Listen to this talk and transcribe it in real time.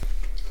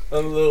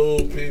Hello,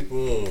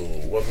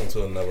 people. Welcome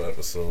to another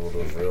episode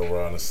of Real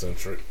Raw and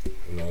Eccentric.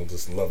 You know,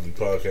 this lovely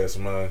podcast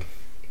of mine.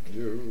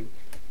 You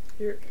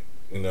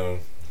know,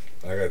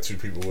 I got two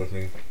people with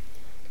me.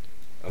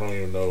 I don't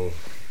even know.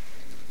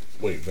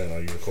 Wait, Ben, are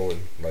you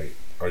recording?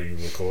 Are you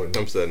recording?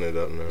 I'm setting it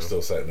up now. We're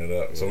still setting it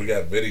up. Yeah. So we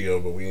got video,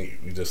 but we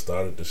just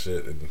started the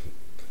shit, and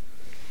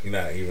you're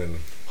not even.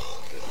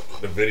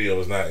 The video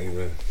is not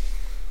even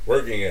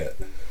working yet.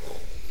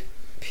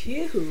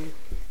 Pew.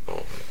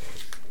 Oh.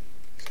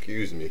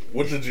 Excuse me.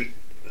 What did you?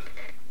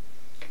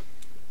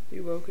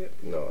 You broke it?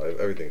 No,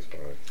 everything's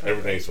fine.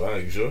 Everything's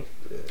fine. You sure?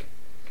 Yeah.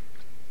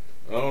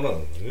 I don't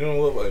know. You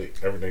don't look like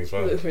everything's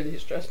fine. You look really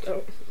stressed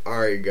out.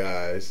 Alright,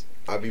 guys.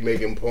 I be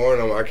making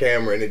porn on my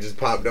camera and it just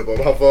popped up on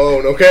my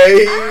phone,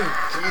 okay?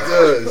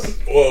 Jesus.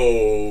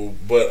 Whoa,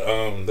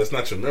 but that's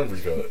not your memory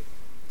card.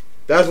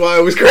 That's why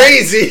it was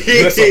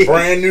crazy. That's a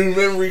brand new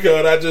memory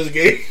card I just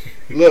gave.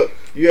 Look,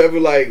 you ever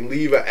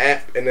leave an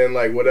app and then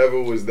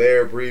whatever was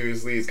there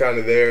previously is kind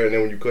of there, and then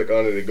when you click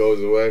on it, it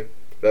goes away?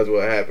 That's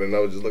what happened. I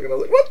was just looking, I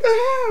was like, what the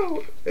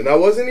hell? And I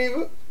wasn't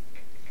even.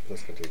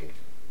 Let's continue.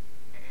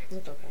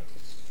 It's okay.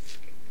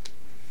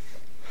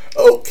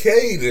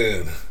 Okay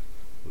then.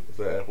 Is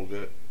that apple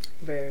good?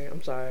 Very.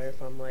 I'm sorry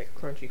if I'm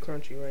crunchy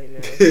right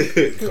now.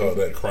 Call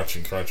that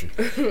crunchy.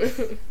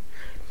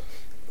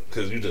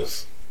 Cause you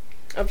just.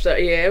 I'm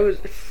sorry. Yeah, it was.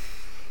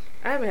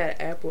 I haven't had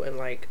an apple in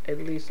at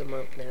least a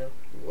month now.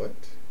 What?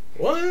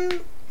 Yeah.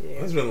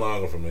 It's been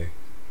longer for me.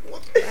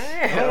 What?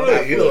 I don't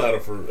really eat a lot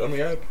of fruit. I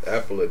mean,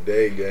 apple a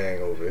day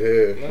gang over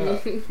here. Nah.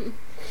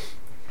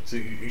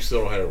 See, you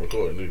still don't have it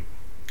recording, do you?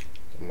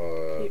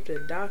 Keep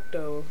the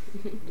doctor.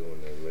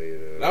 Doing that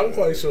later. I'm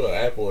quite sure an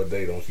apple a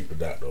day don't keep the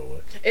doctor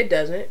away. It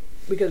doesn't,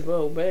 because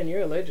Ben,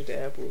 you're allergic to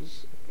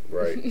apples.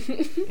 Right.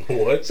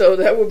 What? So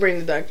that will bring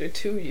the doctor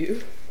to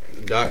you.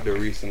 The doctor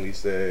recently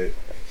said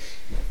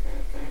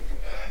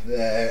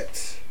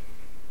that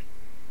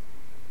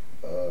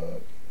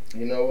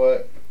you know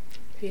what?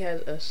 He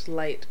has a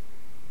slight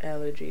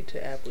allergy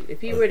to apples. If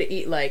he were to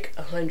eat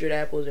 100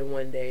 apples in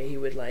one day, he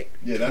would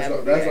Yeah,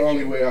 that's the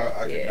only way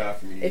I could die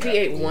from eating. If he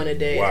ate one a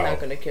day, it's not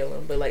gonna kill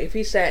him. But if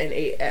he sat and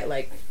ate at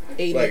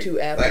 82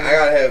 apples, I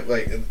gotta have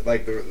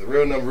the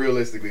real number.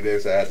 Realistically, they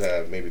said I had to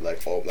have maybe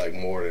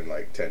more than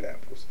 10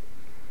 apples,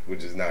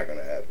 which is not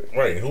gonna happen.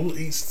 Right? Who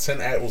eats 10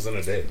 apples in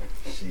a day?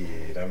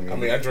 Shit, I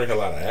mean, I drink a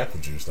lot of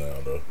apple juice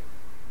now, though.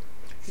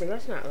 But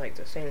that's not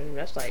the same.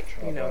 That's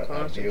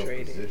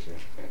concentrated.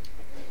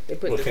 They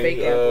put the fake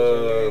you, apples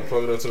in there.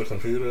 plug it up to the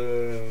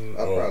computer. And,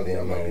 I probably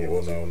might be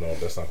able to. No,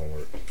 that's not gonna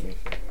work.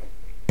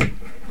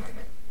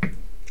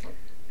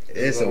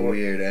 It's a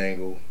weird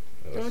angle.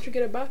 Why don't you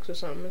get a box or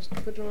something and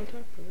put it on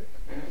top of it?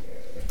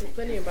 There's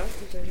plenty of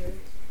boxes in here.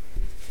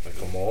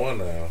 Come on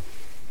now.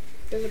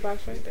 There's a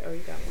box right there. Oh, you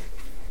got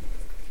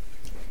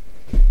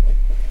one.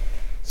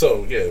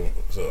 So yeah,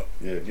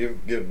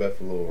 give Beth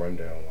a little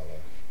rundown while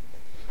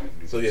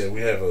So yeah,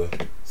 we have I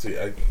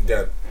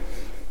got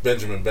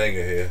Benjamin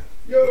Banger here.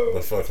 Yo.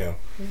 But fuck him.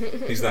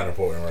 He's not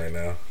important right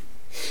now.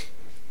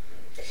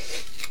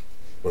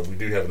 But we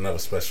do have another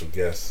special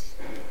guest.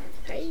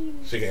 Hey.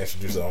 She can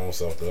introduce her own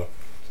self though.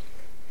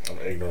 I'm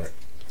ignorant.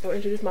 Oh,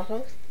 introduce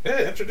myself?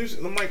 Yeah, introduce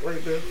the mic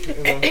right there.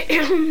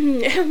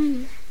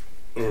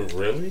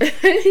 Really?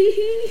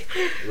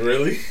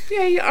 Really?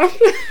 Yeah, you are.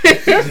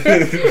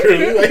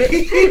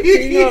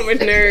 Really? You know I'm a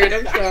nerd.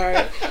 I'm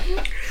sorry.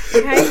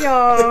 Hey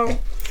y'all.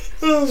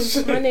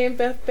 My name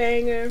Beth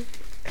Banger.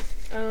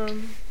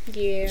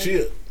 Yeah.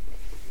 Chill.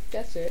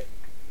 That's it.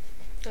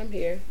 I'm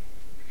here.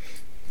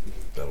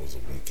 That was a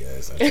weak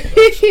ass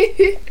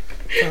introduction.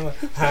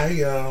 Hi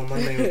y'all,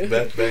 my name is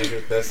Beth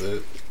Banger. That's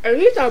it. At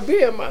least I'm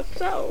being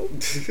myself.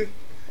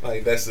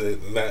 That's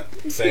it. Not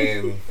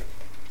saying.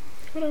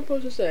 What am I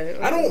supposed to say?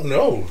 I don't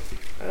know.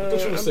 I'm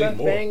Beth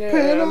Banger.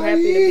 And I'm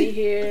happy to be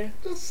here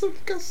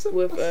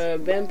with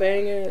Ben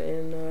Banger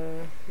and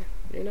Ron.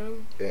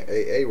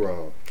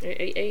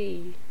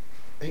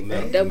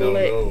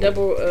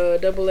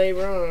 Double A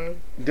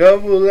Ron.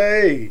 Double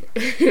A.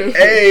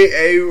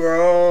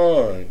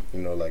 Ron.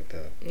 Like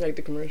that. Like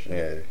the commercial.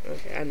 Yeah.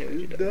 Okay, I knew what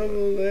you did.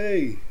 Double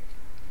A.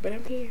 But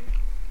I'm here.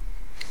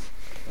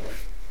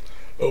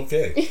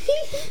 Okay.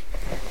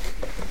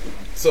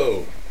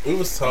 So we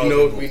was talking.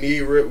 If we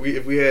need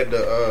if we had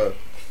the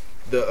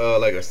a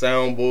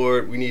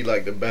soundboard, we need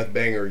the Beth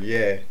Banger.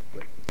 Yeah.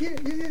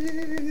 That'd be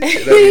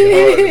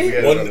hard if we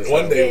had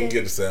one day we'll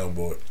get a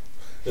soundboard.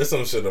 There's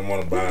some shit I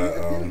want to buy.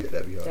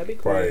 That'd be hard. That'd be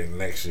cool. Probably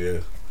next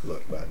year.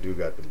 Look, but I do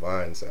got the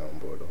Vine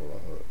soundboard to hold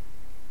on.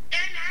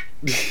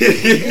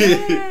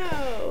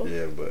 Wow.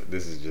 Yeah, but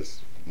this is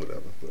just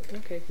whatever. But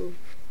okay, cool.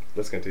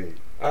 Let's continue.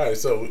 All right,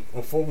 so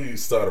before we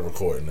started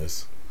recording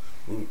this,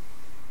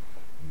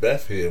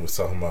 Beth here was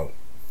talking about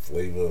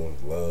Flavor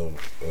of Love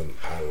and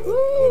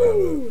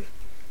whatever.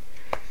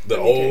 The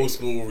old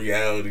school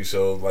reality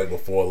shows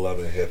before Love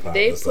and Hip Hop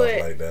and stuff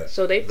like that.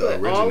 So they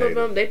put all of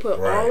them. They put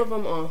all of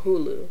them on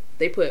Hulu.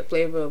 They put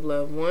Flavor of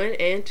Love 1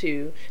 and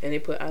 2, and they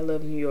put I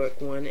Love New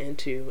York 1 and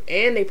 2,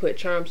 and they put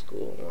Charm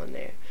School on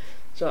there.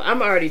 So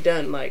I'm already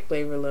done like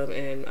Flavor of Love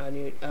and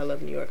I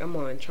Love New York. I'm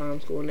on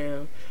Charm School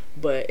now,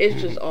 but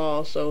it's just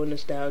all so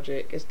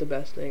nostalgic. It's the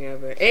best thing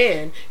ever.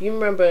 And you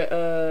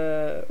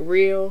remember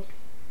Real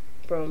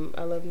from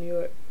I Love New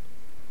York?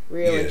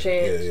 Real and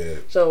Chance. Yeah.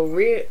 So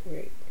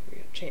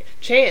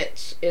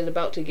Chance is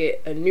about to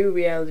get a new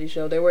reality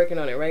show. They're working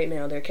on it right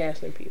now. They're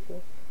casting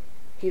people.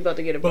 He's about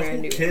to get a But brand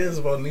who new. cares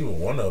about neither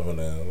one of them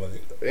now?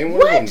 Like, Ain't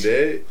one of them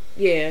dead?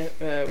 Yeah,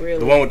 really.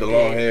 The one with the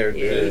long hair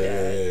Yeah, dead.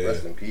 he died.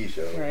 Rest in peace,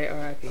 yo. Right,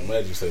 R.I.P.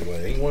 imagine you say, like,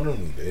 ain't one of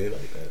them dead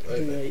like that.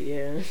 Like that.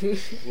 Yeah.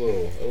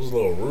 That was a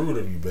little rude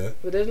of you, Ben.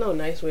 But there's no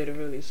nice way to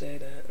really say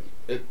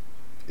that.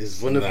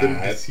 Is one of them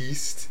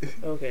deceased?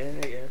 Okay,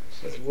 I guess.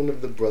 Is one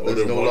of the Or brothers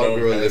did no one of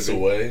longer them pass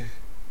living? away?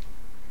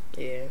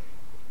 Yeah.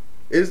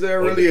 Is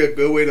there really a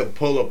good way to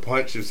pull a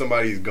punch if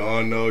somebody's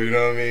gone though? You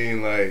know what I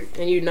mean? Like,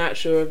 And you're not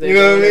sure if they're you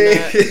know what going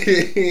I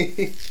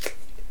or mean? not.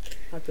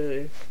 I feel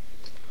you.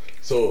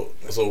 So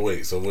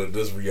wait. So with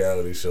this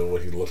reality show,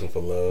 what he's looking for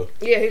love?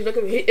 Yeah, he's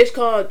looking. It's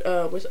called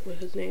what's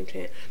his name?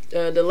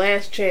 The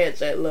Last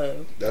Chance at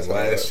Love. That's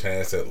Last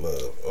chance at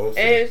love.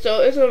 Okay. And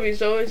so it's gonna be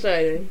so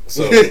exciting.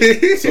 So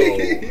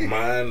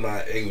mind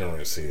my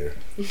ignorance here.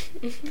 This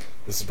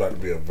is about to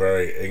be a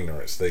very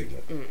ignorant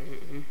statement.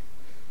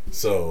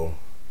 So,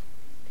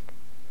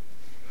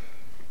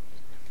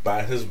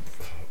 by his,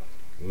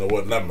 you know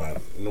what? Not mine.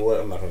 You know what?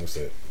 I'm not going to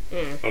say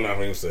it. I'm not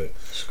going to say it.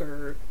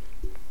 Skirt.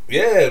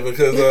 Yeah,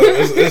 because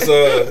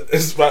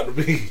it's about to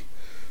be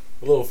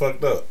a little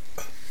fucked up.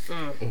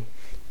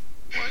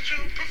 Watch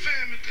your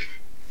profanity.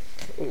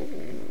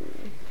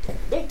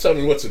 Don't tell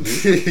me what to do,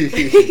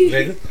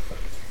 nigga.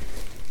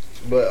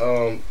 But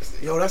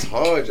yo, that's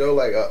hard, yo.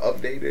 Like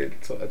updated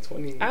to a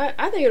 20.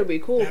 I think it'll be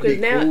cool That'd because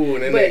be now. cool,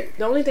 and then But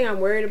the only thing I'm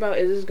worried about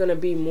is it's gonna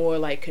be more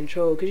like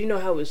controlled because you know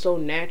how it's so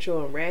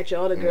natural and ratchet.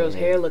 All the girls'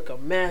 hair look a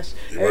mess.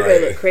 Everybody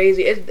Right. look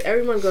crazy.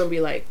 Everyone's gonna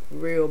be like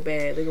real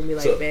bad. They're gonna be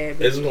like So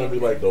bad. it's bitches gonna be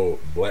on like the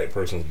black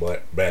person's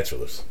black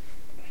bachelors.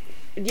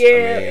 there. I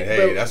Yeah, mean,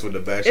 hey, but that's what the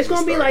Bachelor it's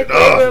gonna be like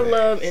started Flavor off of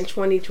Love as. in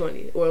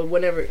 2020 or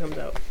whenever it comes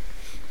out.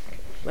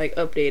 Like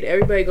updated.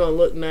 Everybody gonna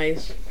look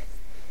nice.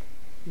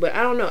 But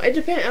I don't know. It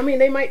depends. I mean,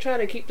 they might try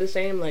to keep the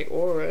same like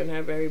aura and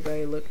have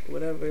everybody look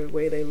whatever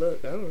way they look.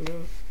 I don't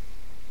know.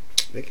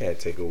 They can't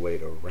take away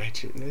the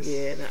ratchetness.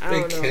 Yeah, I They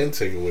don't know. can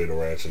take away the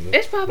ratchetness.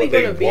 It's probably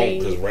but gonna they won't be.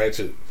 because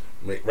Ratchet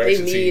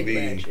They need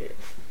TV ratchet.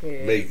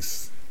 Yeah.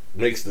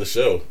 makes the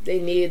show. They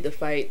need the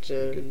fights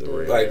and Get the the,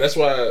 red. Like that's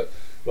why,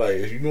 like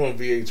if you're doing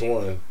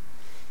VH1,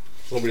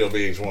 it's gonna be on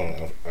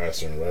VH1, I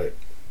assume, right?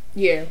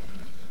 yeah.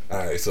 All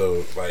right,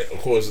 so like of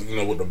course you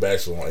know with the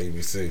Bachelor on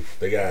ABC,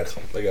 they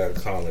gotta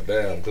calm it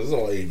down because it's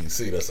on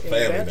ABC. That's a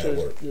family Bachelor's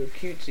network. The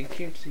cutesy.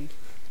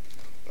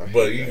 I hate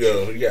But you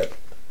that shit. got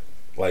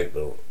like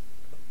the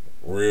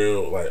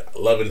real like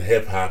loving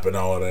hip hop and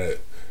all that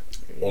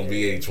on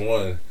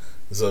VH1.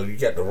 So you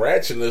got the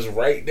ratchetness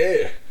right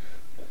there.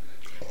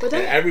 But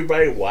And that.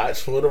 everybody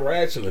watch for the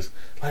ratchetness.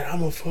 Like, I'm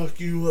gonna fuck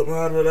you up.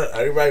 Blah, blah, blah.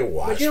 Everybody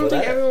watch But you for don't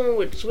think that. everyone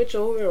would switch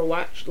over and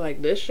watch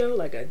like this show,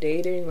 like a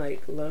dating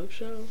like love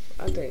show?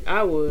 I think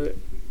I would.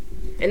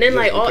 And then Just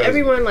like because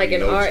everyone like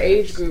in no our chance.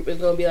 age group is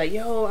gonna be like,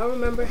 yo, I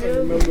remember I him.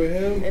 remember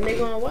him. And they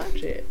gonna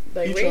watch it.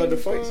 Like He tried to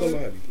ratings fight gonna-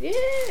 somebody. Yeah.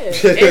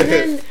 And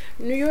then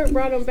New York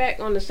brought him back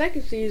on the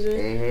second season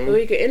Mhm. so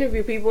he could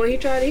interview people. And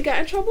he got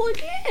in trouble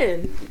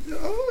again.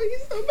 Oh,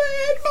 he's a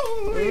bad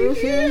boy. Mhm.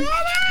 He's a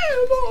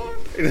bad boy.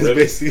 That's Really?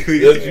 basically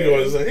That's you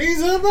gonna say,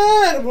 he's a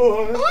bad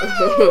boy.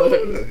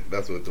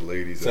 That's what the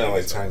ladies Sound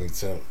like say. Tiny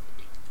Tim.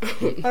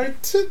 I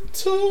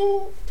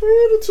tiptoe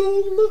through the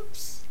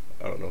tulips.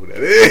 I don't know who that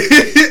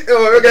is.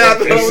 Oh, I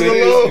thought I was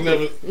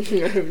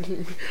alone.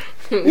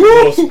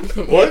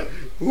 Woo! What?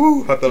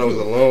 Woo! I thought I was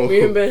alone.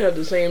 Me and Ben have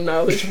the same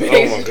knowledge base.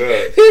 Oh my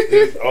god.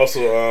 It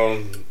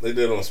also, they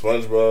did on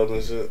SpongeBob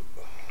and shit.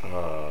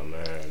 Oh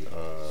man.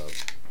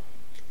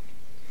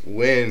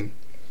 When?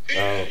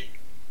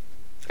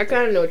 I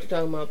kind of know what you're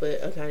talking about,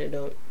 but I kind of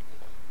don't.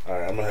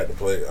 Alright, I'm gonna have to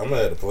play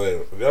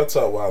it. Y'all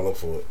talk while I look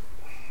for it.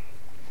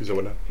 You said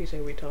what now? He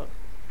said we talk.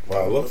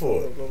 While I look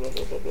for it.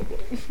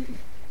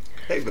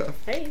 Hey, Beth.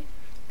 Hey.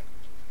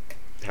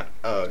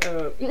 Uh,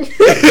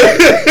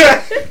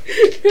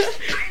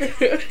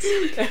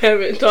 I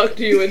haven't talked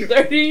to you in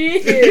 30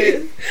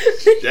 years.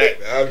 Jack,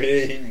 I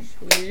mean,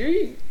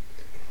 Yeet.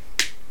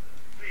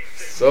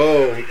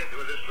 so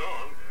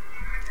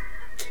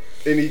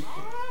any?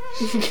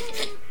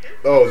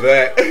 Oh,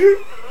 that.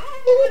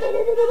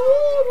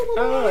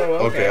 Oh,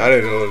 Okay, I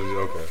didn't know. It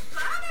was, okay,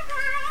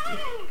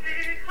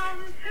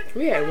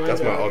 We had one.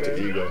 that's my dog, alter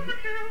bro. ego.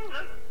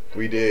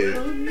 We did.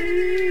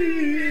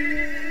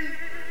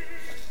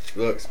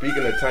 Look,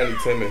 speaking of Tiny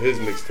Tim and his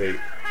mixtape,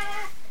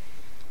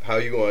 how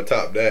you gonna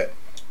top that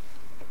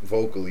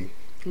vocally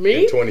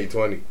Me? in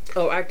 2020?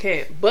 Oh, I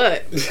can't.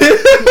 But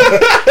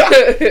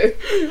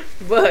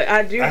but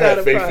I do I got have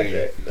a faith in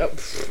project. Oh,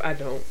 I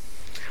don't.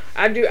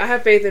 I do. I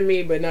have faith in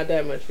me, but not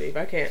that much faith.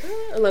 I can't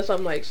unless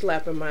I'm like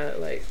slapping my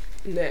like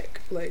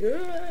neck, like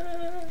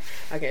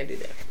I can't do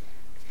that.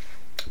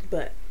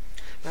 But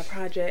my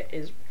project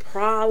is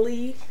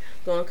probably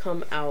gonna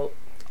come out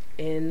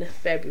in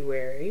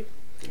February.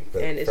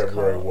 Fe- And it's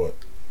February called- what?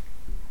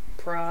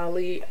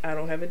 Probably, I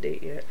don't have a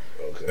date yet.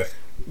 Okay.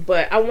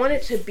 But I want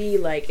it to be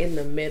like in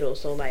the middle,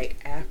 so like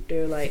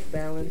after like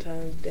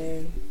Valentine's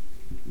Day.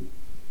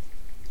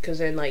 Cause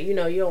then like, you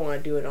know, you don't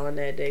want to do it on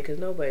that day, cause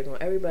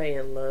everybody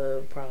in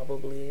love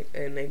probably,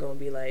 and they're gonna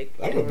be like,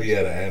 I'm gonna be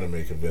at an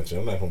anime convention.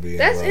 I'm not gonna be in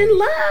that's love. in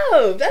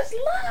love. That's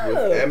With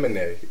love.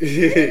 Eminem.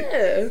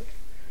 Yeah.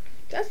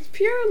 That's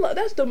pure love.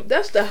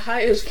 That's the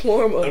highest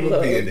form of I'm gonna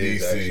love. be in It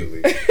is,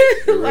 DC.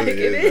 actually. Like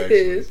really it is,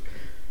 is.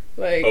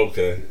 Like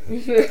Okay.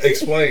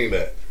 Explain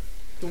that.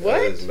 what?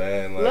 Because,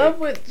 man, like, Love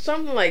with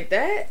something like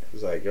that?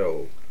 it's like,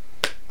 yo,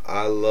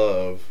 I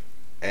love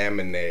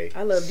Amine.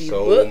 I love these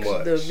so books,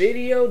 much. the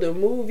video, the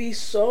movie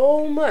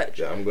so much.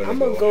 Yeah, I'm I'm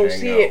gonna go hang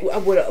see out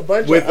it with a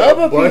bunch with of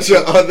other a bunch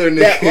people of other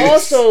that niggas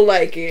also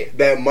like it.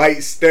 that might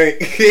stink.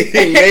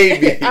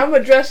 Maybe. I'm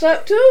gonna dress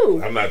up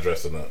too. I'm not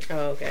dressing up.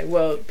 Oh, okay.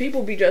 Well,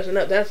 people be dressing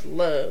up. That's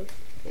love.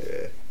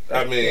 Yeah.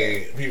 I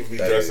mean, people be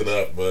That dressing is.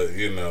 up, but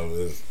you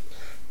know,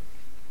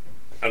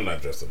 I'm not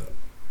dressing up.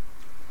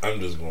 I'm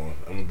just going.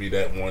 I'm gonna be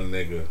that one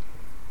nigga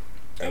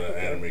at an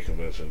anime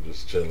convention,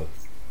 just chilling.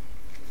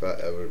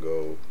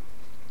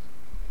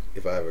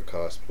 If I ever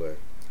cosplay,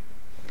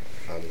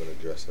 I'm gonna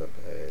dress up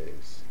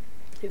as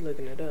He's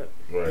looking it up.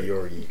 Right.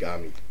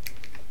 Yorigami.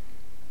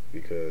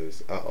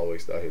 Because I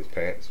always thought his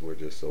pants were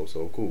just so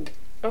cool.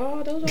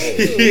 Oh, those are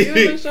cute.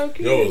 You look so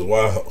cute. Yo, it's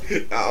wild.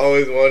 I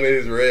always wanted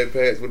his red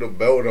pants with a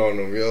belt on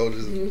them, yo.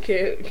 Just You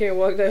can't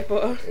walk that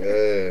far.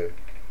 yeah.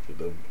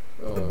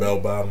 The bell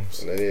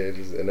bottoms. And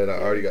then I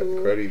already got the Cool.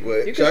 cruddy.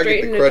 But You should I can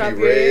get the straighten the top cruddy of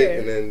your hair. red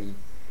and then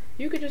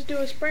You could just do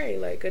a spray,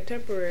 like a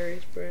temporary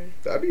spray,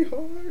 that'd be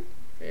hard.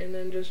 and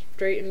then just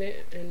straighten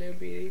it, and it'll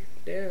be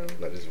down.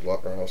 I just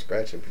walk around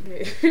scratching people.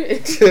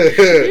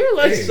 You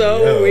look Hey,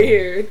 so yo.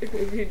 weird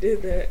if you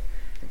did that.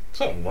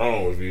 Something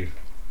wrong with you.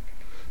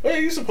 Well,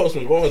 you supposed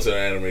to be going to the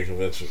anime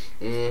convention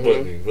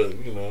with me,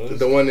 but you know.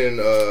 The one in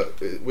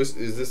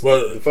is this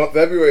Well-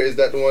 February? Is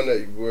that the one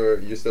that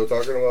you're still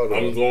talking about? Or?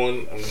 I'm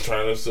going. I'm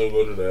trying to still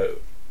go to that.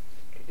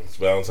 It's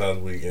Valentine's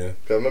weekend.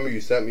 'Cause I remember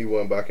you sent me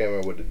one, but I can't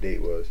remember what the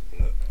date was.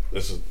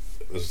 This is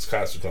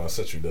Katsucon. I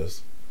sent you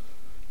this.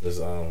 This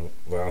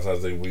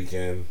Valentine's Day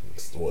weekend.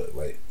 It's what,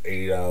 like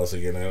 $80 to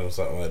get in or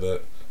something like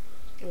that.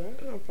 Oh,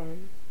 that's not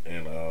fun.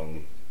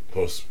 And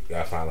plus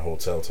gotta find a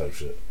hotel type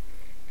shit.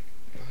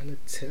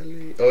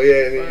 Oh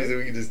yeah, and Fun. then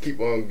we can just keep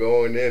on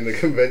going in. The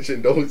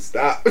convention don't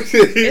stop. It's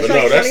But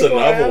no, like that's 24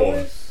 another one.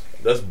 hours?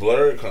 That's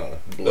BlurredCon.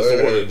 That's the one in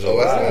Oh, that's the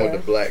one July. with the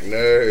black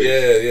nerd.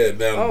 Yeah.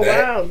 Now Oh,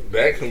 wow.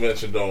 that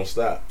convention don't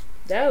stop.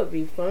 That would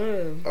be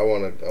fun. I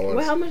wanna.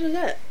 Well, how much is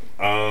that?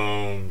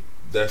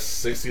 That's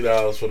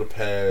 $60 for the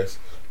pass.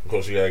 Of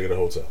course, you gotta get a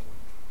hotel.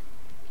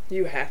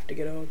 You have to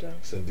get a hotel.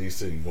 It's in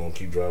DC. You gonna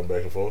keep driving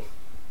back and forth?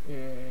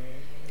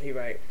 You're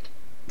right.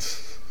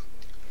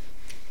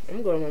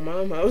 I'm going to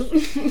my mom's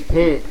house.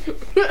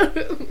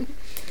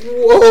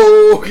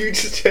 Whoa! You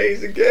just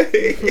changed the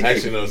game.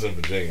 Actually, no, it's in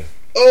Virginia.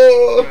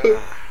 Oh.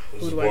 This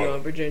Who is do I know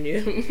in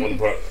Virginia? one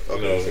part, you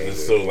know, Okay, it's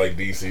same still like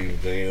DC,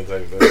 Virginia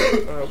type thing.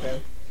 Oh,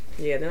 okay.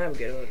 Yeah, then I would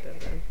get a hotel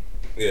then.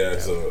 Yeah,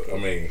 so I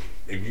mean,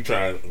 if you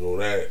try to go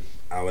that,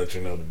 I'll let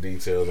you know the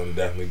details. I'm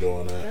definitely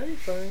doing that. That'd be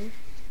fun.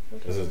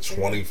 It's a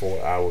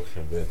 24-hour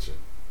convention.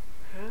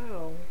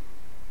 How?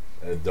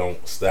 It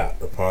don't stop.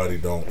 The party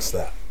don't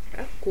stop.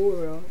 That's cool,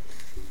 bro.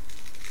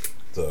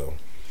 So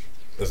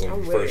this is I'm the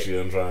with first it.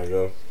 year I'm trying to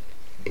go.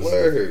 This is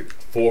Word. the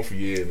fourth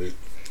year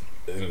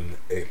in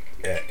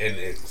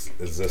its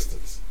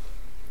existence.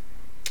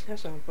 That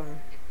sounds fun.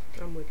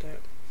 I'm with that.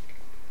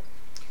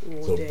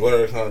 All So day.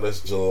 BlurredCon,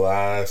 that's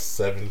July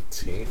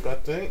 17th, I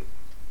think.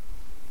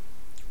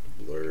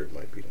 Blurred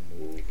might be the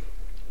move.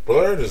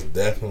 Blurred is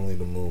definitely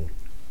the move.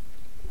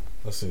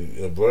 Let's see.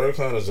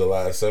 BlurredCon is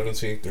July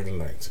 17th through the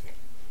 19th.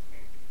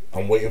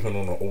 I'm waiting for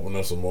them to open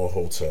up some more Do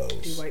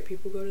hotels. white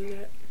people go to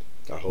that?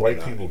 I hope White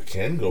not. people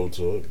can go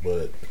to it,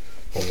 but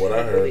from what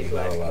I heard, Really there's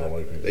not a black lot of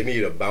white people. They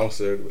need a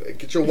bouncer. Like,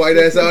 get your white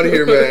ass out of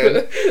here,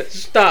 man.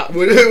 Stop.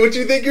 What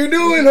you think you're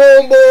doing,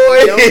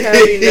 homeboy? Don't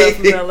have enough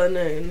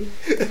melanin.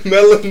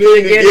 Melanin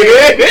to get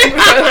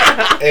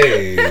in.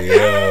 Hey,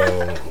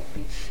 yo.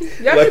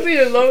 That Like- could be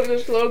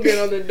the slogan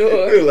on the You're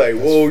door. like,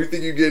 whoa, you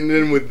think you're getting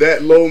in with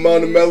that low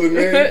amount of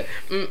melanin?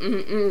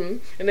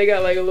 And they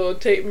got like a little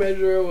tape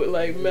measure with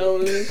like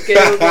melanin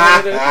scales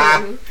on it or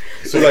something.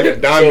 So like a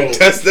diamond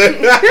tester.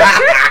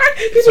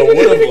 So what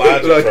if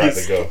Logic Like tried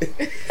he's- to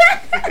go?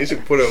 They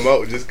should put him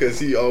out just because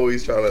he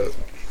always trying to.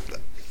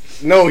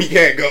 No, he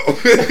can't go.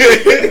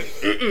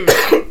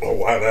 Oh,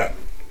 why not?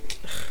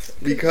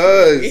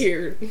 Because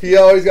Weird. he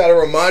always got to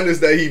remind us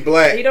that he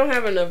black. He don't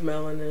have enough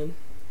melanin.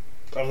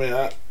 I mean,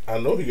 I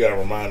know he got to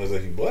remind us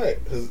that he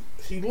black because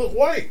he look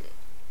white.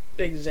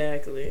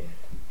 Exactly.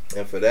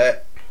 And for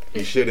that,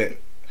 he shouldn't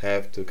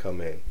have to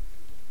come in.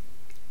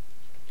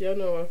 Y'all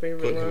know my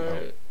favorite Put him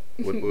line.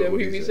 What That would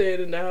we he be say?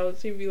 saying in the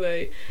house. He be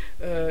like,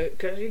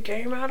 "Cause you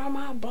came out on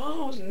my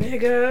balls,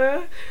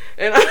 nigga,"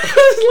 and I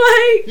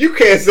was like, You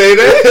can't say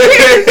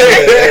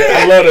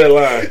that. I love that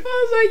line.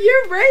 I was like,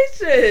 "You're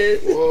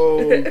racist."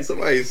 Whoa!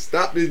 Somebody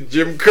stop this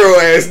Jim Crow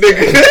ass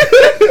nigga.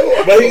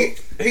 But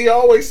he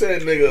always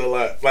said nigga a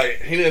lot.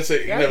 Like he didn't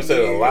say he That's never said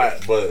it a weird.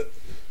 lot, but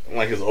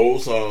like his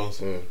old songs,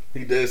 Mm.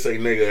 he did say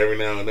nigga every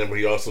now and then. But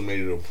he also made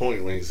it a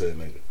point when he said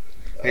nigga.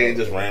 He ain't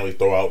just randomly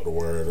throw out the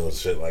word or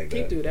shit like He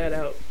that. threw that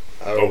out.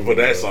 Oh, for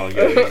that song,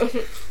 yeah,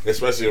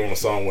 especially on a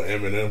song with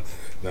Eminem.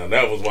 Now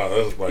that was why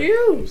that was like.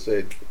 You.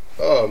 Said,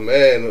 oh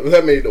man,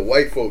 that made the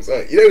white folks.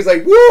 They was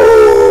like, woo!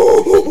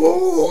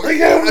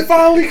 I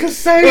finally could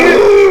say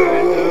it.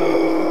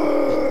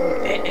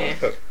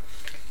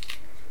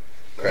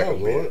 Crack Oh a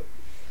man. Lord.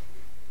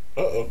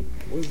 Uh-oh.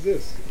 What's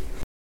this?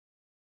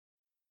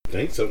 I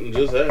think something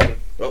just happened.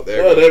 Oh,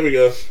 there. Oh, it there we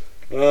go.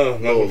 My Little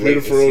computer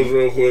latency. froze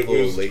real quick.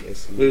 goes. Little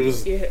latency. We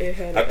was. Yeah, it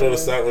had. I thought it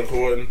stopped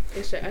recording.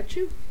 It said at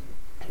you.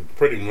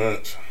 Pretty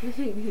much.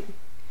 I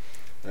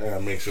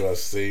gotta make sure I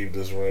save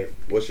this right.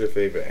 What's your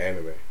favorite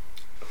anime?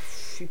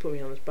 You put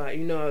me on the spot.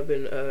 You know I've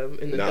been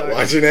in the Not dark.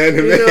 watching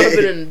anime. You know I've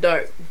been in the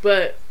dark,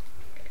 but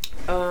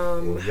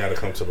We gotta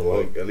come to the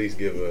Well, light. at least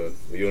give a.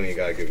 You don't even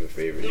gotta give a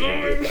favorite. You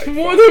can give like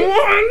more five. than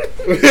one.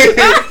 You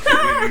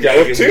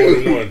gotta Or give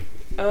two. more than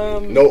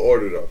one. No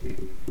order though.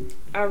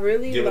 I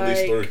really Give at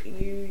least like three.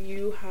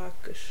 Yu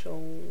Hakusho.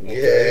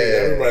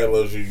 Yeah. Everybody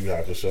loves Yu Yu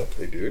Hakusho.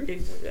 They do.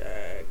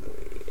 Exactly.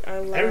 I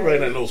like. Everybody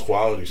that knows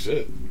quality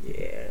shit.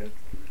 Yeah.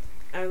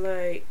 I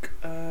like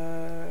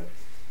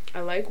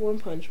One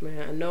Punch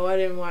Man. I know I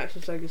didn't watch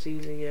the second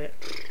season yet,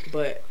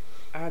 but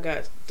I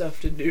got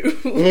stuff to do.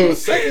 The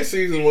second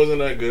season wasn't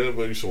that good,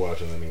 but you should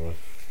watch it anyway.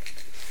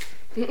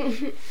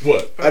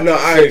 What? I know.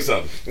 Say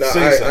something. No,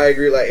 Say I something.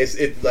 agree. Like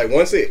it like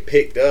once it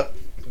picked up,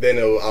 then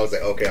I was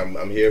like, okay,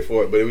 I'm here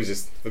for it. But it was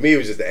just for me, it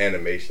was just the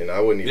animation. I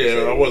wouldn't even. say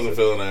Yeah, I it wasn't was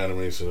feeling the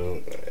animation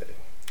though.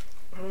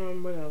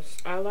 What else?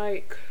 I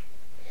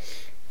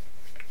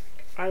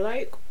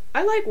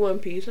like One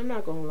Piece. I'm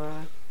not gonna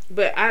lie,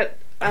 but I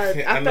I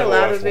fell never out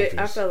watched of One it.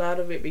 I Piece. fell out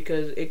of it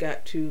because it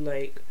got too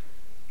like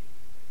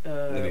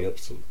Many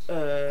episodes.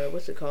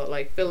 what's it called,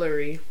 like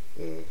fillery,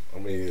 I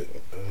mean,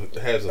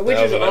 it has a which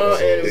is 1,000 all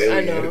episodes. anime.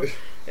 I know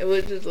it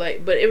was just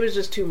like, but it was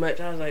just too much.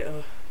 I was like,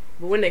 oh.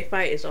 But when they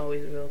fight, it's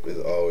always real cool.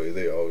 They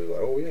always like,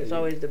 oh yeah. It's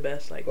always the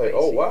best. Like like, fight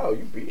oh scene. wow,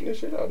 you beating the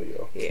shit out of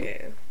yo.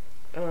 Yeah.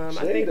 I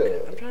think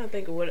Jada. I'm trying to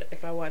think of what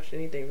if I watched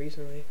anything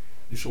recently.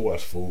 You should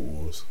watch Food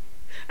Wars.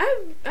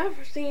 I've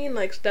seen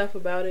like stuff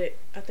about it.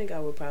 I think I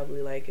would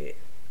probably like it.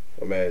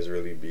 My man's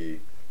really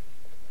be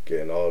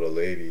getting all the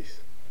ladies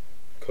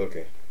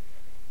cooking.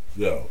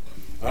 Yo,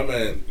 I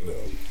mean,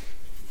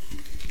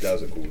 That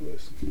was a cool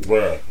list.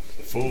 bruh,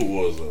 Food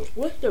Wars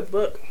What's the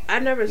book?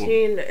 I've never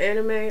seen the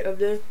anime of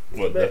this,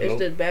 what? but Death it's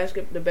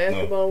Note? the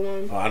basketball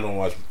one. Oh, I don't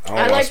watch. I don't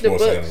I watch like the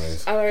sports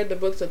books. animes. I read the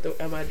books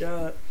at my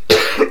job,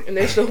 and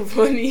they're so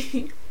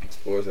funny.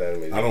 Sports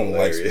anime. I don't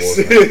like hilarious.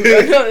 sports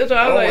I know, so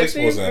I I don't was like, like it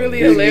seems sports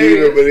really anime. Me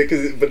neither,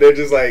 hilarious. but they're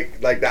just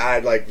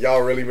like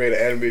y'all really made an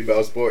anime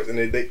about sports, and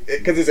they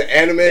because it's an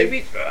anime. They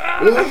be,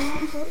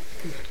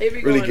 they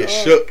be really going get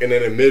off. shook, and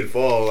then in mid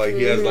fall, like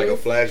he has like a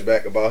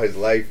flashback about his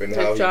life and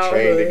how His he trained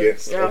childhood.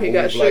 against How a he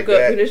got move shook like up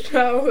that. in his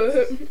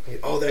childhood.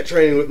 All that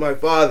training with my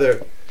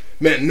father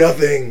meant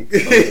nothing.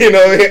 You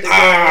know what I mean?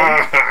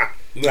 Ah!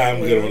 Nah, I'm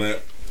good on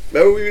that.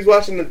 Remember we was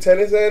watching the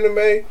tennis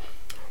anime?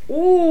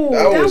 Ooh,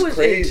 That that was was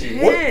crazy.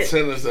 What intense.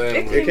 tennis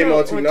anime? It came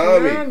on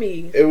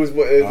Toonami. It was I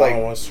it's don't like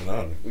watch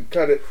Tsunami. we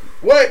kind of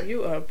what?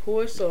 You are a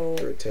poor soul.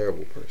 You're a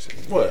terrible person.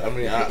 What? I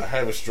mean, I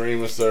have a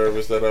streaming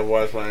service that I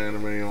watch my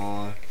anime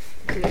on.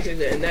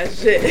 And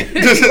that's it.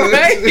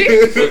 Right?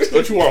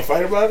 What you want to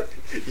fight about it?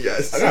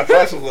 Yes, I got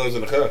boxing gloves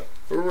in the car.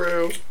 for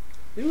real.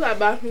 You got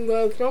boxing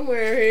gloves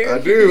somewhere here. I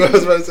do. I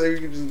was about to say we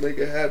could just make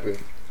it happen.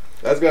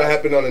 That's gonna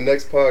happen on the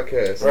next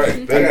podcast.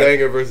 Right. Ben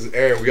Banger versus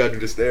Aaron. We gotta do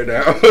the stare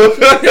down.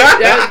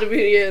 That's the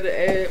video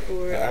to add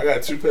for it. I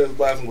got 2 pairs of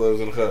boxing gloves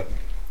in the car.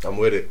 I'm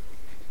with it.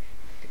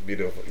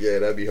 Yeah,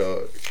 that'd be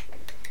hard.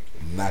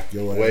 Knock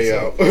your ass Way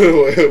out. out.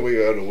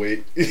 We on the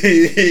weight.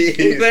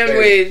 Ben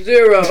weighs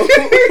 0.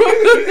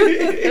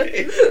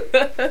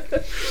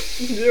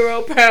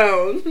 0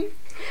 pounds.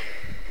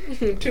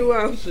 2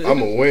 ounces.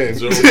 I'm a win.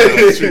 0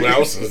 pounds, 2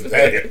 ounces.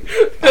 Dang.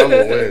 I'm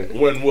a win.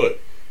 Win what?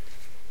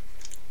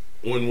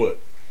 Win what?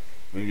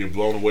 When you get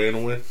blown away in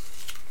the wind?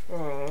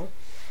 Aw.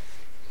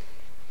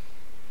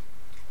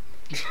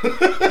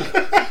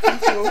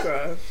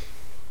 Okay.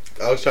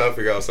 I was trying to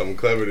figure out something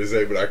clever to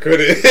say, but I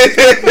couldn't. She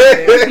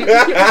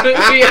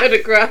had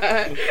to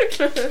cry.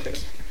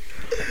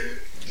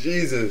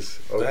 Jesus.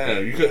 Okay.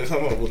 Damn, you couldn't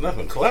come up with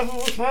nothing clever?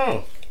 What's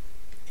wrong?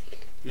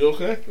 You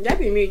okay? That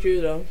be me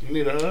too, though. You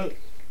need a hug?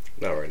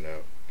 Not right now.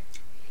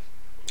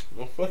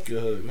 Well, fuck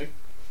your hug, nigga.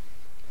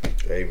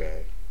 Hey,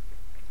 man.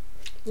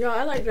 Yo,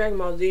 I like Dragon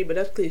Ball Z, but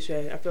that's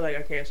cliche. I feel like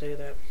I can't say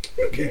that.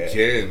 You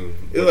can.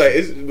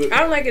 It's like, I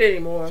don't like it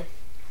anymore.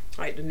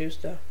 Like the new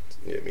stuff.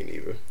 yeah, me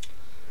neither.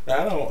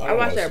 I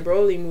watched that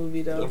Broly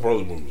movie though. That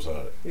Broly movie was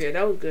hard. Yeah,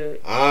 that was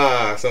good.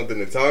 Something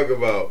to talk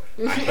about.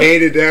 I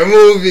hated that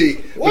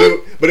movie.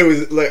 But it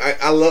was like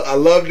I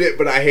loved it,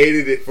 but I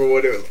hated it for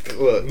what it was.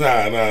 Look.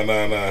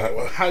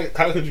 Nah.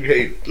 How could you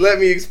hate it? Let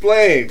me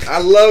explain. I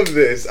love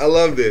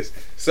this.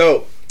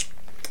 So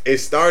it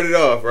started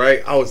off,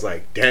 right? I was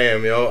like,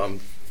 damn, yo, I'm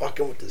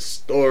fucking with the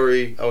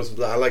story. I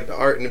like the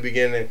art in the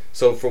beginning.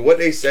 So for what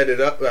they set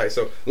it up, right?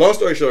 So long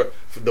story short,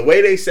 for the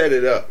way they set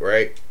it up,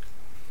 right?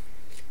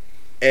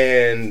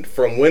 And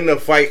from when the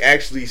fight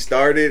actually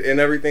started and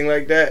everything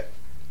like that,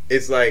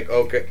 it's like,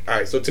 okay, all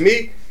right. So to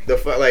me, it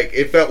felt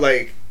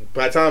like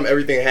by the time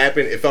everything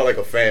happened, it felt like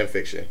a fan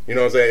fiction. You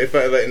know what I'm saying? It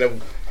felt like,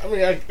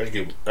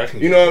 I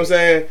can. You know what I'm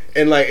saying?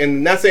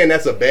 And not saying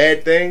that's a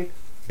bad thing,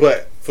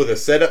 but for the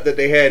setup that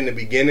they had in the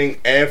beginning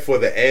and for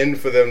the end,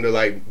 for them to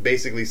like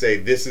basically say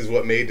this is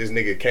what made this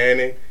nigga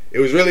canon, it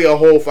was really a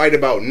whole fight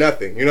about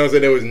nothing. You know what I'm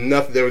saying? There was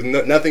nothing. There was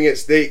nothing at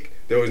stake.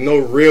 There was no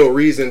real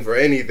reason for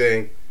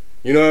anything.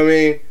 You know what I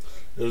mean?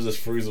 It was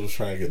just Frieza was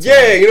trying to get.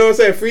 Yeah, you know what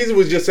I'm saying? Frieza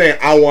was just saying,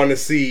 I want to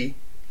see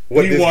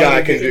what this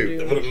guy can do.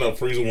 No,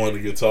 Frieza wanted to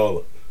get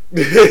taller.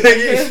 You know what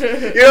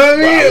I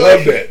mean? I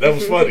love that. That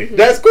was funny.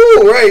 That's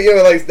cool, right? You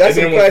know, like that's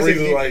some classic.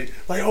 Frieza's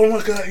like, oh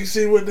my god, you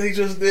see what they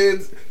just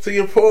did to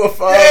your poor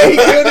father? Yeah, he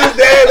killed his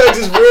dad like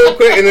just real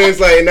quick, and then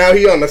it's like now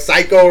he on the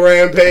psycho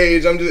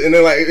rampage. And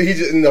then like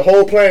and the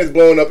whole planet's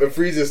blowing up, and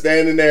Frieza's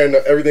standing there, and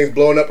everything's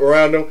blowing up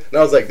around him. And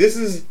I was like, this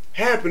is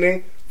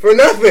happening for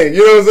nothing.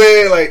 You know what I'm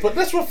saying? Like, but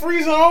that's what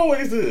Frieza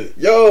always did.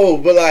 Yo,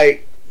 but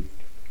like.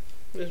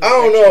 I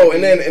don't know,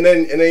 and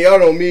then y'all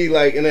know me,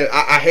 like, and then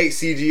I hate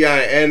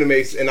CGI and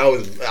anime, and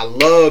I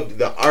loved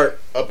the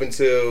art up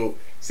until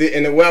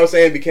and then what I was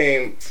saying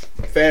became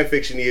fan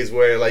fiction-y is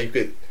where like you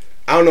could,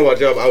 I don't know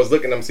about y'all, but I was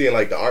looking, I'm seeing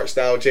like the art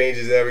style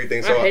changes and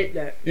everything. So I hate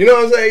that. You know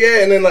what I'm saying?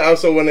 Yeah, and then like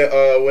also when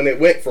it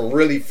went from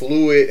really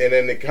fluid and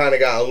then it kind of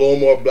got a little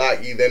more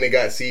blocky, then it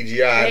got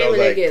CGI. I hate and I was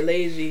when like, they get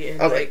lazy and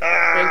like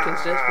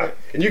inconsistent.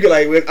 And you can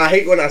like, I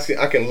hate when I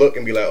can look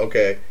and be like,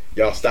 okay,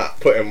 y'all stop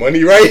putting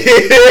money right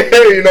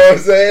here. You know what I'm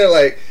saying?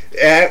 Like,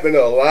 it happened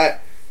a lot.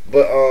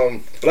 But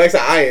like I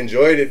said, I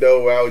enjoyed it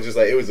though, where I was just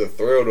like, it was a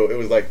thrill though. It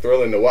was like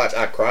thrilling to watch.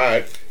 I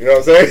cried. You know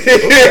what I'm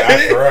saying?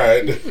 I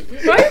cried.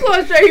 Why you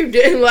gonna say you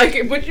didn't like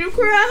it, but you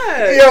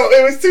cried? Yo,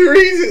 it was two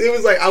reasons. It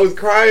was like, I was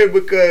crying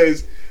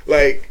because,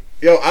 like,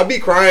 yo, I be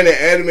crying in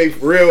anime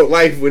for real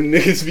life when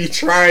niggas be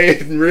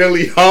trying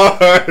really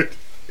hard.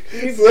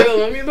 You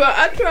feeling me? But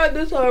I tried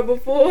this hard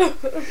before.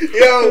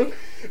 Yo,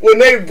 when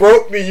they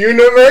broke the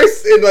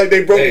universe and like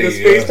they broke the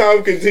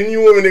space-time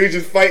continuum and they were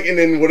just fighting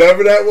and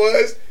whatever that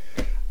was,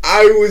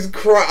 I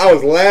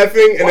was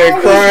laughing and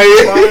then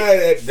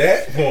crying at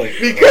that point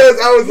because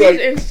I was like,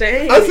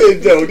 insane. I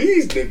said, yo,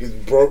 these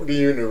niggas broke the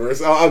universe.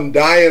 I'm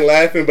dying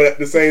laughing, but at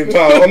the same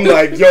time, I'm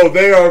like, yo,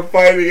 they are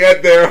fighting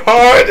at their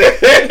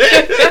hardest.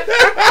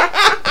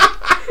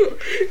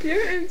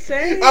 You're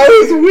insane. I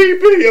was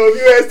weeping, yo. If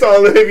you asked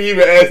Tyler, if he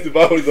even asked if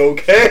I was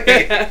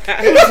okay.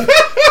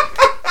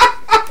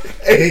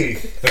 Hey.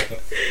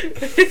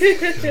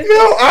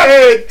 Yo, I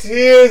had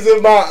tears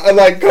in my,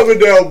 like, coming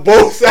down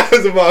both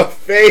sides of my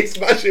face.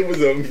 My shit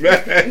was a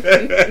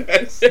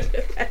mess.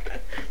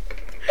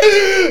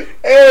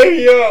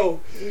 Hey, yo.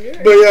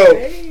 But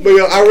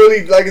yo, I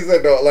really, like I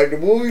said, though, like, the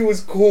movie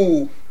was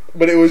cool,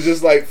 but it was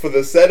just, like, for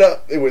the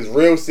setup, it was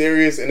real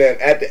serious, and then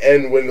at the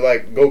end, when,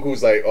 like,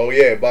 Goku's like, oh,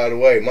 yeah, by the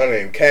way, my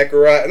name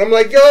Kakarot, and I'm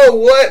like, yo,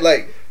 what?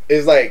 Like,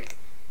 it's like,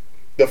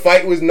 the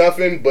fight was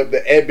nothing, but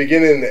the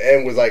beginning and the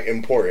end was, like,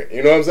 important.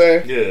 You know what I'm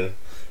saying? Yeah.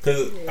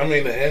 Because, I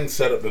mean, the end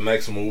set up the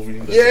next movie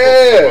that's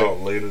supposed to come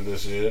out later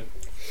this year.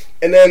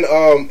 And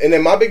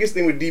then my biggest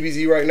thing with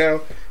DBZ right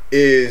now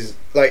is,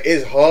 like,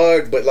 it's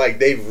hard, but, like,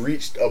 they've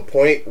reached a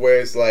point where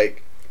it's,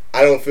 like,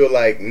 I don't feel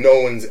like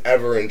no one's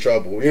ever in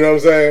trouble. You know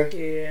what I'm saying?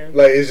 Yeah.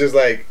 Like, it's just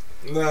like...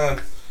 Nah,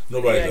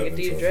 nobody's ever in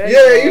trouble.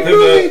 Yeah, you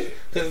feel me?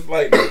 Because,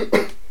 like,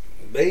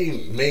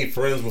 they made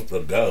friends with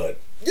the god.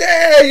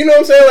 Yeah, you know what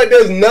I'm saying? Like,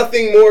 there's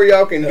nothing more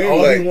y'all can do.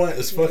 All like, you want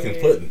is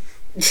fucking pudding.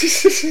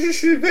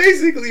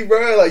 Basically,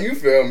 bro. Like, you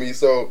feel me?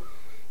 So,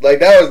 like,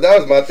 that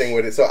was my thing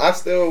with it. So, I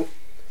still...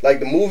 Like,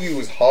 the movie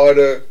was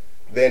harder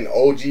than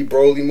OG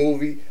Broly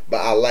movie, but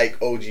I like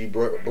OG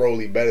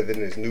Broly better than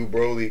this new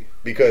Broly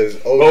because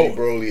OG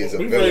Broly is a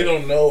villain. We really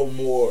don't know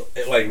more,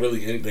 like,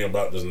 really anything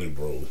about this new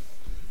Broly.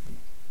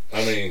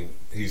 I mean,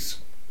 he's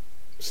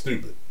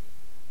stupid.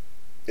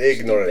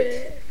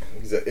 Ignorant.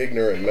 He's an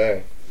ignorant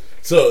man.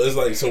 So, it's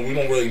like, so we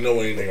don't really know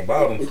anything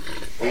about him.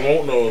 We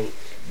won't know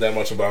that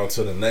much about him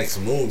until the next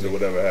movie. Or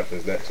whatever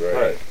happens next, right?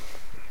 Right.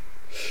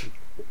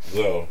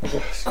 So.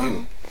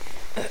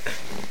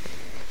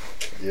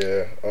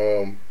 Yeah.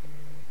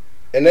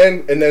 And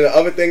then the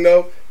other thing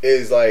though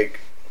is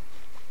like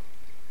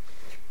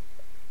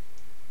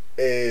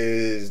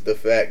the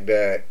fact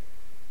that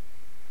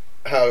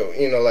how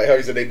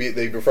you said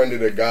they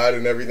befriended a god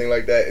and everything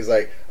like that is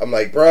like I'm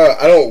like, bruh,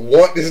 I don't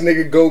want this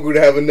nigga Goku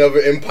to have another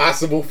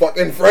impossible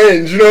fucking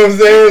friend. You know what I'm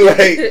saying? Like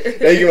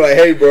they can be like,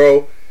 hey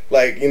bro,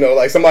 like, you know,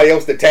 like somebody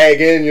else to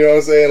tag in, you know what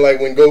I'm saying? Like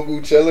when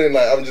Goku chilling,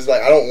 like I'm just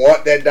like, I don't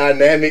want that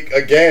dynamic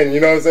again, you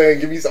know what I'm saying?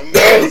 Give me something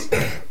else.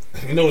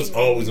 You know what's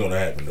always gonna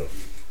happen though.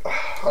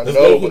 I If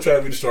know. Goku try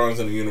to be the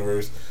strongest in the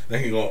universe,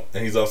 then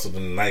he's also the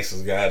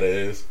nicest guy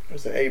there is. I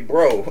said, hey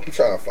bro, I'm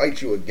trying to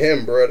fight you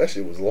again, bro. That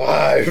shit was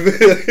live.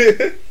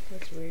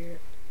 That's weird.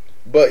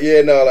 But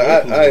yeah, no, like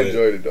Goku's I weird.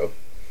 enjoyed it though.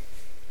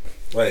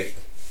 Like,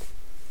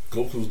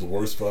 Goku's the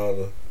worst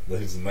father, but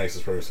he's the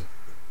nicest person.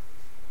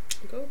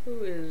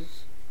 Goku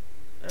is.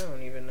 I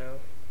don't even know.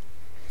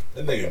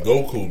 That nigga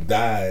Goku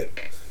died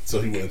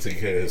so he wouldn't take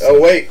care of his Oh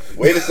son.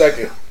 wait a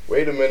second.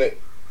 Wait a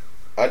minute.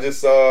 I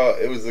just saw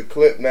it was a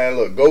clip, man.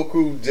 Look,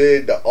 Goku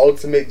did the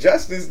ultimate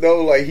justice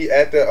though. Like he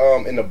at the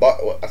in the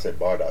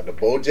the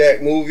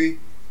BoJack movie.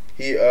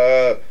 He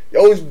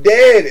was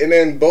dead, and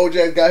then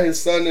BoJack got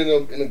his son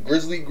in a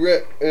grizzly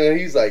grip, and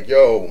he's like,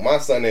 "Yo, my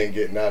son ain't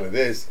getting out of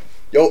this."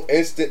 Yo,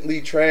 instantly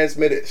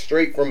transmitted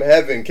straight from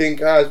heaven, King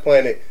Kai's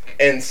planet,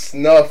 and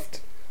snuffed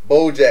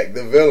BoJack,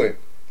 the villain.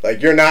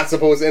 Like, you're not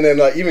supposed to. And then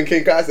like even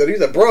King Kai said, he's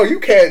like, "Bro, you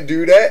can't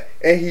do that,"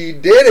 and he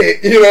did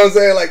it. You know what I'm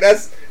saying? Like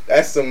that's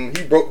some.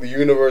 He broke the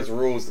universe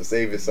rules to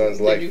save his son's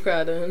life. Did you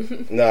cry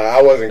then? Nah,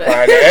 I wasn't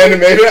crying. The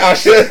animated, I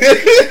should.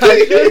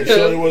 You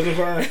sure he wasn't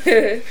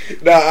fine?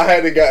 Nah, I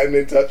hadn't gotten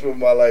in touch with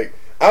my like.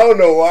 I don't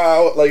know why.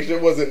 Like shit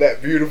wasn't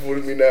that beautiful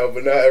to me now,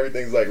 but now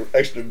everything's like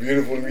extra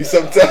beautiful to me.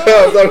 Sometimes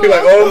I'll be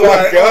like, "Oh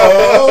my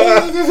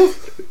god."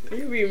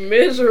 You be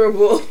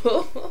miserable.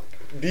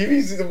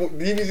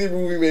 DBZ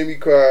movie made me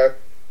cry.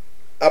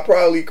 I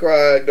probably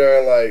cried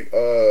during like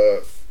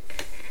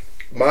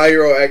My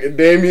Hero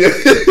Academia.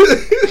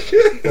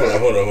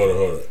 Hold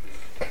on.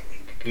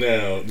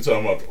 Now, you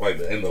talking about like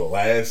the end of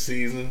last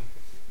season?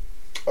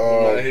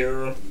 My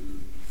Hero?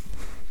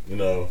 You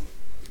know.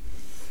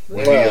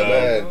 When When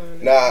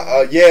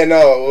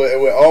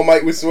All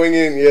Might was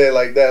swinging, yeah,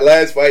 like that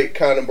last fight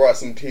kind of brought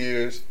some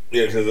tears.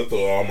 Yeah, because I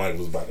thought All Might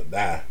was about to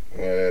die.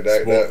 Yeah,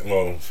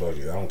 Well, fuck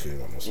it. I don't care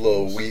about no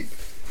little spoilers. weep.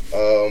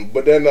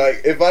 But then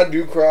like if I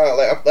do cry,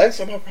 like last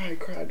time I probably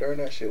cried during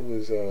that shit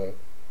was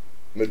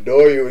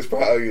Midoriya was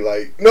probably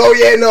like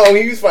when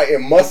he was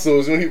fighting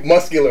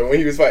when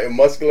he was fighting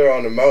Muscular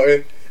on the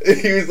mountain.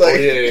 He was like,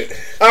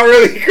 I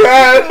really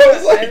cried. I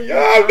was like,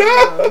 yo,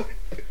 no.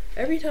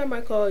 Every time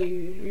I call you,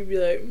 you be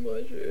like,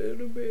 "Much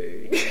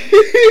enemy."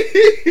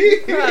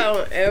 You cry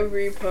on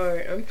every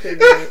part. I'm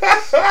convinced.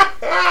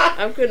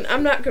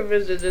 I'm not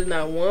convinced that there's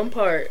not one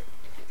part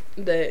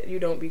that you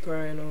don't be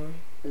crying on.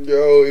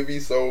 Yo, it be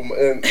so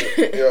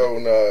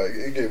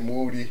it get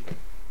moody.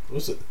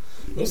 What's it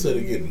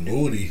getting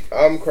moody?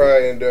 I'm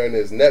crying during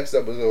this next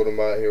episode of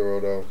My Hero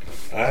though.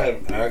 I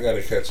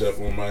gotta catch up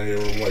on My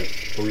Hero. I'm like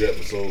 4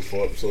 episodes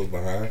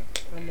behind.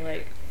 I'm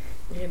like,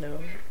 no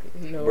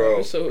Bro,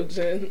 episodes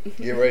in.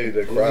 Get ready to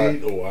You cry.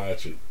 need to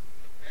watch it.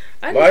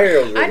 I My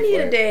Hero's really need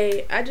fun. a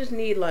day. I just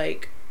need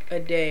like a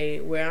day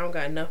where I don't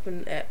got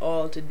nothing at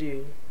all to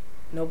do,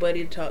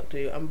 nobody to talk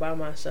to. I'm by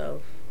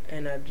myself,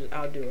 and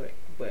I'll do it.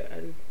 But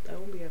I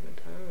won't be having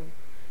time,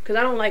 cause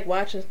I don't like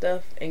watching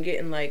stuff and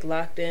getting like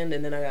locked in,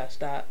 and then I gotta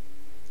stop.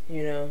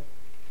 You know.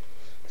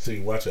 So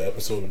you watch an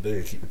episode a day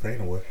and keep your pain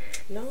away.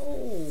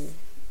 No.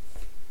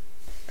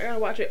 I gotta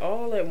watch it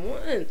all at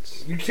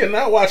once. You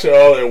cannot watch it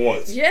all at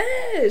once.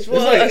 Yes.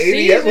 Well, like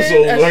 80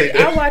 episodes right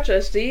there. I watch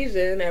a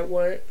season at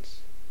once.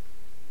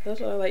 That's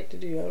what I like to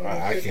do.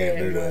 I sit can't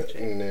there and do that. watch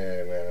it.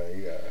 Nah,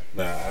 you got.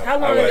 Nah, How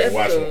long I is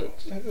like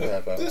episodes?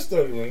 watching. This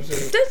 30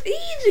 minutes. That's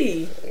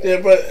easy. Yeah,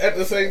 but at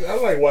the same, I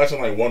like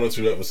watching like 1 or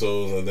 2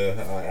 episodes and then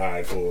I'm like, all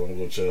right, cool, I'm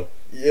gonna chill.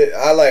 Yeah,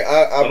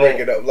 I break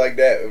it up like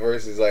that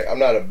versus like I'm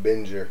not a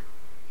binger.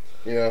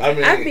 You know, I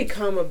mean, I've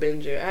become a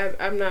binger.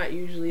 I'm not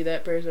usually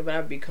that person, but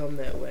I've become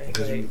that way.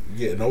 because Like, you're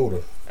getting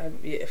older.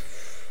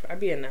 I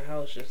be in the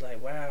house just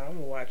like, wow, I'm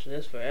gonna watch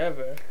this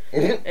forever,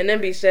 and then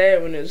be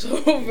sad when it's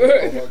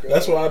over.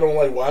 That's why I don't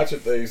like watching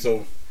things.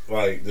 So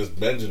like just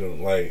binging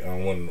them. Like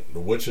when the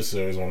Witcher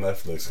series on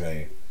Netflix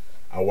came,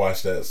 I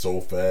watched that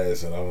so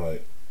fast, and I'm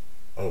like,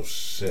 oh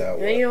shit.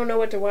 And then you don't know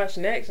what to watch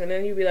next, and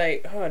then you be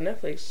like, oh,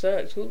 Netflix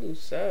sucks, Hulu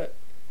sucks.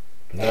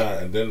 Nah,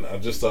 and then I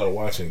just started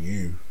watching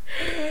You.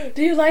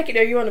 Do you like it?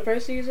 Are you on the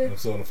first season? I'm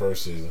still in the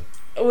first season.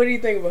 What do you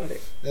think about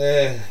it?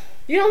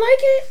 You don't like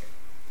it?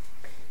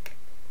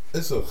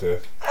 It's okay.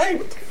 Hey,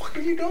 what the fuck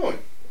are you doing?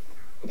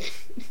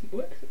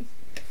 What?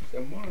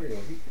 That Mario,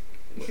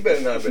 he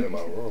better not have been in my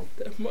room.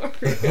 That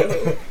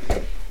Mario.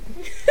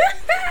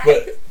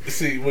 But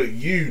see, with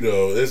You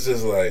though, it's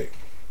just like,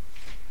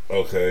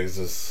 okay, it's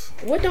just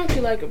What don't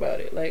you like about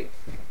it? Like,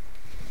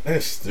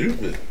 it's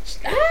stupid.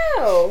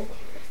 how?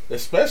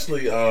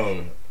 Especially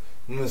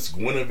Miss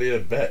Guinevere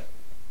Beck.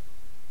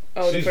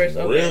 Oh, She's the first.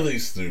 Okay. really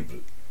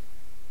stupid.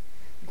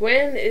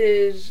 Gwen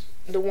is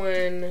the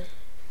one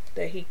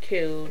that he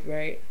killed,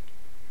 right?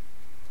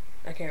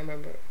 I can't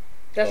remember.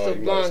 That's the you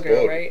might blonde girl,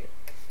 spoil it. right?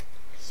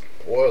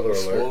 Spoiler alert.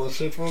 Spoiling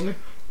shit for me.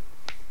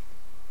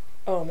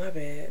 Oh, my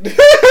bad.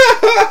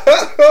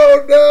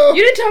 Oh no!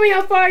 You didn't tell me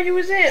how far you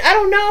was in. I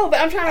don't know, but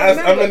I'm trying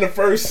to remember. I'm in the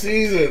first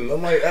season.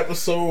 I'm like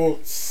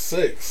episode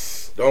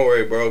 6. Don't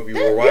worry, bro. If you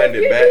You're rewind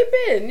it back,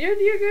 deep in. You're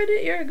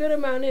good. You're a good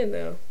amount in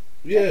though.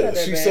 Yeah, not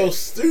that she's bad. so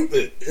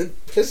stupid.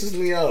 It pisses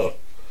me off.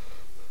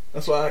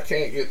 That's why I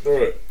can't get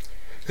through it.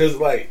 Cause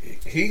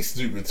like he's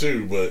stupid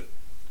too, but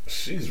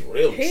she's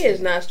really. He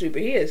is not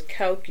stupid. He is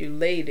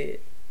calculated.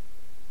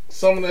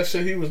 Some of that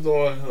shit he was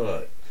doing,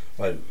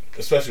 like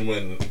especially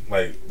when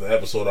like the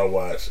episode I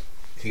watched,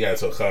 he got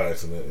into a car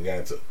accident and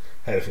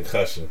had a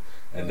concussion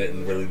and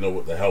didn't really know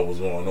what the hell was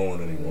going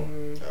on anymore.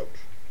 ouch.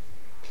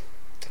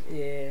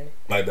 Yeah.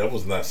 Like that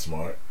was not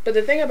smart. But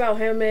the thing about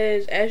him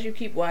is, as you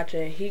keep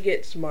watching, he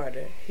gets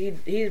smarter. He's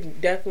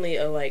definitely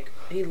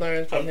he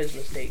learns from his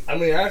mistakes. I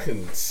mean, I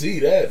can see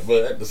that,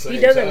 but at the same time,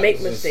 He doesn't make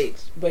it's just-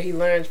 mistakes, but he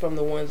learns from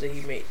the ones that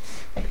he makes.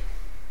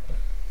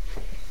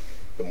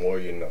 The more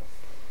you know.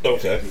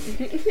 Okay,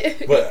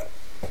 but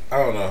I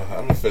don't know.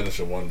 I'm gonna finish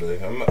it one day.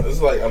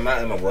 It's like I'm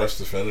not in a rush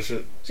to finish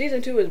it.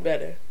 Season 2 is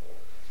better.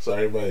 So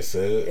everybody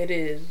said it. It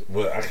is.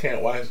 But I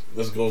can't watch.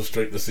 Let's go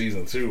straight to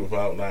season 2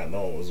 without not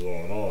knowing what's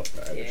going on.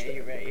 Yeah,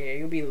 you're right. Yeah,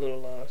 you'll be a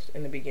little lost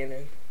in the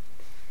beginning.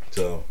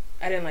 So,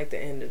 I didn't like the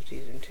end of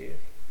season 2.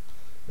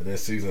 and then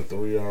season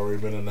 3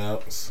 already been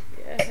announced.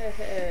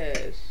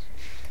 Yes.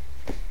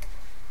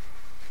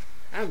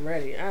 I'm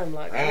ready. I'm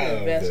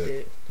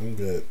invested. I'm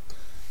good.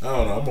 I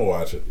don't know. I'm gonna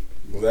watch it.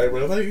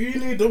 Everybody's like, you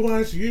need to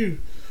watch you.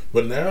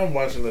 But now I'm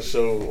watching a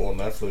show on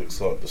Netflix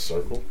called The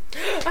Circle.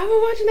 I've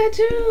been watching that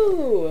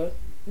too.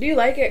 Do you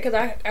like it? Because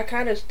I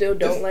kind of still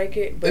don't like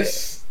it, but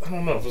I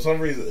don't know. For some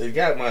reason, it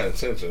got my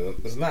attention.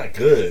 It's not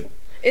good.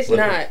 it's but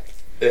not.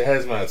 It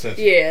has my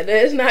attention. Yeah,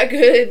 it's not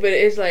good, but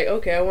it's like,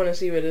 okay, I want to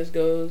see where this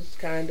goes,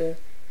 kind of.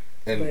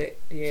 And But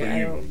yeah, for I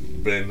you,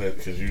 don't. Ben,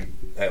 because you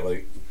act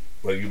like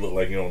you look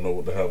like you don't know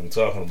what the hell I'm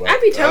talking about. I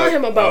be telling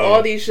him about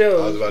all these I was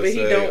shows, about but to he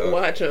say, don't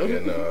watch them.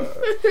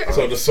 and,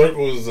 So The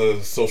Circle is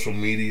a social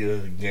media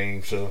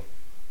game show.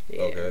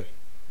 Yeah. okay.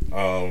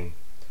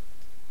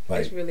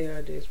 Like It's really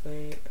hard to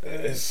explain.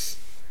 it's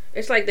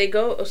It's like they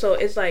go. So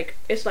it's like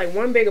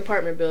one big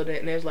apartment building,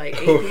 and there's like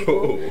 8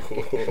 people.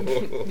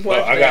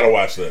 Watch I that. gotta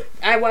watch that.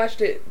 I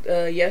watched it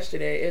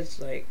yesterday. It's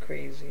like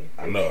crazy.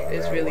 I know. I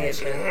It's gotta really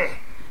watch it. intense.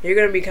 You're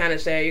gonna be kind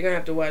of sad. You're gonna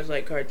have to watch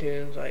like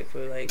cartoons like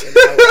for like an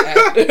hour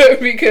after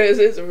because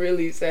it's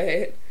really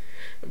sad.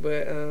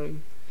 But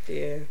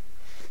yeah.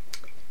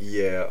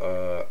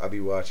 Yeah, I be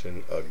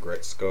watching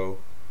Gretzko.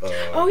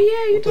 Oh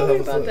yeah, you what the told me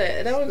hell is about that?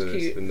 that. That one's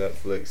It's cute. the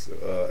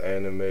Netflix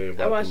anime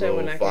about watch the that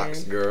when little I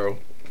fox can. girl.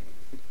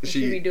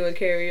 She be doing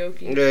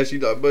karaoke.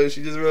 Yeah, but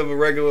she just live a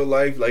regular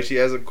life. Like she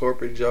has a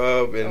corporate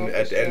job, and Oh,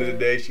 at for the end of the sure.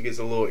 day, she gets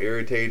a little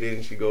irritated,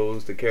 and she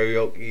goes to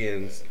karaoke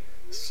and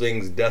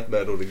sings death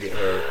metal to get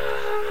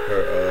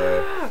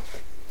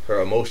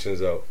her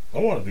emotions out. I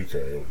want to do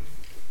karaoke.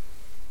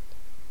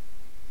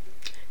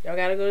 Y'all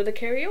gotta go to the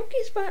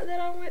karaoke spot that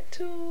I went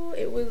to.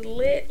 It was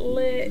lit.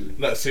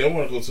 No, see, I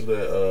want to go to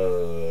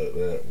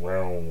that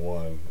round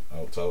one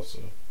out Tulsa.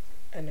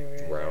 I never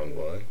had Round that.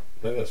 one.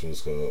 I think that's what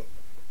it's called.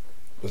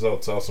 It's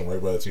out Tulsa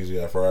right by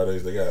TGI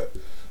Fridays. They got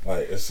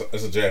like it's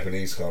a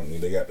Japanese company.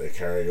 They got the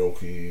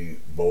karaoke,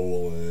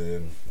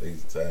 bowling,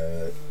 laser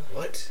tag.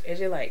 What?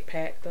 Is it like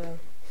packed though?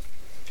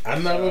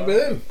 I've never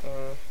been.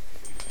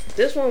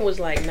 This one was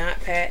like not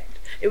packed.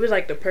 It was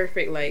like the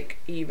perfect like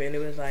even. It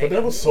was like But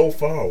that was so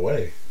far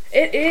away.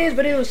 It is,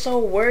 but it was so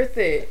worth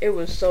it. It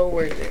was so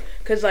worth it.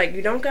 Cause like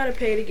you don't gotta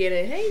pay to get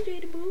in. Hey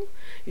Jada Boo,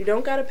 you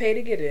don't gotta pay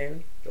to get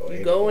in. Oh, You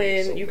ain't go no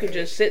in. so You could bad.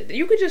 just sit.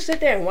 You could just sit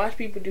there and watch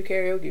people do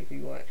karaoke if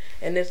you want.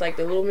 And it's like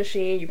the little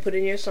machine. You put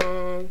in your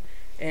song,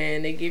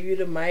 and they give you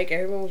the mic.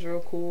 Everyone was real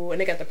cool, and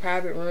they got the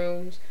private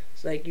rooms.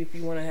 It's like if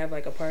you want to have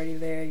like a party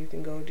there, you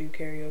can go do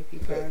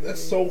karaoke privately.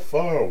 That's so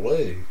far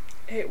away.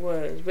 It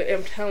was, but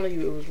I'm telling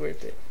you, it was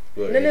worth it.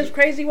 Look, And then this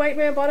crazy white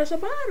man bought us a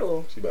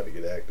bottle. she about to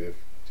get active.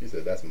 She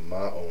said, "That's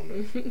my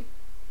owner."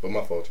 But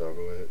my fault, y'all.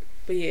 Go ahead.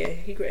 But yeah,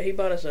 he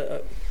bought us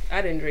a.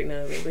 I didn't drink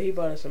none of it, but he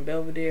bought us some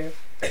Belvedere.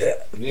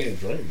 You ain't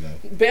drink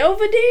that.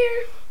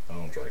 Belvedere? I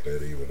don't drink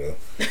that either though.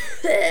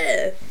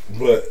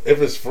 But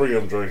if it's free,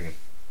 I'm drinking.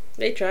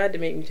 They tried to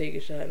make me take a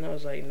shot, and I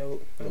was like,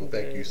 nope. No,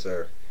 thank you,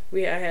 sir. I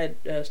had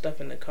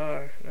stuff in the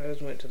car. I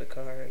just went to the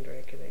car and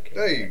drank it and came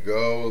There you back.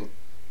 go.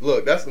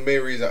 Look, that's the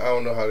main reason I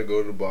don't know how to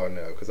go to the bar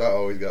now, because I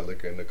always got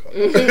liquor in the car.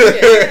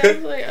 Yeah, I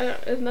was like,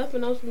 there's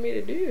nothing else for me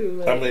to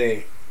do. I Like,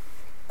 mean,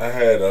 I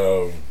had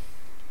you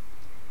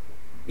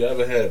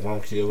ever had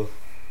rum killer?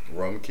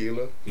 Rum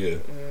Keela? Yeah.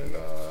 Nah.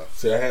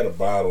 See, I had a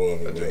bottle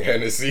of I it. drink with-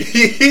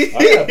 Hennessy.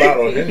 I had a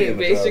bottle of Henny in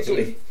the car,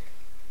 basically.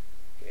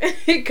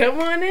 too. Come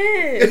on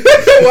in.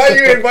 Why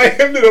you invite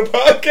him to the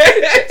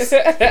podcast?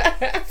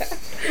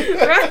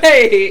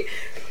 Right.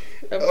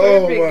 A perfect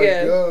Oh my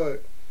guest. god.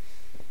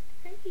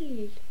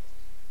 Hey.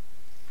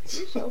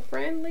 You're so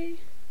friendly.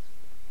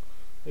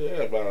 Yeah, I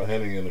had a bottle of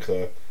Henny in the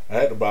car. I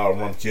had the bottle of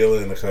rum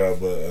killer in the car,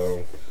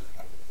 but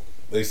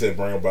they said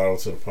bring a bottle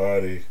to the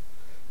party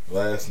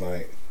last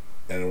night,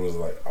 and it was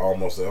like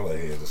almost. I'm like,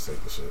 here, just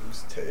take the shit.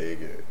 Just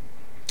take it.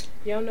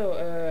 Y'all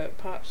know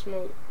Pop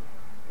Smoke?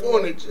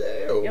 Going to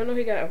jail. Y'all know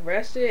he got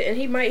arrested, and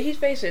he's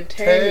facing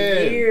 10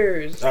 10.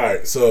 years. All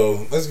right,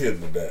 so let's get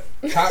into that.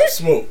 Pop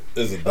Smoke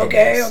is a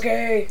dumbass.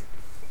 Okay.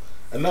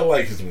 And I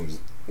like his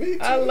music. Me too.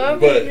 I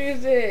love But,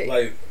 his music.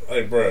 Like,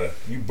 bruh,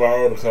 you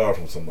borrowed a car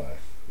from somebody.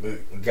 The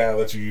guy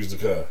let you use the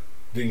car.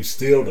 Then you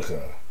steal the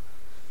car.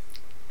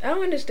 I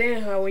don't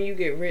understand how when you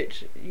get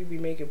rich, you be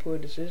making poor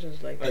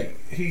decisions like that.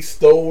 Like, he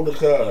stole the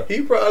car.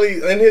 He probably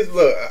in his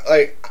look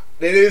like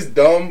it is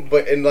dumb,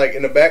 but in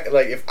the back,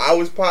 like if I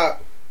was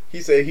Pop,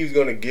 he said he was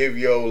gonna give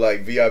yo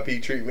like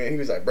VIP treatment. He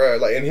was like, bro,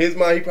 like in his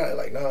mind, he probably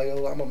like, nah,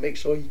 yo, I'm gonna make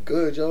sure he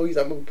good, yo. I'm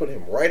gonna put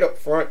him right up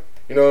front.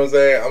 You know what I'm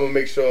saying? I'm gonna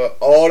make sure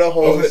all the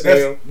hoes see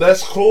him.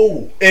 That's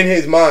cool. In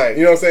his mind,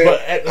 you know what I'm saying?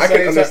 But at the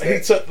same time, he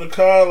took the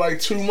car like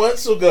 2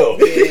 months ago.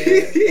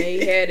 Yeah, and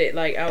he had it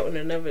like out in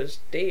another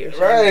state or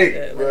something. Right, like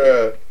that.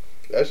 Bruh,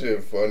 that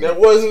shit funny. That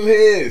wasn't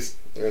his.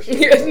 That shit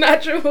It's funny.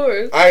 not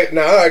yours.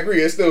 I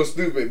agree. It's still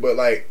stupid, but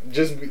like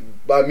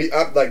by me,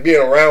 like being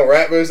around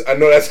rappers, I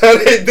know that's how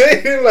they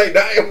did. Like,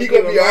 nah, he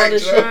gonna be all alright, the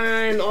Joe.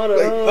 shine, all the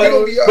Like, hoes. he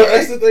gonna be But alright.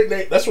 that's the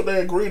thing. That's what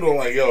they agreed on.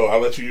 Like, yo, I'll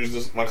let you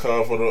use my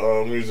car for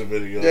the music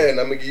video. Yeah, and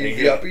I'm gonna give you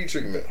And VIP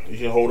treatment. You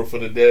can hold it for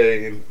the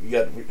day, and you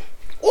got.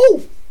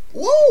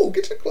 Whoa,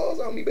 get your claws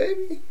on me,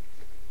 baby.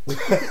 She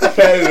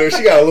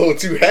got a little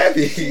too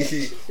happy.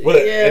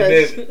 But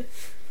Yes. and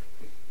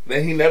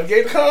then he never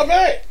gave the car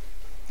back.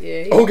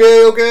 Yeah.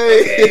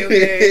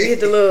 Okay. Get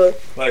the little.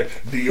 Like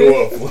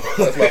Dior.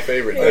 That's my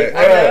favorite.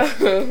 Like,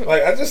 Thing.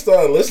 like I just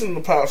started listening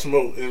to Pop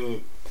Smoke,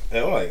 and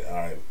I'm like,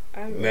 all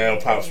right, now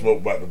Pop Smoke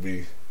about to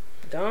be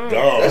Gone.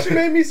 That shit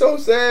made me so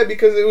sad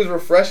because it was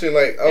refreshing.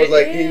 Like I was It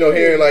like, is.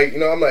 hearing like,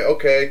 I'm like,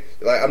 okay,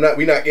 like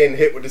we not getting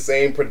hit with the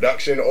same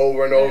production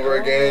over and over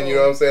At again. all. You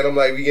know what I'm saying? I'm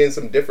like, we getting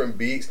some different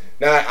beats.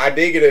 Now I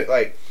did get it.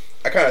 Like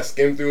I kind of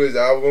skimmed through his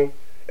album.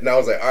 And I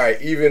was like, all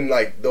right, even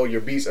like though your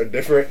beats are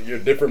different, your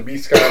different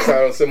beats kind of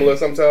sound similar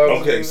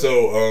sometimes. Okay,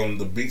 so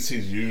the beats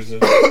he's using,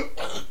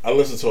 I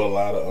listen to a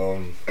lot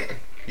of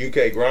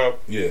UK grime.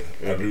 yeah,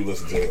 I do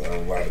listen to a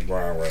lot of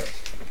grind rap.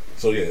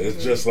 So yeah,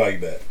 it's just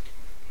like that.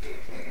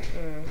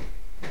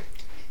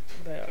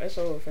 But it's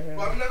over for him.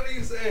 Well, I'm not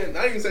even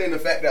saying the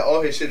fact that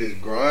all his shit is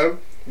grime,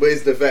 but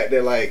it's the fact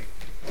that like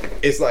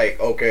it's like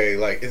okay,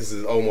 like this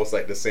is almost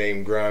like the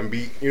same grime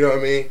beat. You know what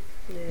I mean?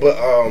 Yeah. But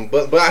I'm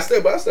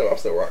still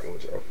rocking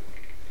with y'all.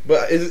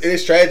 But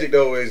it's tragic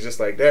though. It's just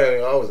like,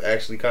 damn, I was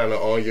actually kind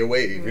of on your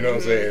wave. You know what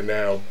I'm saying?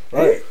 Now,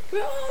 Right.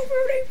 We're all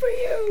rooting for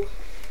you.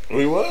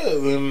 We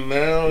was, and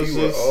now it's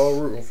we were just all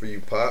rooting for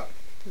you, Pop.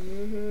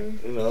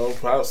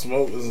 Pop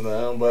Smoke is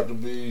now about to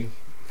be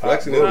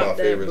Flexing is Pop my Drop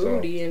that favorite song.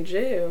 booty in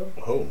jail.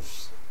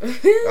 host.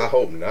 I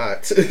hope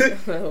not.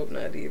 I hope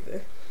not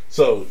either.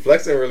 So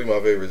Flexing really my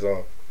favorite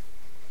song.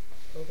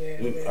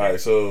 Okay. all right,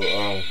 so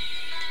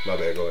My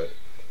bad. Go ahead.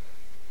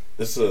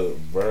 it's a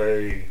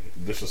very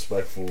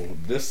disrespectful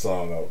diss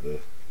song out there.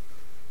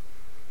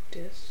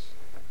 This.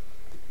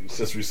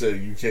 Since we said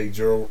UK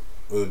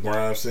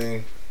grime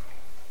scene,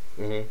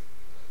 Mhm.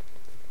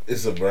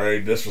 it's a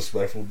very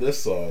disrespectful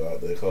diss song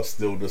out there called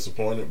 "Still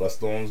Disappointed" by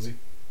Stormzy.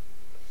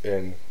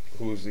 And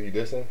who's he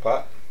dissing?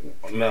 Pop.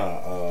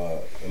 Nah,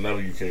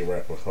 another UK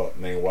rapper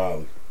named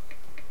Wiley.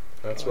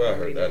 That's where I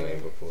heard that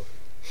name before.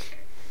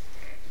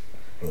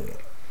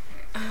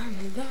 I'm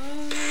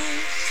lost.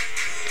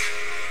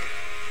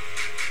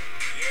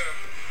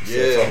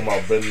 Yeah, talking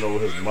about bending over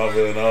his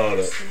mother and all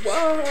that.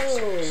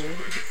 Whoa.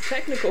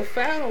 Technical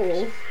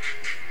foul.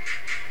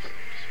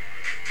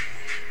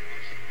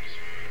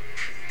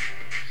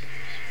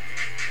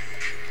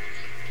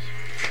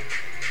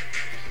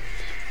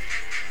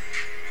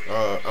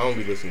 I don't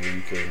be listening to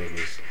UK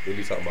niggas. They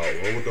be talking about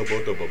Nah, them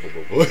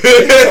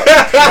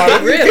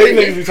Really? UK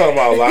niggas be talking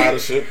about a lot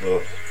of shit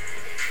though. Alright,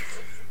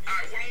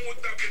 one more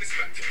dub and it's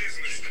back to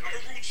business. I'm a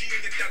real G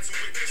and your dad's a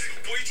witness.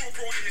 Boy, you drove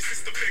road and your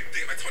sister begged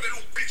it. I told that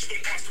little bitch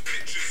don't ask for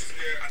pictures.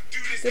 Yeah, I do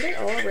this. Do they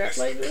all rap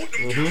like this?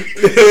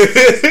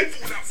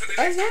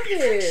 I I love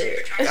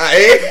it.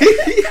 I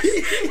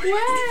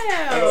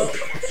Wow.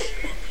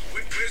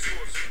 Where's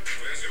yours?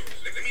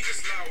 Let me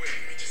just allow it.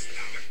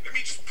 Let me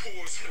just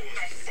pause. No,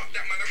 fuck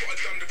that man. I got a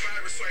done the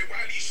virus. Sorry,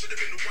 Wiley, you should have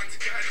been the one to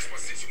guide us. But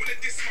since you wanna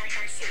diss my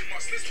mum so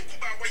much, let's talk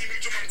about why you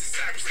moved your mum to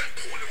Cyprus. That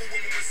poor little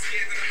woman was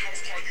scared in the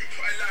house car. You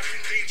put her life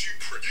in danger, you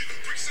prick.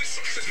 Bricks and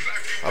shots, just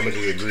life. I'm gonna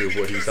just agree with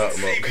what he's talking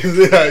about because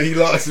he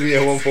lost me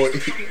at one point.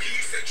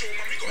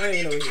 I don't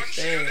even know what he's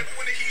saying.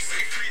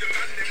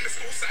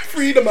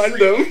 Freedom and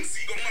them.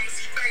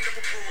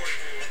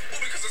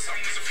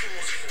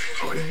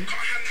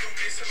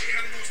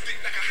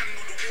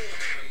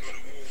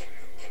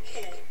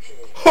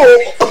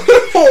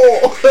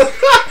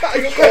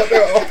 You called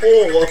her a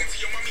whore.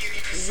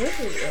 This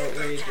is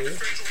outrageous.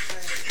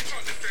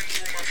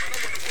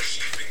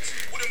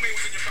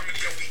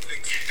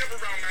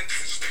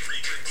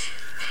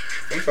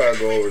 I'm trying to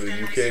go over to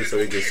the UK so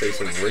they can say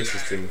some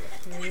racist things.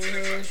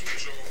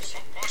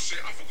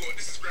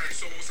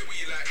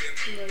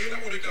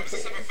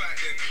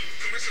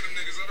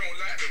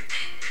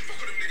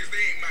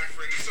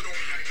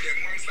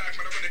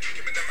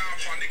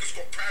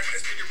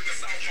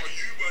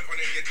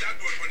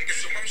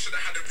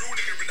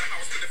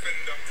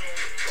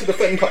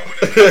 the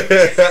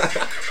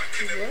fentanyl.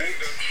 What?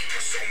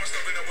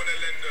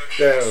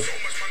 Damn.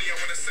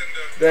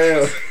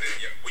 Damn.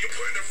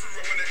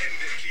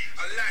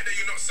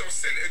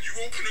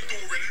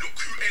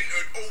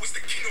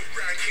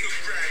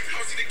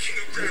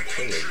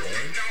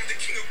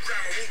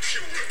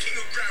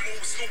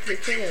 The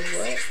king of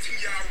what?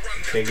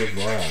 King of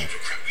Grime.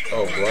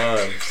 Oh,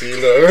 grime. See,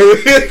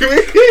 look.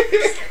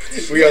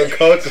 We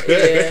uncultured.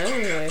 Yeah,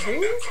 I'm like,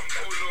 who?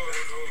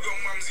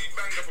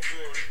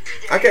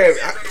 I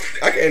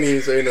can't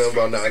even say nothing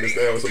about not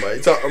understanding what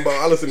somebody talking about.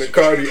 I listen to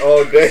Cardi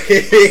all day.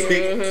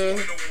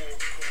 Mm-hmm.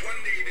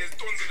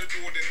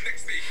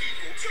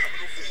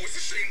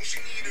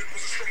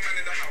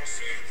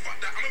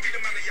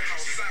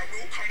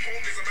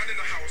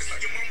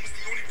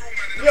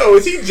 Yo,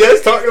 is he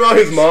just talking about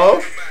his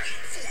mom?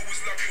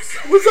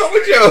 What's up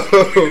with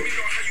yo?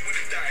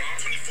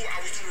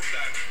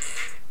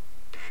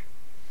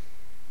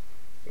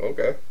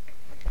 Okay.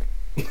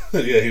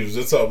 Yeah, he was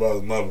just talking about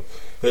his mother.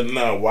 But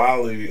now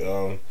Wiley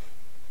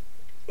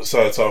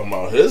started talking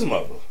about his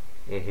mother.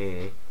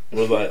 Mm-hmm.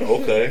 Was like,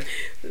 okay,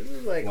 This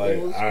is like like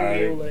old school.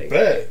 I Like,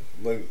 bet,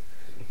 like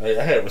I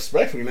had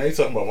respect for you. Now you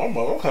talking about my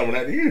mother. I'm coming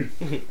after you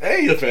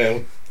and your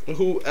family.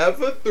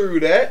 Whoever threw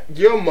that,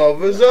 your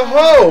mother's a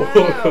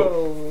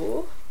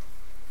hoe. wow.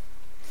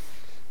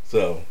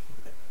 So,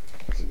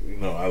 you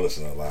know, I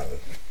listen to a lot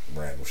of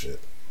random shit.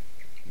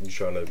 You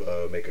trying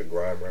to make a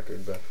grime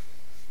record, Beth?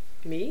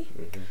 Me?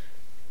 Mm-hmm.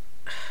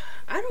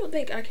 I don't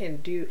think I can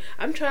do.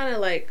 I'm trying to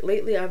like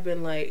lately. I've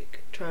been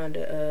like trying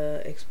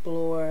to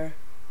explore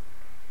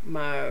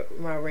my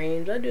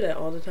range. I do that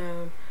all the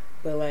time,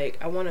 but like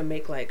I want to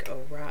make like a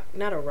rock,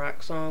 not a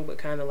rock song, but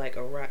kind of like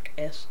a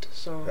rock-esque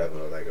song. Have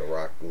like a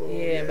rock little.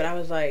 Yeah, but I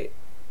was like,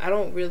 I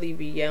don't really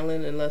be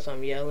yelling unless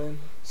I'm yelling.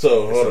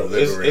 So It's hold so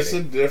on, it's liberating.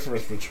 a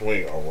difference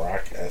between a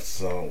rock and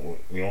song.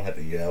 You don't have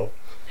to yell.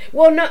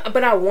 Well, no,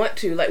 but I want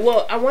to. Like,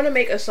 well, I want to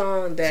make a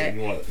song that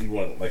So you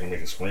want like make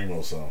a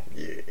screamo song.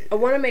 Yeah. I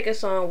want to make a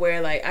song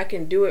where like I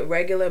can do it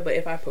regular, but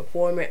if I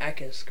perform it, I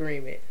can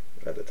scream it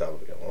At the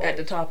top of your lungs. at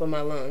the top of my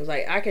lungs.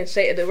 Like I can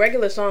say the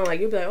regular song, like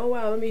you'll be like, oh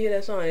wow, let me hear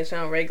that song. And it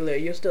sound regular.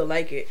 You'll still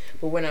like it,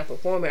 but when I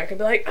perform it, I can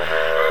be like,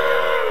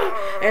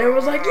 ah! And it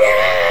was like,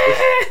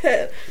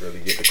 yeah, Really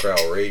get the crowd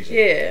raging.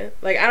 yeah.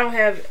 Like I don't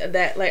have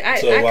that. Like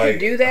I So like can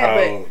do that,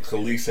 how but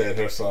Khalees had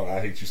her song "I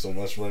Hate You So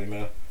Much" right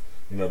now.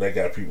 You know that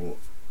got people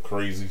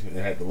crazy and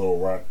it had the little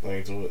rock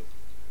thing to it.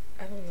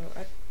 I don't know.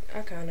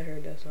 I kind of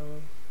heard that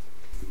song,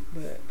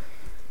 but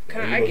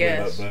You I look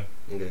guess. it up,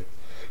 Okay.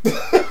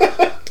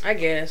 I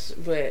guess,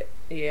 but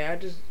yeah, I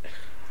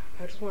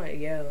just want to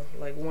yell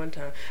like one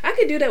time. I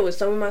could do that with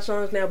some of my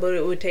songs now, but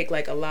it would take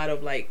like a lot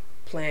of like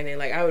planning.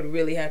 Like I would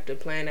really have to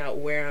plan out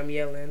where I'm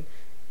yelling,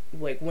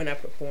 like when I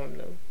perform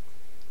them.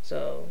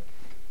 So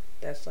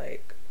that's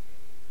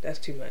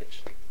too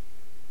much.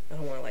 I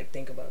don't want to like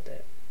think about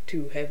that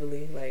too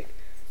heavily. Like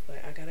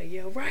I gotta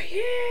yell right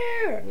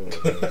here, and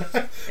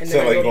Sound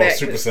like I going back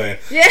Super to, Saiyan.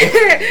 yeah,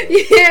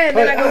 yeah. And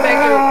then I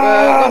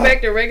go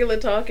back to regular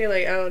talking.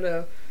 Like I don't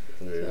know.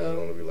 Yeah, it's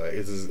gonna be like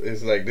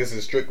it's like this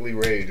is strictly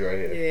rage right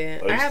here.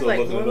 Yeah, Are you I have still like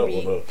looking one it up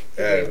beat. or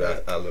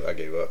no? I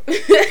gave up.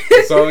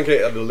 The song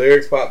came, the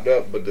lyrics popped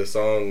up, but the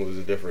song was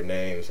a different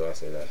name, so I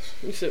said that.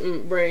 You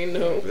said brain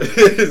no.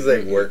 It's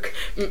like work.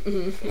 All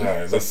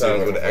right, let's see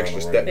Sometimes if with I an can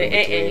extra find step it in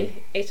right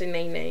between. It's a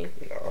name.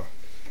 Nah.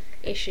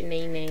 It's your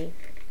name.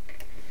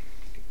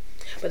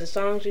 But the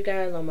songs you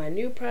guys on my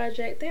new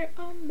project, they're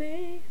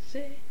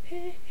amazing.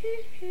 You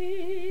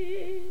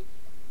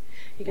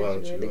Why guys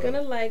don't are you, really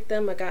gonna like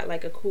them. I got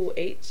like a cool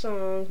 8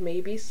 songs,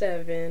 maybe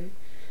 7.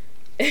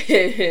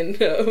 And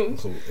now.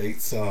 Cool, 8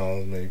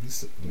 songs,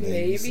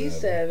 maybe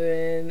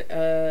 7.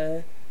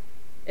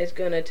 It's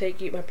gonna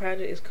take you. My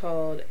project is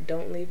called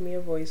 "Don't Leave Me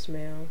a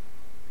Voicemail."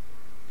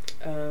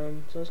 So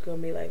it's gonna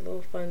be like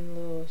little fun,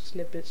 little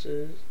snippets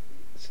of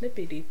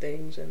snippety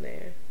things in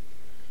there.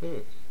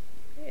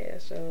 Yeah,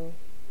 so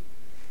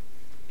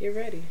get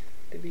ready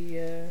to be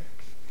I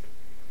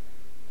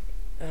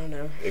don't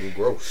know.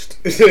 Engrossed.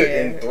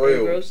 Yeah, Enthralled.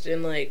 engrossed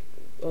in like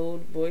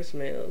old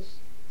voicemails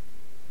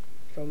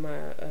from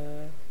my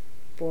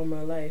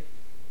former life.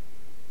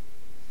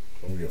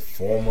 From your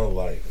former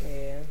life.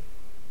 Yeah.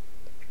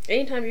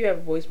 Anytime you have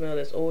a voicemail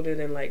that's older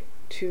than like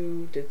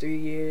 2 to 3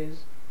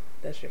 years,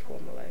 that's your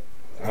former life.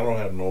 I don't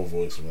have no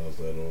voicemails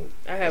that old.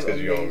 I have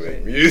Because you don't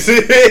make amazing.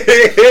 music.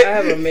 I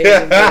have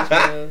amazing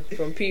voicemails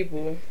from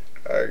people.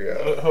 I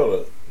got. Hold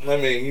up. I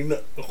mean, you know,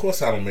 of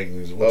course I don't make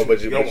music. Oh,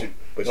 but you don't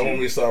want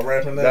me to start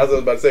rapping now? That's what I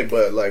was about to say,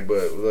 but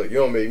look, you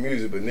don't make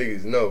music, but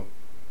niggas know.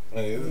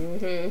 Hey,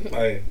 Mm-hmm.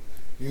 hey,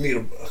 you need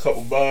a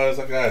couple bars,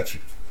 I got you.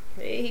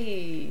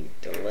 Hey,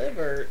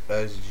 delivered.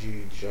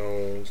 SG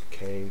Jones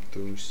came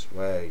through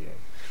swagging.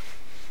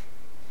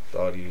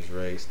 Thought he was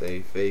ready to stay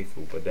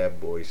faithful, but that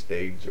boy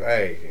stayed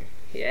dragging.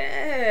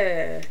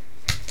 Yeah.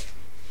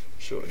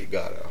 Shorty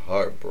got her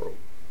heart broke.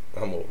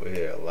 I'm over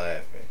here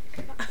laughing.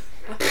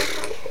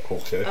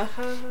 Okay.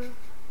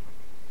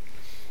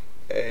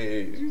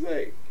 Hey, she's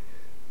like,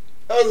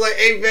 I was like,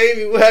 hey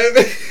baby, what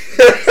happened?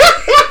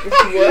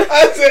 What?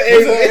 I said,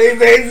 Hey,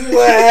 baby,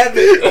 what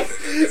happened?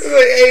 It's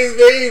like, hey,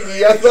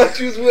 baby, I thought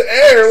you was with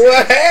Aaron.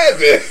 What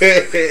happened?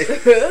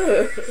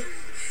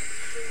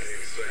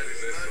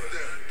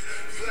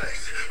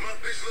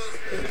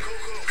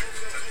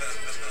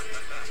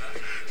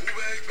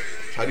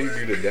 How do you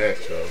do the dance,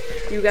 though?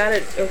 You got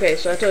it. Okay,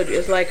 so I told you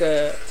it's like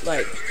this,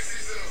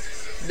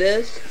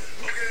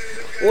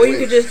 or you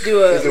could just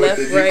do a Is it left,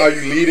 with the, right. Are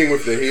you leading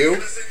with the heel?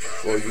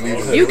 Or you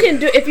leading You can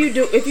do if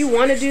you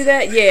want to do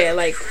that. Yeah,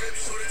 like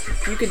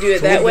you could do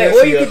it that way, dance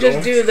or you could together.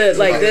 just do the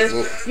like this.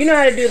 Well- You know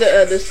how to do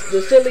the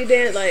silly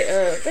dance, like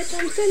bitch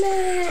I'm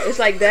silly. It's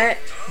like that,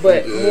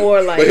 but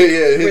more like But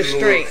yeah, his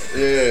restraint.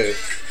 little- yeah.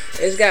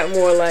 It's got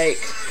more like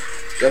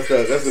That's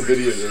the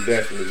video, the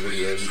dance from this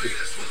video.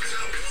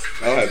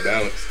 I don't have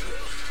balance.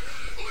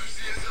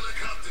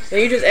 and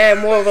you just add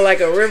more of a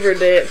river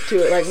dance to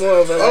it, like more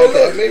of a. Oh,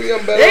 look, maybe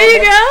I'm better. There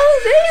you go.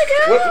 There you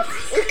go.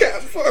 What kind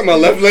of fuck? My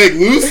left leg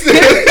loose? My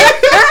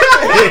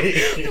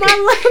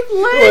left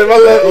leg. My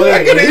left leg.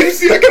 I couldn't even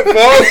see. I could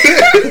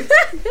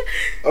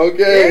fall. Okay.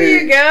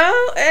 There you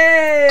go.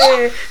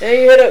 Hey. And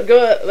you hit up, go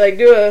up, like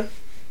do a.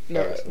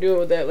 No, Alright. do it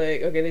with that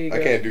leg. Okay, there you go.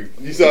 I can't do.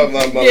 You saw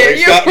my Yeah, leg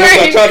your stop. brain,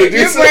 I'm trying to do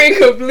your something.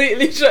 brain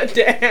completely shut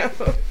down.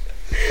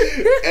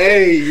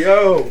 Hey,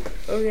 yo.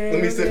 Okay.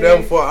 Let me sit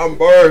down before I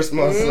embarrass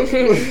myself.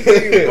 You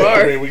I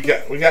bark. mean, we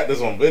got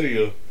this on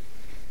video.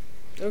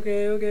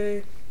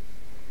 Okay.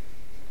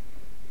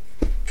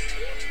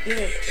 Yeah,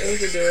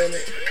 thanks for doing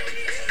it.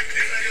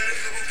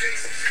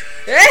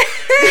 Hey!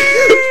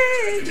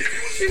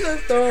 She's a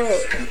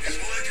dog.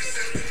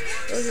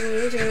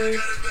 Okay.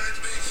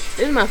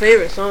 This is my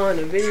favorite song.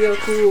 The video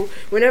cool.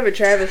 Whenever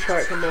Travis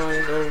part come on,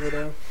 it's over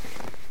though.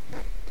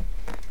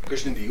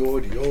 Christian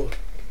Dior.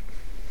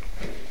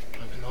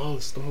 I'm in all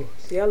the stores.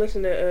 Y'all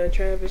listen to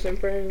Travis and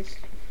Friends?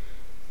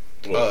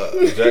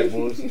 The Jack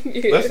Boys.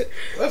 Yeah.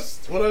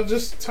 That's what I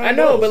just turned I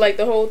know, off. but like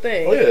the whole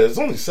thing. Oh yeah, it's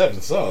only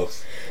 7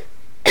 songs.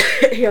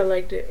 Y'all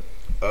liked it.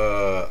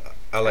 I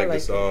like the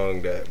like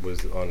song that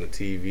was on the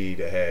TV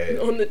that had.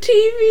 On the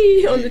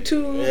TV, on the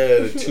tube. Yeah,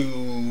 the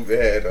tube.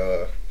 It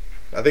had.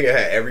 I think it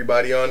had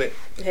everybody on it.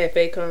 It had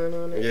Fakeon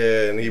on it.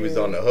 Yeah, and he was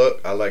on the hook.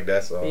 I like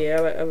that song.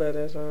 Yeah, I love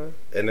that song.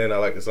 And then I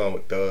like the song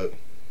with Thug.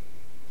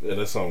 Yeah,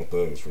 that song with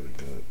Thug was pretty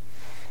good.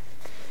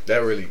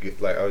 That really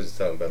good. Like I was just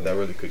talking about, that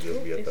really could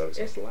just be a Thug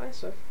song. It's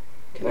Lisa.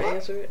 Can I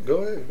answer it? Go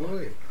ahead.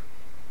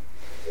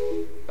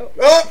 Oh.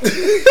 Oh!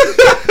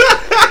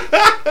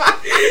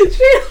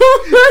 She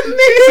don't want me.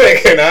 She said,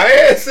 "Can I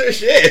answer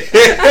shit?"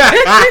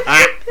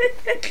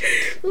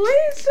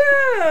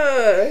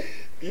 Lisa.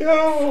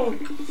 Yo.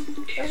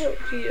 I hope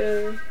she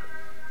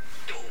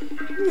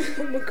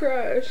I'ma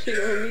cry if she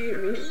don't need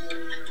me.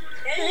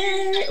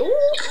 Hey,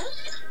 ooh,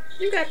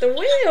 you got the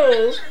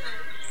wheels.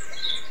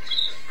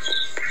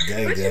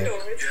 Gang.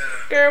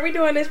 Girl, we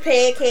doing this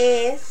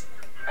podcast.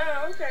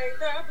 Oh, okay.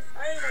 No, I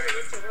didn't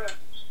want to interrupt.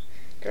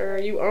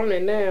 Girl, you own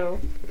it now.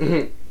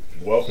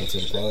 Welcome to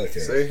the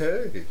podcast. Say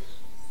hey.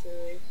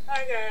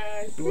 Hi,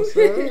 guys. What's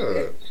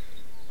up?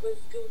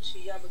 What's Gucci?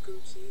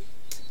 Yamaguchi.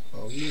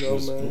 Oh, you know,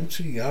 Was man.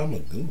 Gucci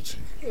Yamaguchi.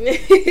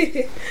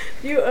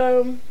 you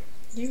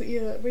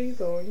where you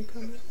going? You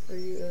coming? Or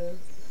you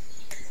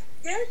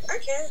Yeah, I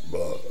can.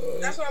 But,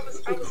 That's why I was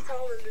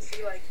calling to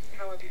see like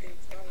how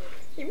everything's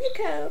going. you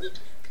come?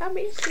 I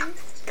miss you.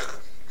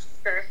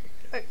 Sure.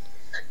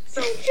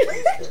 So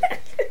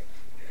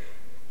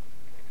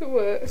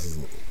What? I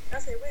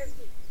said, where's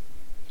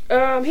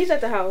he? He's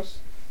at the house.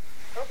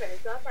 Okay,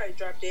 so I probably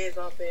drop Dez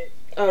off at.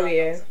 Oh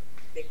yeah.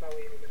 Make my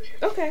way over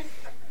there. Okay.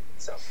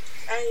 So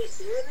I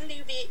see you in a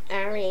little bit.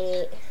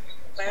 Alright.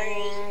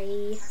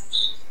 Bye.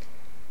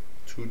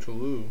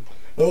 Tootaloo.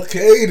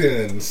 Okay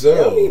then, Don't be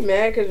so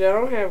mad because y'all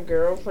don't have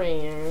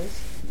girlfriends.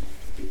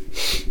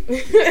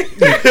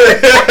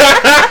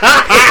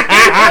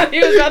 He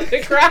was about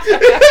to cry.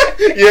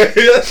 Yeah.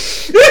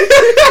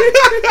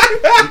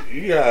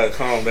 you gotta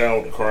calm down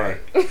with the crying.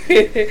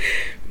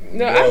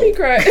 No, I be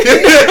crying.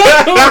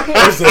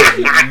 I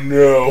said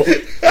no.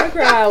 I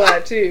cry a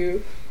lot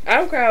too. I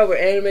don't cry over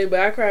anime, but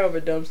I cry over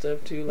dumb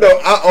stuff too. Like, No,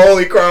 I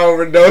only cry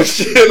over dumb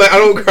shit. Like I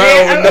don't cry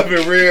Yeah, over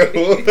nothing real.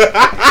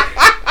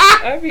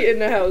 I be in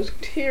the house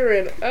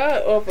tearing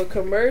up off a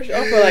commercial,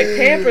 off of like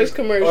Pampers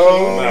commercial.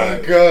 Oh my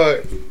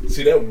god.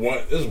 See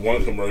there's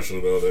one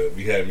commercial though that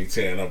we had me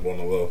tearing up on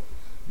the low.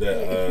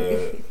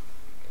 That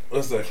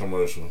what's that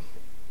commercial?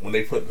 When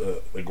they put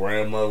the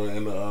grandmother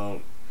in the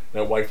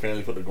that white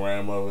family put the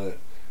grandmother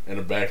in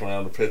the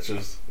background of the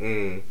pictures.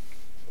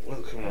 What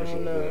I commercial don't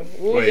was know. that?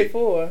 What was it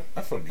for?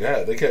 I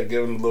forgot. They kept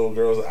giving the little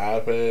girls an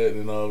iPad,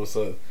 and all of a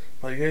sudden,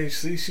 like, hey,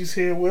 see, she's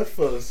here with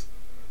us.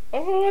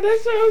 Oh, that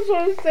sounds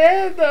so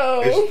sad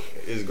though.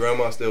 Is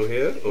grandma still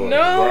here? Or?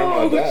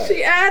 Grandma No, died.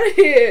 she out of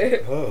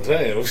here. Oh.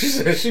 Damn, she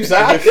said she's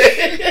out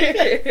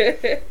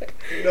there.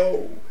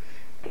 No.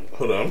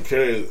 Hold on, I'm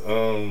curious. I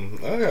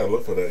gotta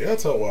look for that. Y'all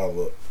tell why I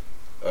look.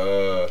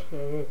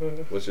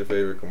 What's your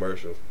favorite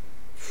commercial?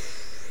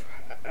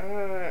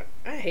 I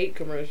hate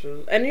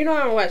commercials. And you know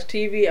I don't watch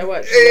TV. I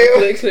watch Ew.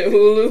 Netflix and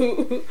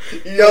Hulu.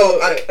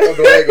 Yo,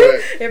 go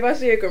ahead. If I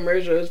see a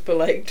commercial, it's for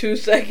like 2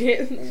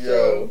 seconds.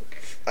 Yo, So,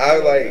 I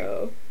like,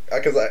 know.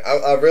 because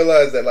I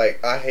realized that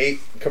like I hate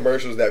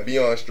commercials that be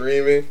on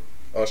streaming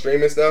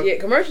stuff. Yeah,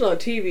 commercials on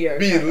TV are.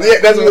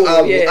 That's what cool,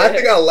 I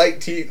think I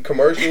like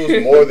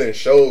commercials more than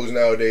shows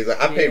nowadays.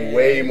 Like I pay Yeah.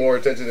 way more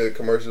attention to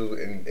commercials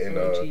in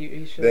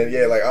TV shows.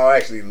 then like I'll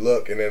actually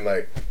look and then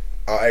like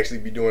I'll actually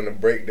be doing the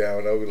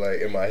breakdown. I'll be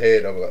like in my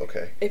head I'll be like,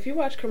 okay. If you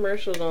watch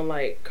commercials on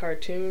like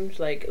cartoons,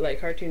 like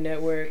Cartoon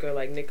Network or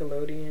like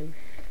Nickelodeon,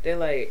 they're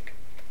like,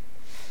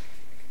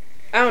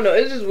 I don't know.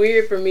 It's just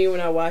weird for me when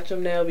I watch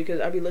them now because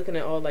I be looking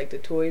at all like the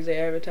toys they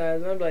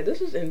advertise and I'm like, this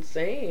is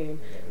insane.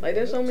 Like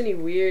there's so many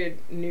weird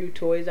new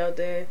toys out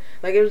there.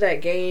 Like it was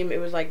that game. It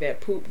was like that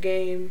poop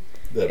game.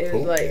 That It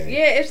was poop like game.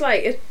 it's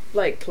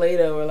like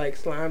Play-Doh or like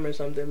slime or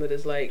something, but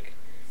it's like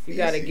you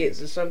gotta get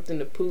to something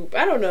to poop.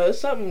 I don't know. It's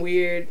something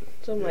weird.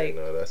 Something like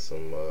no, that's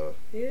some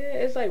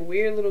it's like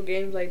weird little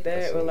games like that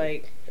That's or some-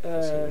 like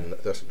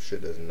that's some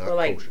shit that's not or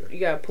like kosher. you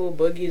gotta pull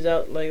boogies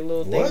out like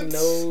little What? thing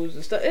nose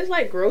and stuff. It's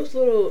like gross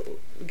little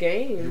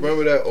games. You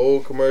remember that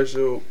old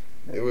commercial?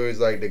 It was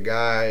like the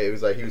guy. It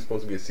was like he was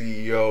supposed to be a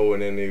CEO,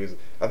 and then it was.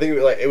 I think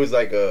it was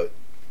like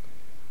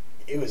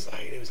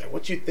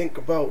what you think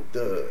about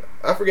the?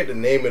 I forget the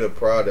name of the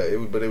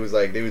product. But it was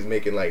like they was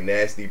making like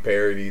nasty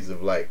parodies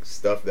of like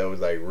stuff that was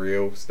like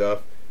real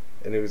stuff,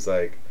 and it was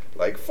like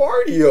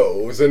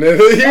fartios, and then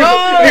he was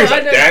I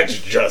like, know. "That's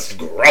just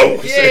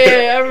gross."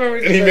 Yeah, I remember.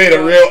 And he made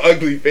a real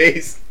ugly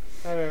face.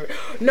 I remember.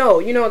 No,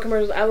 you know what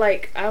commercials? I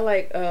like.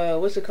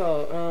 What's it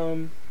called?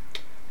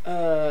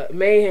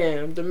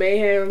 Mayhem. The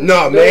Mayhem.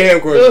 No, Mayhem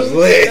commercials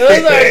lit.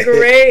 Those are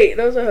great.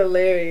 Those are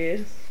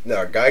hilarious.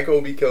 Nah,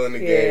 Geico be killing the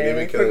game. Yeah, They've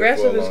been killing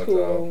Progressive it is for a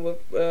long cool. time. With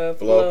Flow.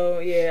 Flow.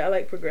 Yeah, I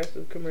like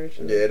Progressive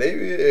commercials. Yeah,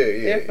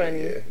 They're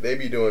funny. Yeah, they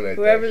be doing that.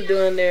 Whoever's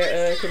doing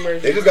their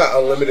commercials. They just got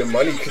unlimited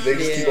money because they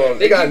just Yeah. keep on.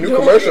 They got a keep new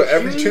doing commercial it.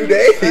 every 2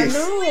 days. I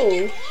know. I'm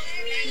like,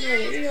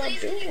 what are y'all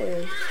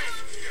doing?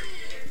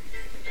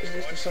 Is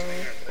this the song?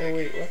 Oh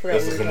wait, I forgot.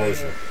 That's what the we were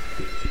talking commercial. about.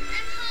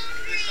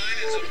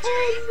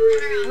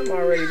 I'm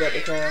already about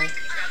to call. Daddy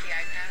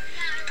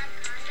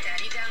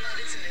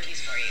downloaded some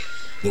movies for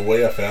you. The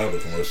way I found the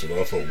commercial,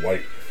 also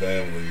white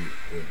family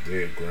with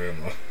dead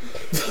grandma.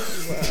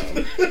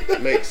 Wow.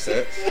 Makes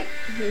sense.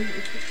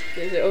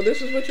 They said, "Oh,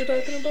 this is what you're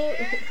talking about."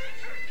 Dad,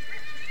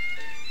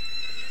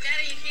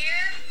 are you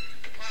here?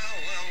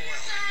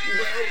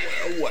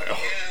 Well. Yeah,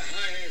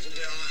 hi,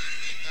 Isabella.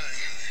 Hi.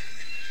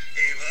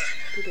 Ava,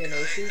 Do they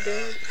know she's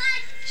dead?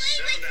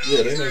 settle down.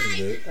 Yeah, they know she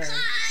did. Settle down.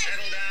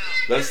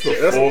 That's the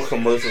full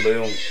commercial. They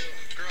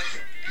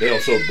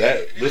don't show that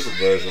this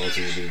version on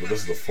TV, but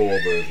this is the full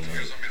version of it.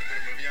 Want me to put a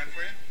movie on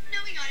for you? No,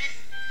 we got it.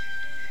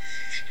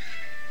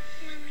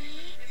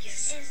 Mommy,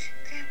 Yes. is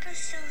Grandpa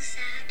still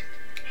sad?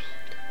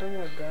 Oh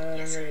my god,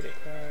 I'm ready to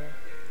cry.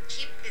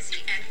 Keep busy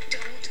and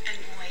don't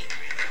annoy.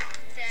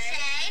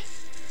 Say,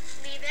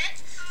 leave it.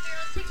 Here,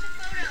 let's take some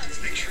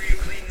photos. Make sure you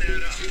clean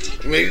that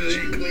up. Make sure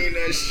you clean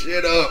that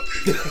shit up.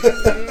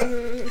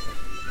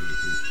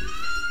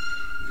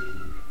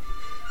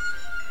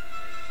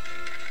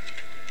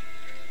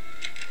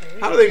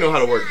 How do they know how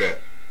to work that?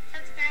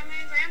 That's Grandma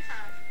and Grandpa.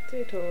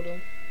 They told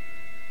him.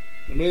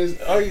 I mean,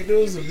 all you do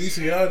is a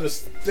VCR,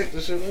 just stick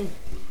the shit in.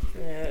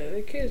 Yeah,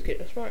 the kids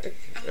get smart.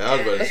 Yeah, I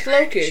was about A to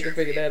slow kid can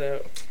figure that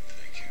out.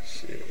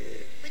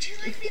 Would you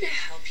like me to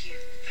help you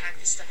pack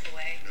this stuff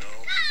away? No.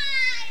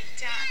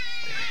 Dad.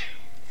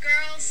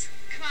 Girls,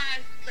 come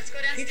on. Let's go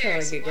downstairs. He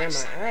trying to get Watch grandma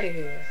something. out of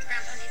here.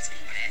 Grandpa needs to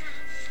eat it.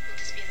 We'll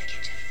just be in the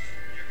kitchen.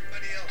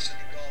 Everybody else at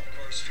the golf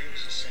course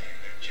feels the same.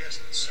 They're just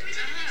the same.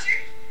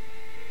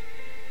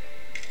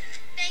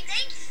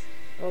 Thanks.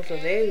 Oh, so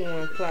they the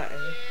one plotting.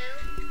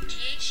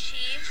 GHT.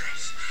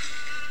 Girls,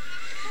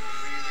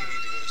 really need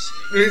to go to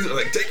sleep. He's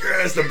like, take your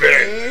ass to bed.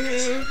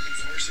 Mm-hmm.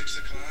 Before 6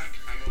 o'clock,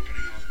 I'm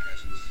opening all the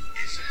presents.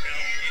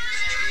 Isabel,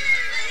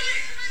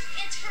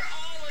 It's for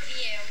all of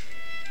you.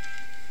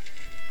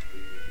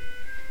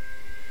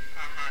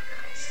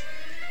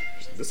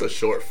 Girls. This is a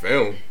short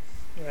film.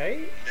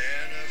 Right?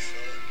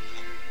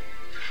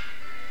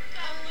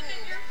 Oh, look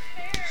at your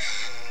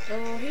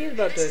hair. Oh, he's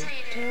about to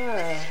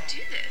die. Do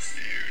this.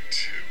 You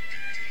two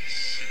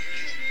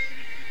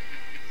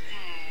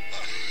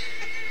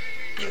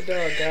The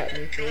dog got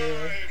me for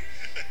real.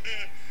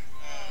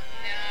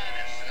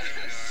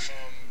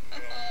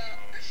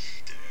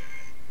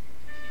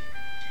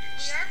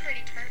 We are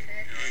pretty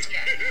perfect.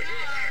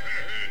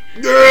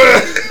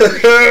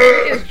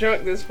 He is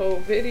drunk this whole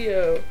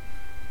video.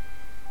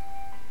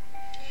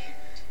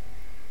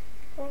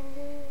 Oh.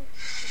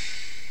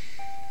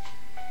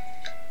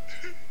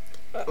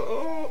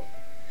 Oh.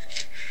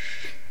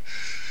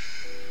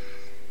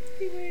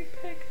 He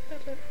went back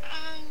at her.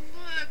 Oh,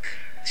 look.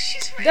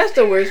 She's right. That's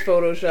the worst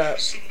Photoshop.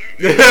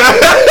 Stupid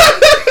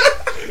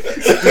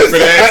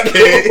ass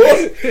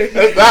kid.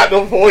 That's not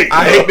the point.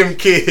 I hate them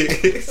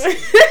kids.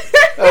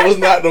 That was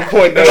not the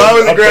point. If I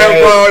was a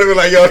grandpa, I would have been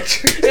like, yo,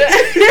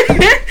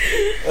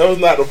 That was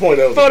not the point.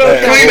 That was Photo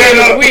bad. Clean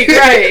that shoot up. week,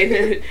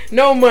 right?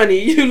 No money,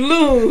 you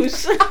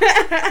lose. And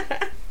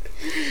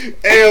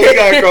we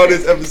gotta call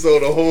this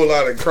episode a whole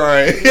lot of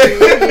crying.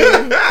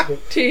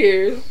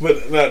 Tears.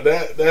 But now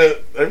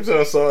that every time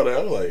I saw that,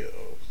 I was like,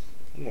 oh,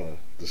 I'm gonna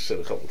just shed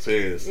a couple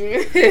tears.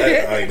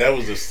 That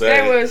was just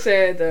sad. That was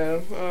sad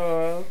though.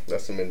 Oh,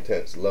 That's some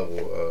intense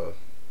level.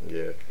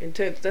 Yeah.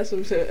 intense. That's some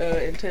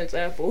intense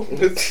apple.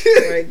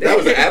 That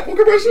was an Apple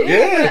commercial.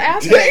 Yeah.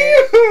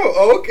 Damn.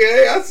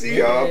 Okay, I see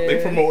y'all. Yeah.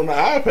 They promoting the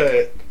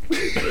iPad.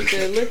 They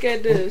said, look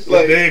at this.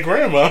 Like dead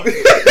grandma.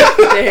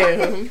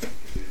 Damn.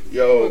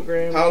 Yo, Poor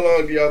grandma. how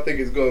long do y'all think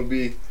it's gonna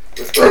be?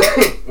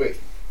 Wait.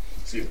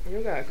 Excuse me.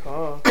 You got a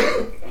call.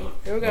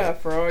 You got a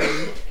froggy.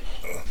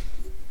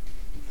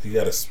 You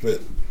gotta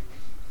spit.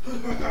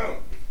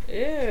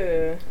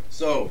 Yeah.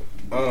 So,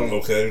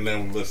 Okay, now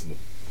we're listening.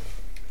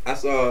 I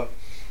saw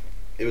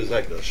it was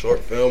like a short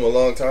film a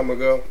long time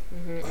ago.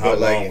 How But,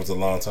 like, long was a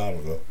long time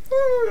ago?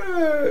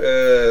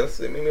 Let's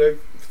see, maybe like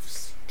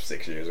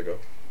 6 years ago.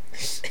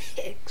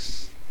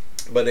 6.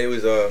 But it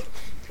was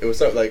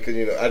something like, cause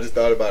I just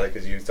thought about it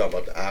because you was talking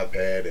about the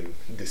iPad and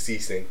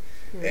deceasing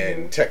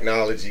and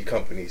technology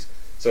companies.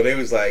 So they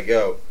was like,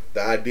 yo,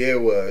 the idea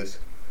is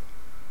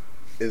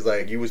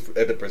like you was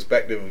at the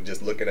perspective of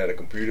just looking at a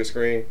computer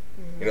screen.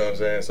 You know what I'm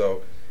saying?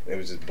 So it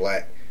was just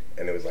black,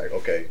 and it was like,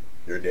 okay,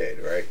 you're dead,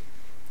 right?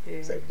 Yeah.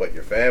 It's like, but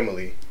your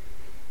family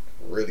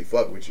really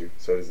fuck with you.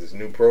 So there's this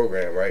new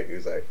program, right? It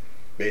was like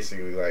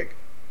basically like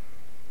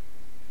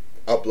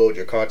upload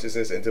your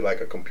consciousness into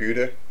like a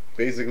computer,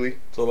 basically.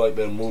 So like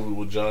that movie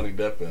with Johnny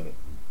Depp in it.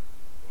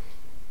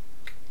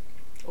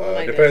 Or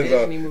like that Depends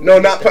Disney on movie no,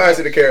 with not the- Pirates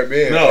of the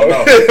Caribbean. No,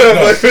 no.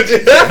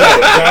 Johnny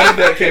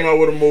Depp came out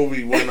with a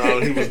movie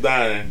when he was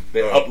dying.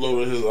 They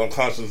uploaded his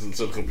unconscious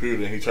into the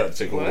computer and he tried to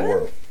take over the What?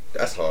 world.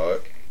 That's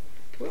hard.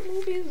 What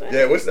movie is that?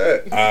 Yeah, what's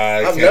that? I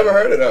I've can't- never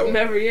heard of that one.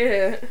 Never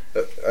yet.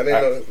 I didn't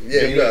know.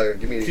 Yeah, you gotta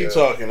give me. Keep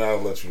talking, I'll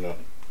let you know.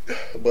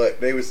 But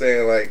they were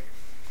saying like,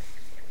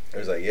 it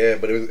was like, yeah,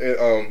 but it was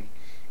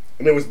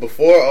and it was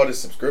before all the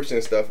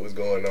subscription stuff was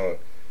going on.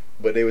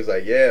 But they was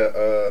like,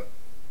 yeah,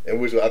 and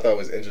which I thought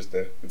was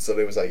interesting. So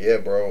they was like, yeah,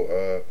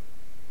 bro,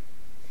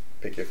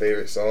 pick your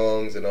favorite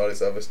songs and all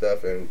this other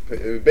stuff, and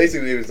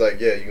basically it was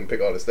like, yeah, you can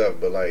pick all the stuff,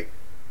 but like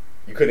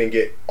you couldn't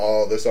get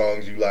all the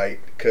songs you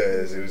liked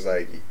because it was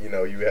like,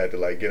 you had to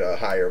like get a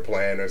higher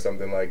plan or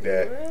something like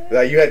that. What?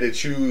 Like you had to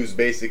choose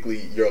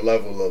basically your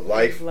level of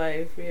life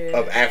Yeah.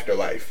 of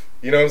afterlife.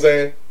 You know what I'm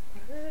saying?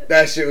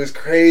 That shit was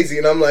crazy,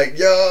 and I'm like,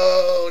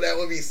 yo, that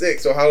would be sick.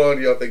 So how long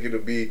do y'all think it'll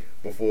be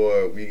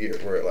before we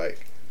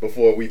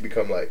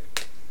become like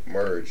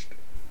merged?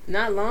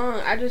 Not long.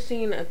 I just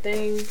seen a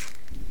thing.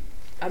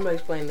 I'm gonna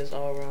explain this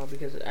all wrong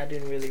because I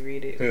didn't really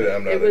read it. Yeah,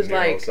 I'm not It was a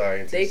like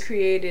neuroscientist.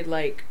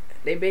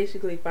 they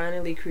basically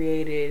finally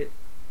created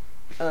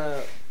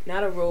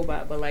not a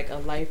robot but like a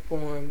life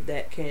form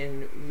that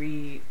can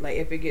like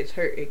if it gets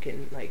hurt it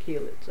can like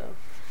heal itself.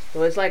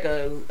 So it's like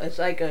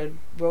a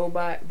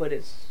robot, but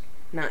it's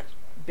not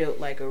built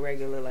like a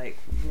regular like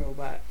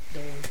robot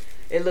thing.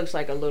 It looks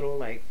like a little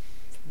like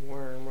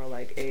worm or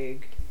like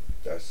egg,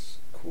 That's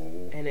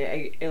cool. and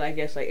I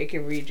guess like it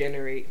can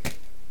regenerate.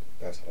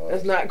 That's hard.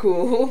 That's not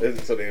cool.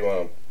 So they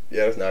want,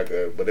 yeah, that's not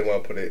good. But they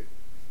want to put it.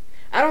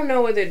 I don't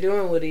know what they're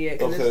doing with it yet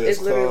because Okay,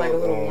 it's literally like a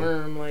called, little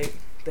worm like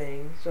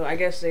thing. So I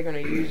guess they're gonna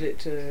use it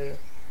to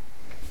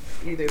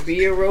either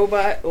be a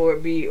robot or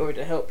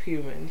to help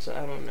humans. So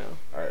I don't know.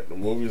 Alright, the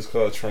movie is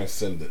called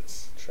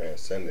Transcendence.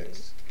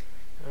 Transcendence.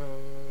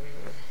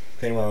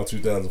 Came out in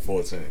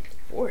 2014.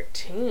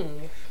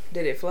 14.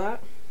 Did it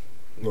flop?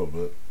 A little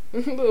bit. A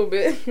little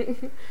bit.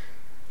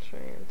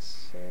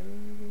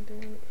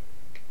 Transcendent.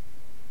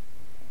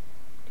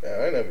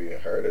 Yeah, I never even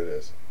heard of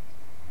this.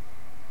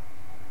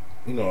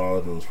 You know,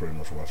 all I do is pretty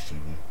much watch TV.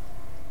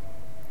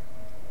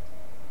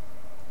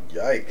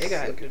 Yikes! They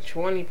got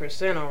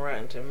 20% on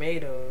Rotten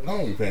Tomatoes. I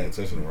don't be paying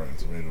attention to Rotten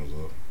Tomatoes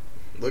though.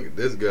 Look at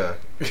this guy.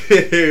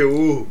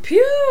 Ooh.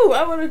 Pew!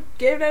 I would have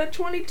gave that a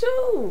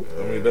 22.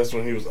 I mean, that's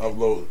when he was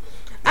uploaded.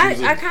 I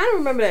kind of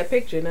remember that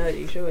picture now that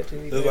you show it to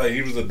me. It's like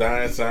he was a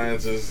dying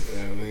scientist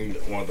and he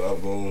wanted to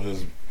upload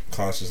his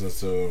consciousness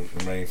to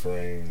the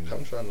mainframe.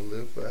 I'm trying to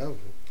live forever.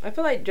 I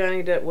feel like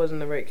Johnny Depp wasn't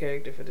the right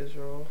character for this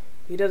role.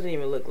 He doesn't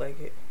even look like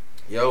it.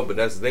 Yo, but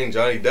that's the thing.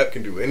 Johnny Depp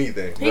can do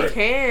anything. He Right.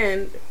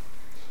 can,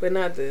 but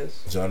not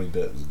this. Johnny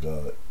Depp is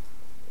God.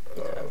 I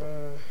don't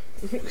know.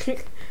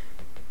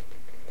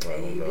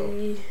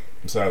 Maybe.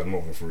 Besides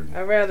Morgan Freeman.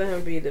 I'd rather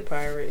him be the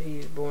pirate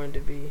he's born to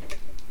be.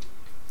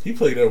 He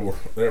played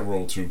that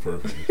role too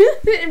perfectly.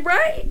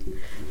 Right?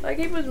 Like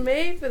he was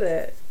made for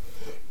that.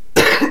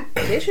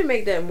 They should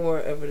make that more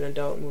of an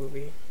adult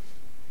movie.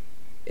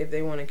 If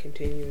they want to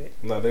continue it.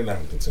 No, they're not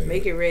going to continue.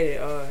 Make it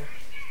rated R.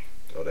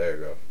 Oh, there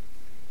you go.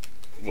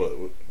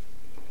 What?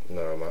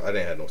 No, I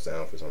didn't have no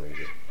sound for some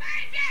reason.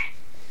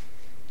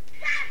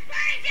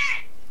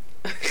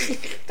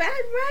 That's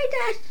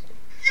right.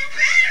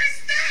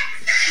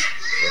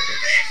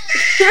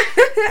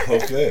 Okay.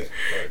 Alright, go ahead.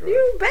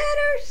 You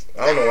better.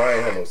 I don't know why I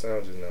ain't had no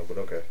sound just now, but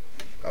okay.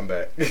 I'm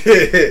back.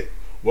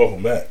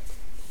 Welcome back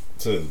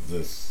to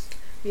this.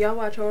 Y'all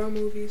watch horror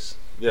movies?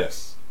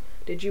 Yes.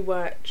 Did you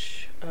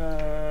watch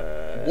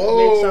Midsummer?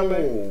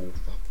 Whoa.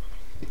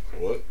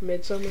 What?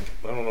 Midsummer?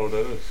 I don't know what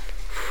that is.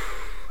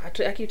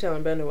 I keep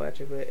telling Ben to watch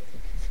it, but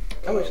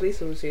I wish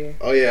Lisa was here.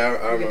 Oh yeah,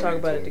 I We remember. can talk you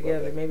about it talking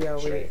together. that. Maybe I'll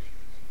wait. Strange.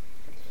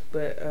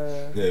 But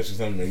Yeah, she's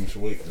telling me you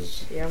should wait.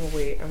 yeah, I'm gonna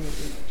wait. I'm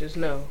just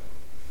know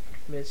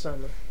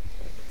Midsummer.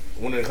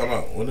 When did it come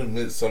out? When did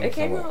Midsummer It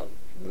come came out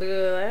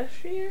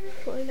last year,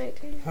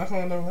 2019. How come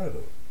I never heard of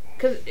it?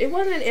 Cause it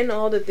wasn't in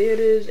all the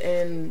theaters,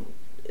 and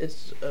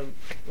it's a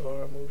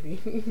horror movie.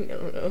 I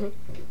don't know,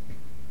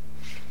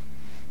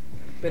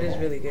 but it's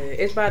really good.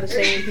 It's by the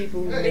same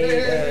people who made.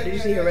 Did you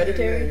see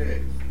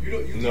Hereditary?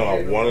 No,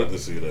 I wanted to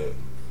see that.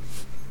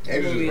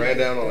 Andrew just ran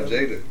down on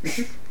Jada.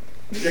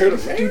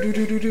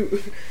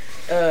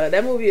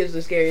 That movie is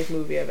the scariest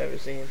movie I've ever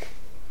seen.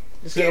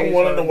 See, I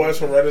wanted to watch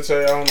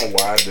Hereditary. I don't know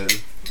why I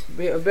didn't.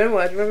 Ben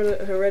watched. Remember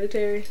the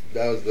Hereditary?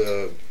 That was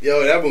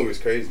that movie was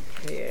crazy.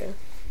 Yeah.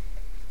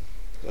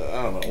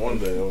 I don't know. One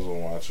day I was gonna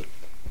watch it.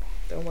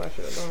 Don't watch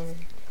it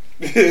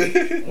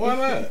alone. Why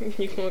not?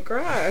 You gonna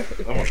cry.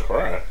 I'm gonna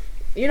cry.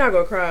 You're not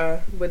gonna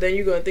cry, but then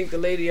you're gonna think the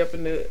lady up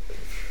in the.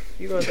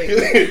 You're gonna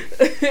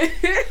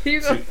think.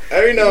 You gonna.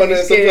 Every now and You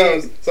then,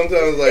 scared.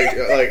 sometimes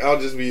like I'll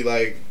just be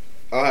like,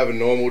 I'll have a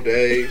normal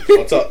day.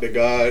 I'll talk to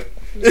God,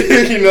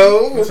 you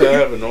know, So I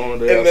have a normal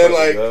day. And I then, talk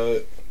to like,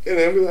 God. and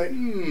then be like,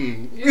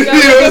 You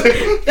got-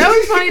 that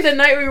was funny the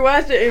night we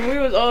watched it and we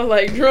was all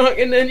like drunk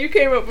and then you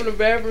came up from the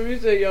bathroom. You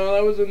said, "Y'all,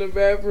 I was in the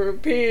bathroom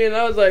peeing."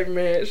 I was like,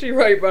 "Man, she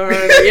right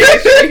behind me." Yeah,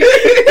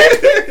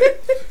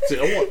 See,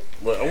 I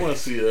want to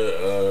see.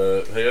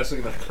 Have y'all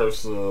seen the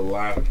Curse of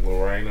La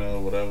Lorena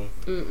or whatever?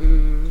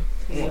 Mm-mm.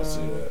 I want to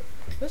see No. that.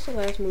 What's the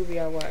last movie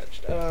I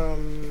watched?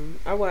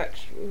 I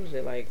watched, what was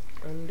it, like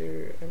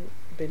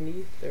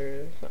Beneath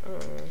or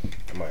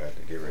I might have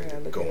to get ready Yeah, to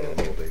look go in it a up.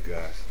 little bit,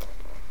 guys.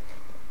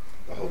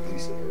 I hope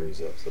Lisa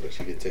hurries up so that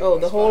she can take. oh,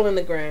 my The Hole spot. in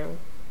the Ground.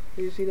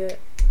 Did you see that?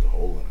 The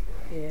Hole in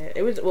the Ground.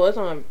 Yeah, it's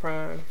on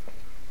Prime.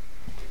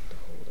 The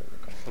Hole in the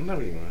Ground. I've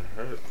never even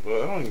heard.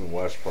 Well, I don't even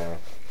watch Prime.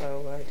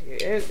 Oh, I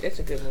did. It's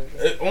a good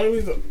movie. Only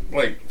reason,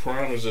 like,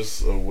 Prime is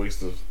just a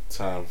waste of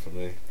time for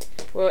me.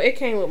 Well, it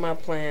came with my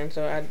plan,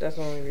 so that's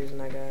the only reason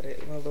I got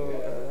it. My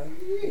little,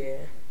 yeah.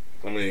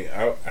 I mean,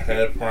 I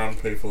had Prime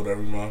pay for it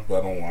every month, but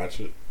I don't watch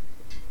it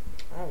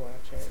I watch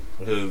it.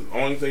 because the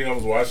only thing I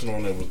was watching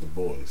on there was The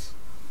Boys.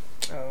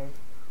 Oh.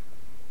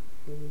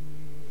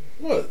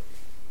 What?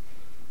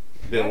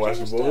 Didn't watch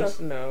The other Boys?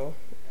 stuff? No.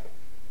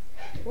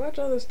 Watch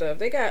other stuff.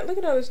 Look at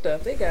other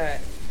stuff. They got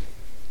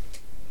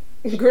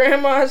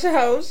Grandma's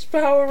House,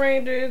 Power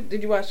Rangers.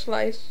 Did you watch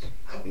Slice?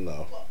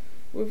 No.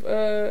 With,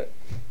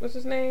 what's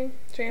his name?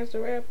 Chance the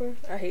Rapper?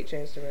 I hate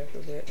Chance the Rapper,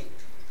 but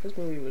this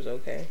movie was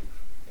okay.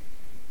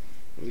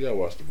 You gotta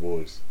watch The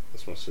Boys.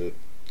 That's my shit.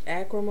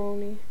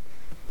 Acrimony.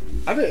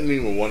 I didn't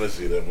even want to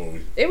see that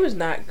movie. It was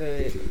not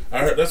good. I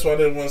heard that's why I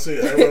didn't want to see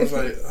it. Everybody was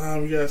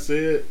like, you gotta see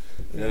it.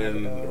 And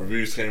then No. the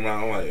reviews came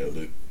out. I'm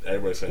like,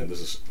 everybody's saying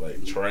this is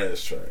like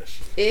trash.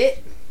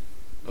 It?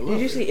 I love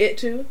Did you see It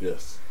too?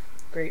 Yes.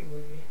 Great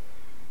movie.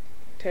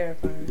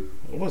 Terrifying.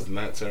 It was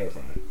not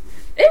terrifying.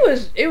 It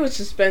was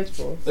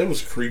suspenseful. It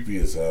was creepy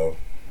as hell.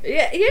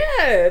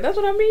 Yeah, that's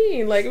what I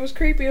mean. Like, it was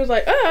creepy. It was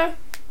like,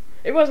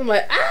 It wasn't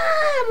like,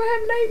 I'm gonna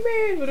have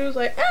nightmares. But it was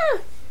like,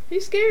 he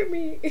scared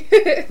me.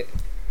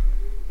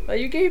 Like,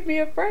 you gave me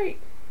a fright.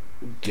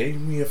 Gave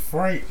me a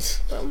fright.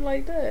 Something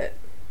like that.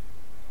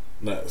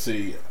 Nah,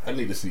 see, I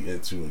need to see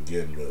It 2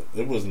 again, but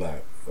it was not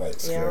like Yeah,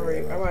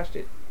 scary. I watched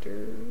it.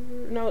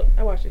 No,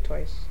 I watched it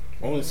twice.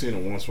 I only seen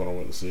it once when I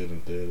went to see it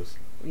in theaters.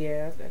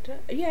 Yeah,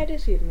 I did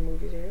see it in the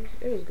movie there.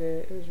 It was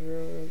good. It was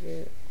real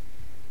good.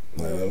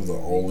 Like, that was the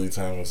only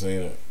time I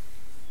seen it.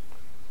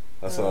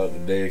 I saw it the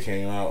day it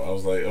came out. I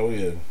was like, oh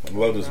yeah, I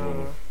love this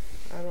movie.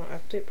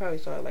 I probably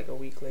saw it like a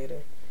week later.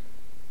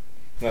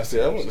 I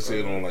see. I went to see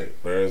it on like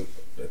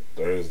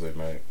Thursday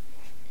night.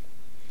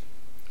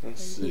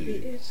 Let's The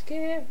movie see. is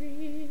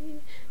scary.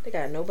 They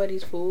got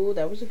Nobody's Fool.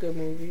 That was a good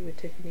movie with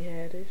Tiffany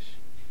Haddish.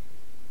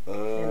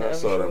 And the I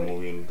saw other that shorty.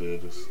 movie in the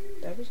theaters.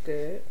 That was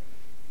good.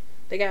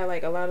 They got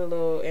like a lot of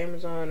little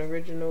Amazon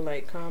original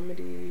like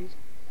comedies.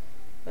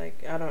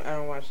 Like I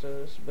don't watch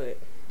those, but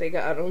they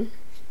got them.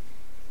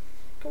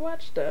 Go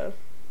watch stuff.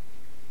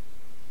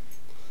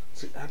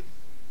 See,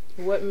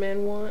 What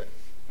Men Want.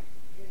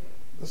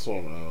 this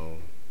one,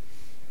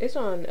 It's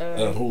on.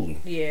 Hulu.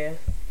 Yeah.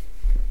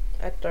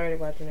 I started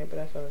watching it, but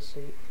I fell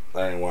asleep.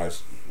 I ain't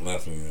watched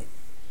nothing yet.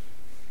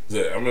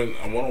 Yeah, I mean,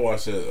 I want to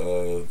watch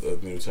that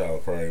a new Tyler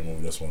Perry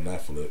movie that's on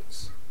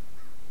Netflix.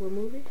 What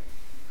movie?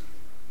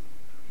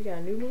 You got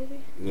a new movie?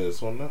 Yeah,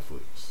 it's on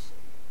Netflix.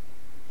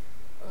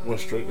 Went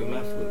straight to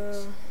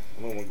Netflix.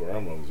 I know my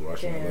grandma was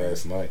watching it Damn.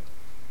 last night.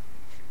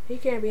 He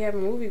can't be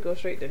having movies go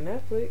straight to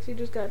Netflix. He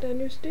just got that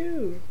new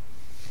stew.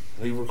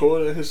 He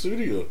recorded in his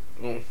studio.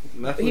 On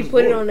Netflix He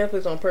put it board. on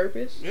Netflix on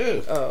purpose?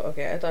 Yeah. Oh,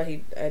 okay. I thought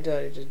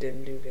it just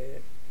didn't do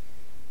good.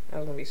 I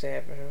was gonna be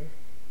sad for him.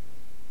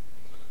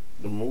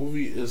 The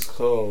movie is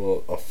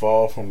called A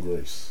Fall from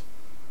Grace.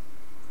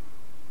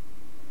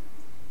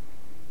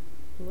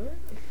 What?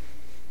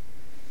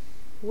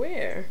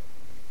 Where?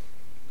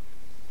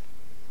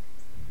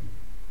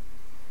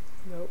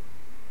 Nope.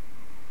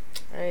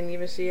 I didn't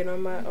even see it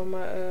on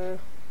my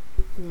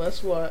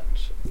must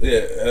watch.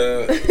 Yeah,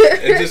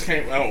 it just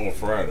came out on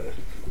Friday.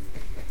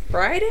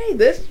 Friday?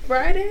 This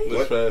Friday?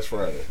 This past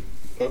Friday.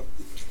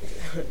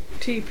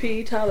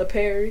 TP, Tyler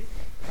Perry.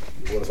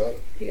 What about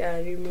it? He got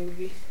a new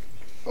movie.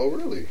 Oh,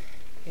 really?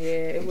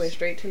 Yeah, it went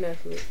straight to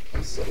Netflix.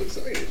 I'm so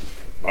excited.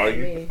 Are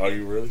Me.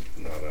 you really?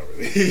 No, not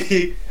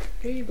really.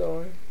 Where you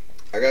going?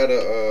 I got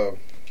a,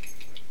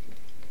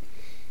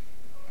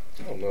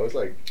 I don't know. It's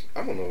like,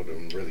 I don't know what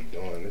I'm really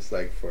doing. It's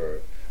like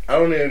I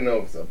don't even know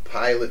if it's a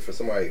pilot for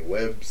somebody's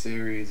web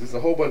series. It's a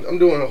whole bunch. I'm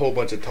doing a whole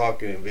bunch of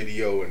talking,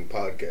 video, and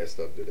podcast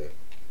stuff today.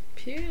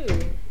 Pew.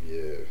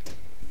 Yeah.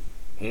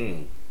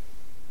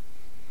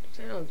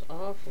 Sounds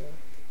awful.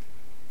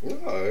 No,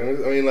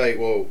 I mean, like,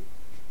 well,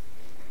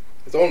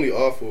 it's only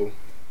awful.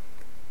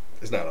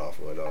 It's not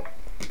awful at all.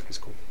 It's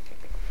cool.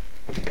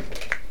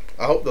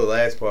 I hope the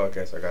last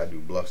podcast I gotta do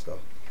bluff stuff.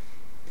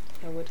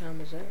 At what time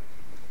is that?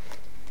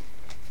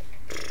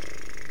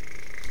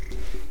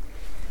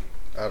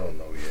 I don't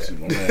know yet. See,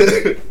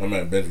 my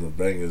man Benjamin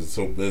Banger is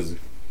so busy.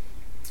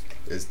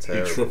 It's He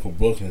terrible. triple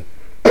booking.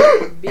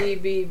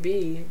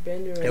 BBB.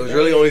 Benjamin. It was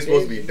really only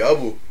supposed to be Busy.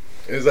 double.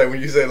 It was like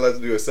when you said let's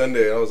do a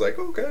Sunday, I was like,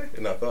 okay.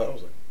 And I thought, I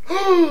was like,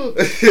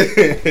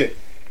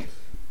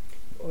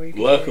 Or you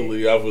could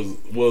Luckily, I was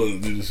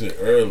willing to do this shit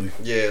early.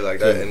 yeah, like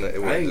that. And it I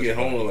wasn't didn't just get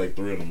home fun. till like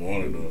 3 in the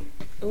morning though.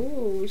 say,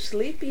 ooh,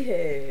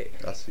 sleepyhead.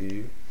 I see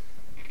you.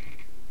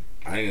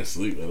 I didn't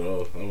sleep at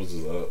all. I was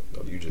just up.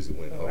 Oh, you just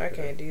went. Oh, I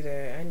can't do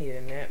that. I need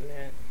a nap.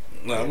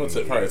 Nah, I'm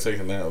gonna probably take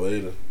a nap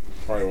later.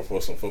 Probably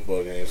before some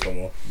football games come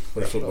on.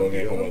 Put a football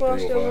game come Football on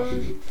still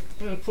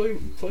 3:05. on? Man,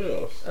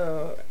 playoffs.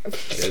 Oh.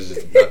 It's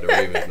just not the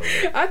Ravens no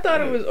more. I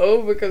thought it was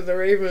over because the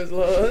Ravens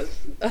lost.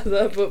 I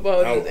thought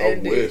football just I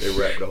ended. wish. They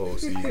wrapped the whole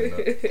season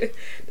up.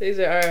 They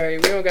said, all right,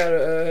 we don't got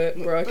to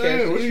broadcast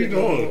Man, what this are you shit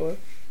no doing? more.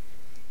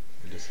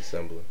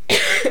 Disassembling.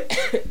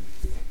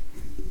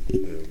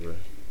 Yeah, bro.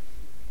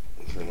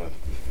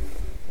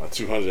 My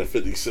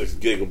 256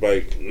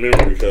 gigabyte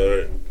memory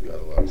card. Got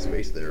a lot of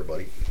space there,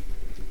 buddy.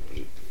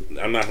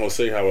 I'm not gonna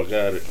say how I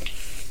got it.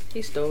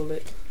 He stole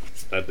it.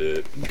 I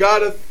did.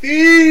 Got a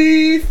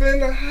thief in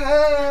the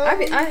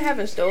house. I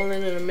haven't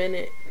stolen in a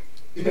minute.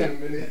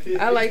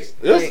 I like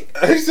Yes,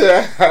 I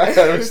said I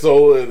haven't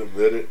stolen in a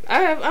minute.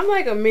 I'm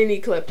like a mini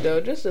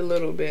klepto, just a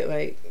little bit,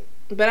 like,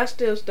 but I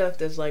steal stuff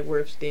that's like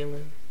worth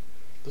stealing.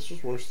 This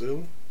was worth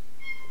stealing.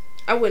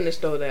 I wouldn't have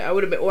stole that. I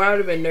would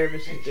have been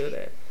nervous to steal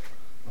that.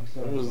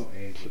 It was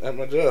at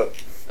my job.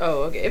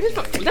 Oh, okay. If it's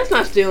that's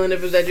not stealing.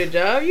 If it's at your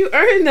job, you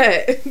earned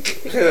that.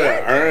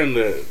 Yeah, I earned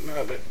that.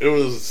 Nah, it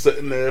was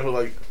sitting there for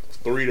like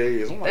 3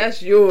 days. I'm like,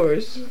 That's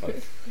yours.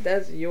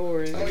 That's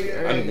yours. Oh, You yeah.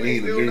 earned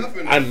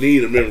it. I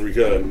need a memory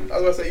card. I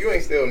was gonna say you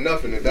ain't steal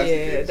nothing if that's the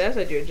Yeah, case. that's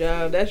at your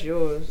job. That's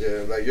yours.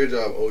 Yeah, like your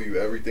job owe you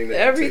everything. That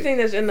Everything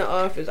that's in the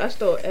office. I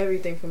stole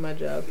everything from my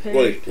job. Pen,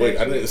 Wait, I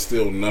pencil. didn't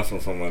steal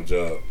nothing from my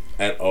job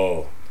at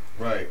all.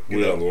 You take. Right.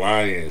 We are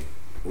lying.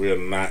 We are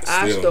not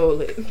stealing. I stole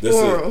it This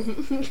for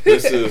him.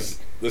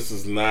 This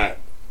is not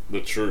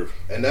the truth.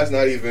 And that's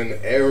not even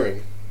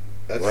Aaron.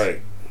 That's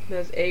Right.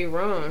 That's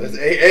Aaron. That's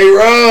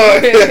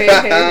Aaron.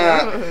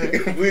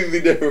 Aaron.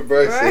 Completely different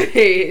person.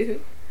 Right.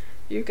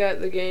 You got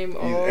the game He's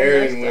all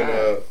Aaron messed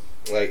when up.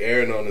 like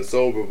Aaron on the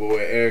sober boy,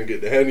 Aaron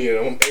get the Henny and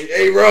I'm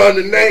Aaron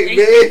tonight,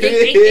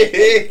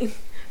 man.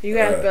 You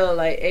gotta spell it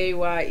like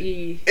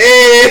AYE.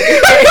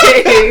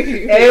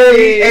 Aaron.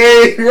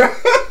 Aaron.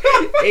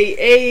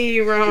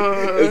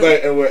 It's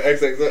like and when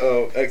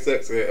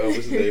XX what's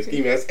his name?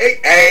 Ski Mask. Hey.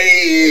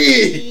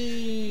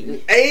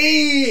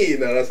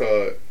 No, that's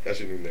hard. That's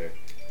your new name.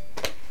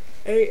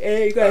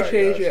 Hey, you gotta Alright,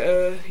 change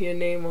guys. your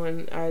name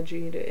on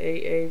IG to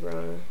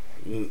Aaron.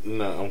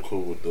 Nah, I'm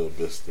cool with the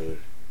best there.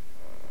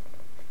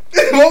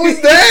 What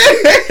was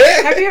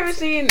that? Have you ever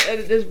seen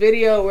this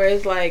video where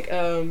it's like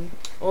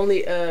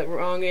only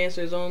wrong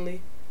answers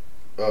only?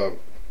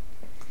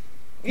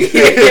 Yeah,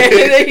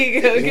 there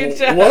you go. Good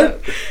job.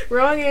 What?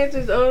 Wrong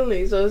answers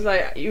only. So it's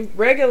like you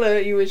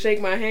would shake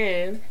my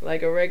hand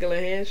like a regular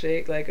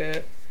handshake, like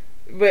a.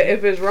 But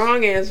if it's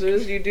wrong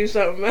answers, you do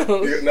something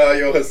else. Nah,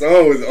 yo,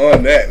 Hassan was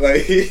on that.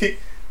 Like,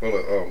 hold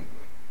on,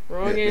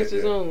 Wrong yeah,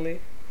 answers yeah. only.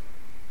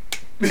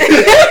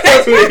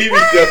 That's what he be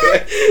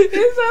doing.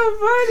 It's so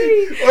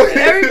funny.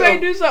 Everybody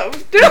do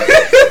something stupid.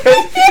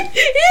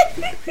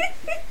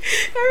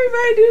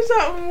 Everybody do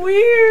something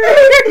weird.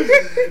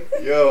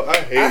 Yo, I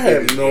hate I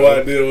have no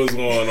idea what's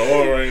going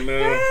on right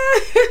now.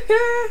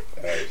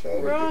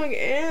 Wrong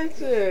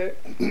answer.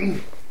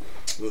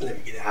 Let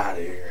me get out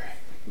of here.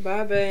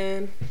 Bye,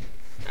 Ben.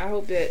 I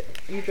hope that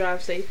you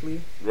drive safely.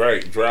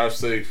 Right, drive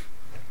safe.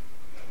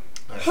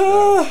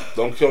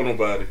 Don't kill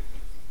nobody.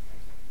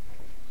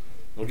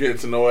 Don't get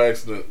into no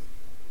accident.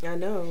 I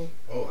know.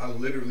 Oh, I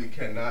literally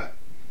cannot.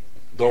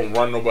 Don't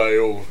run nobody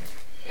over.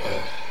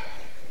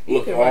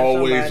 Look can run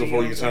all ways somebody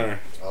before you over. turn.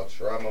 I'll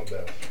try my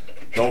best.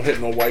 Don't hit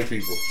no white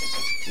people.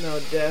 No,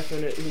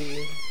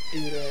 definitely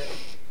do that.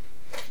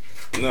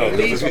 No, At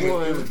least if he,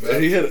 one.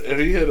 if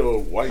he hit a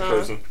white Huh?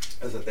 person,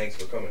 That's a thanks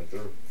for coming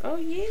through. Oh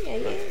yeah,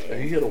 if he yeah.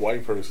 hit a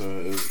white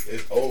person,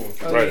 It's over.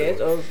 For Oh Right. yeah,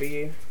 it's over for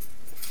you.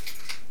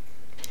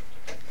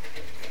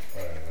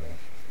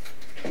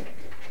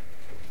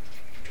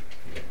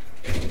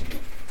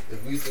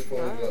 If we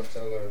suppose up,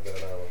 tell her that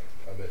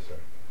I miss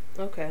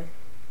her. Okay.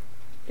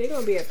 They're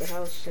gonna be at the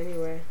house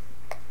anyway.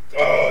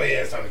 Oh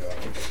yeah, it's time to go.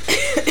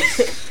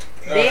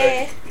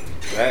 Yeah.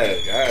 bad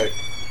guy.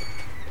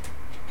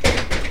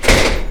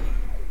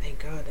 Thank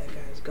God that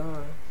guy's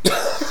gone.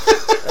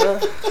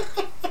 Ugh.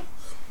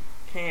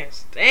 Can't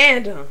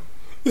stand him.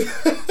 Ugh.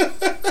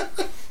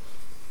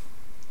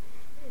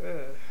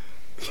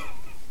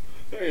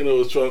 I ain't know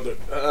what's trying to.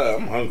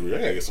 I'm hungry. I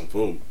gotta get some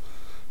food.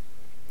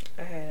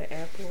 I had an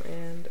apple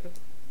and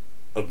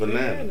A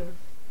banana.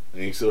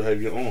 And you still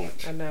have your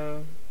orange. I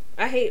know.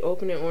 I hate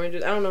opening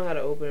oranges. I don't know how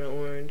to open an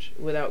orange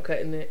without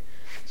cutting it.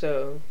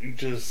 So You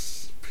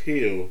just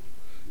peel.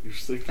 You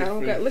stick I your don't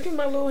finger. got. Look at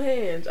my little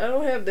hands. I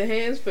don't have the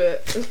hands for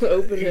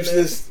opening You it.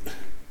 just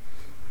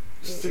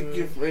stick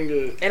your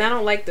finger. And I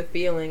don't like the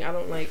feeling. I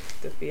don't like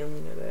the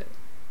feeling of that.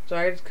 So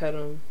I just cut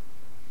them.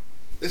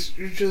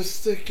 You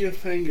just stick your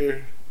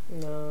finger.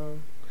 No,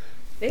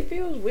 it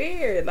feels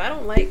weird. I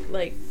don't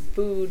like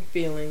food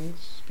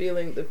feelings.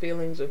 The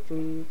feelings of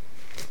food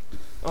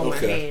on my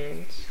Okay.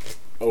 hands.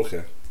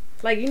 Okay.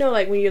 Like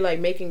like when you're like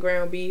making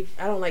ground beef.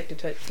 I don't like to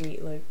touch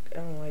meat. Like I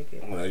don't like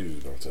it. Well, I usually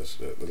don't touch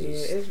that. I Yeah,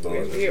 just it's throw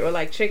weird. it in. Weird. Or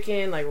like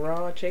chicken, like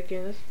raw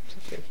chicken. That's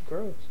shit's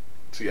gross.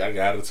 See, I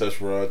gotta touch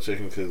raw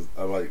chicken because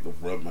I like to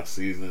rub my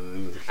seasoning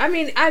in it. I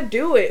mean, I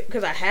do it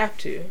because I have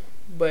to,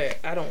 but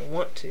I don't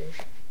want to.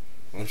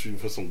 Why don't you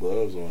put some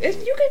gloves on? It's,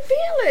 you can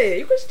feel it.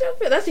 You can still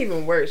feel. That's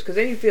even worse because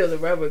then you feel the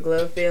rubber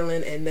glove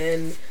feeling, and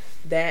then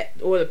that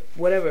or the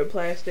whatever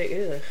plastic.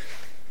 Ugh,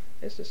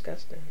 it's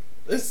disgusting.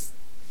 It's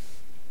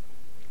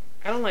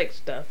I don't like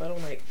stuff. I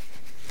don't like.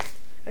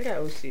 I got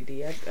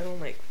OCD. I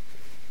don't like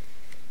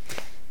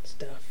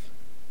stuff.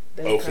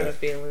 Those Okay. kind of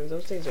feelings.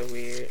 Those things are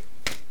weird.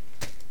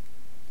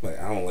 like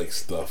I don't like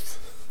stuff.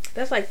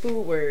 That's like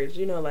food words.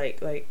 Like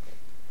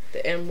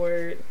the M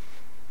word.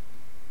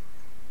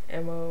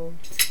 MOI.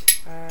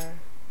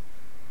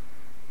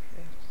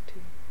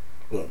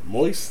 But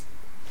moist.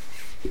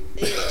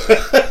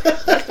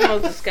 That's the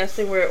most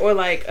disgusting word. Or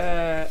like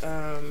Why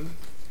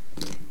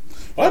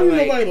do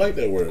like- nobody like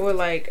that word? or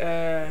like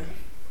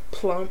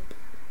plump.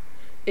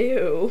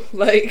 Ew.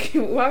 Like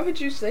why would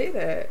you say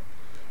that?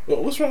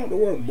 But what's wrong with the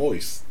word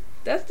moist?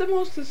 That's the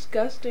most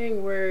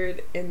disgusting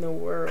word in the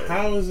world.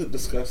 How is it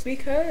disgusting?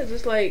 Because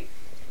it's like,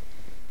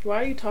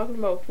 why are you talking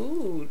about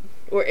food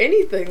or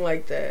anything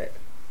like that?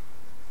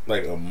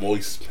 Like a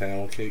moist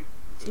pound cake.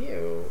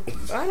 Ew.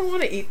 I don't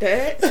want to eat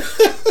that.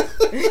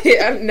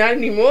 Yeah, not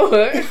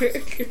anymore.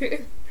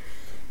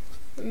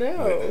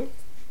 No.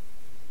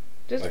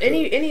 Just Like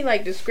any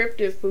like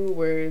descriptive food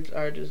words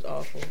are just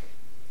awful.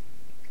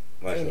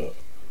 Like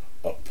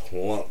a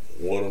plump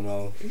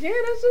watermelon Yeah,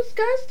 that's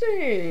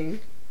disgusting.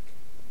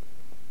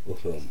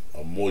 with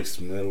a moist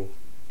middle.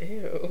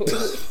 Ew.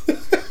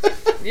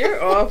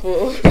 You're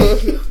awful.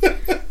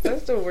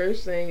 That's the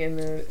worst thing in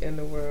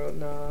the world.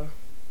 Nah.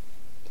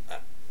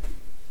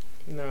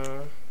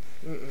 Nah.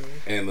 Mm-mm.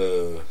 And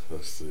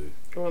let's see.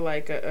 Or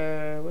like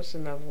what's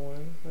another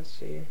one? Let's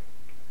see.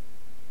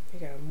 You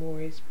got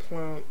moist,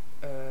 plump,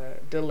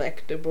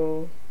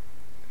 delectable.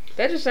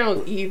 That just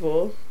sounds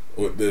evil.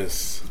 With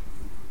this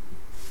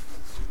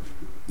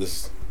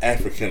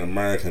African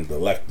American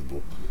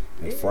delectable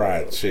and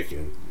fried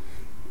chicken.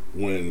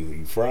 When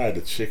you fry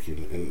the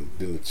chicken and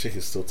then the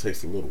chicken still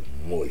tastes a little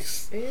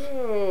moist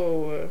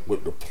Ew.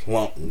 with the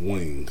plump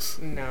wings.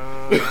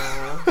 Nah.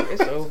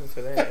 It's over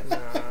for that.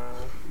 Nah.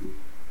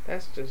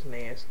 That's just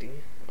nasty.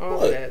 All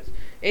What? of that.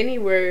 Any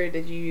word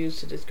that you use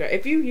to describe.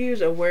 If you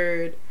use a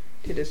word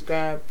to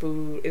describe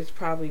food, it's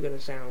probably going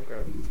to sound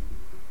gross.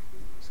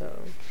 So,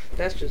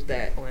 that's just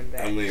that on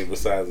that. I mean,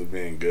 besides it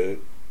being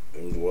good,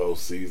 it was well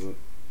seasoned.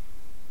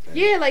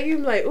 Yeah, like you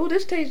like, oh,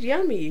 this tastes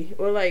yummy.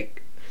 Or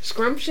like,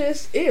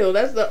 scrumptious. Ew,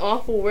 that's the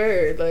awful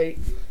word. Like,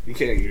 You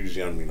can't use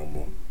yummy no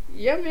more.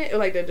 yummy. Or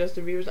like that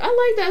Justin Bieber. I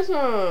like that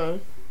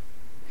song.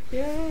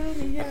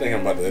 Yummy, I think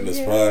I'm about to end this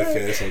yummy.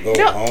 podcast and go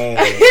No.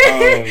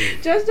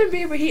 home. Justin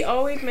Bieber, he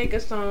always make a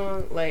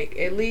song, like,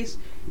 at least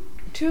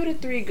 2 to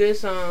 3 good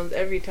songs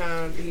every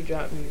time he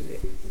drop music.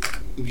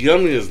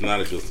 Yummy is not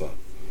a good song.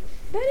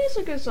 That is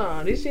a good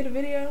song. Did you see the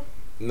video?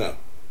 No.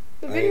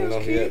 The I didn't know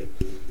video's he had.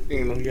 cute. I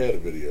didn't know he had a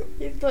video.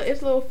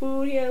 It's little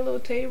food. He had a little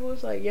table.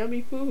 It's like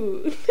yummy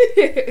food.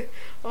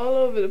 All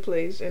over the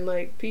place. And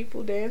like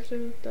people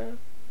dancing and stuff.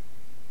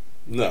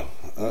 No.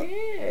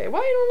 Yeah. Why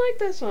you don't like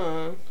that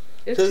song?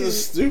 It's Because cute. it's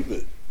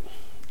stupid.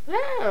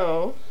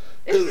 How?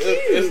 It's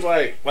cute. It's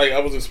like I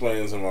was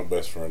explaining to my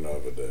best friend the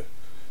other day.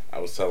 I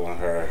was telling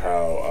her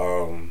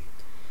how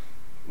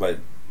like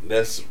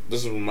this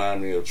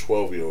remind me of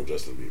 12-year-old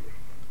Justin Bieber.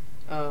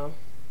 Oh.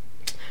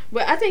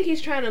 But I think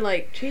he's trying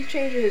to he's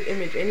changing his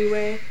image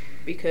anyway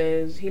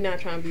because he's not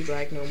trying to be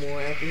black no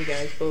more after he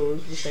got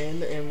exposed for saying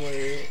the N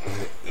word.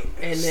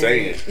 And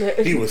Saying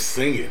he was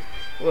singing.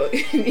 Well,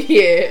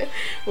 yeah.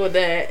 Well,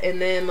 that.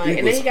 And then, like,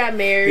 and then he got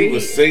married. He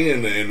was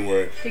singing the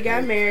N-word. He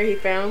got married. He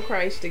found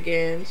Christ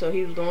again. So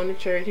he was going to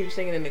church. He was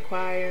singing in the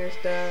choir and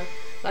stuff.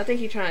 I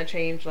think he's trying to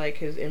change, like,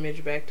 his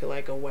image back to,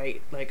 like, a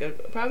white, like,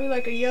 probably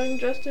like a young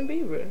Justin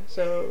Bieber.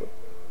 So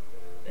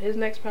his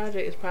next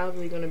project is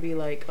probably going to be,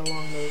 like,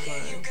 along those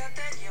lines.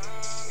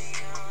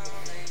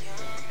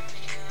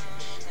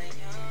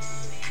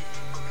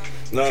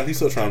 No, he's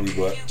still trying to be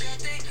black.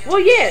 Well,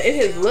 yeah, in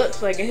his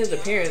looks, like in his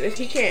appearance,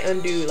 he can't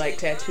undo like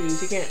tattoos.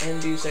 He can't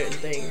undo certain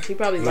things. He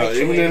probably likes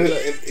the way he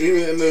looks.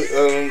 Even in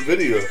the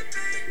video.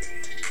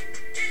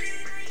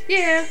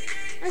 Yeah,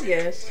 I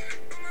guess.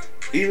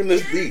 Even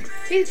this beat.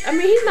 He's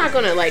not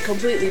gonna like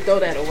completely throw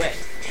that away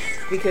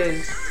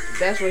because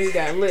that's where he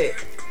got lit.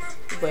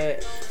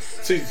 But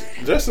see,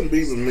 Justin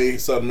Bieber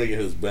started making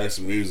his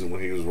best music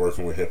when he was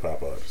working with hip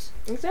hop artists.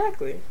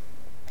 Exactly.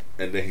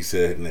 And then he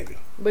said nigga.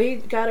 But he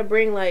gotta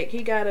bring like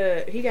he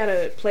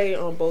gotta play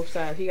on both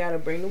sides. He gotta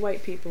bring the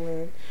white people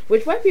in,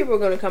 which white people are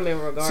gonna come in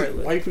regardless.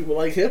 See, white people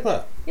like hip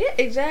hop. Yeah,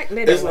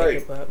 exactly. They don't like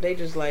hip hop. They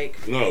just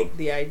like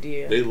the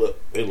idea. They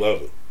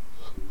love it.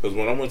 Because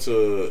when I went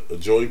to the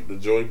Joy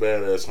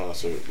Badass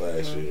concert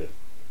last year,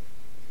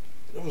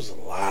 there was a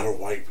lot of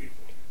white people.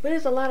 But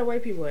there's a lot of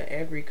white people at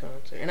every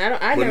concert, and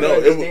I never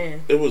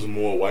understand. It was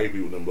more white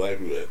people than black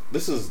people.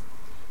 This is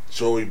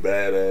Joey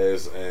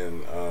Badass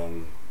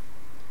and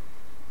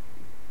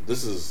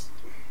this is.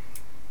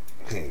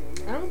 I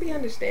don't be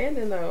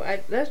understanding though.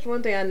 That's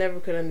one thing I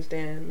never could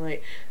understand.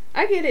 Like,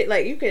 I get it.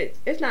 Like, you could.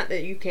 It's not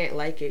that you can't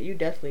like it. You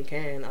definitely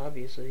can.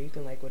 Obviously, you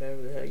can like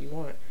whatever the hell you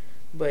want.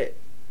 But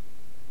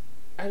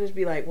I just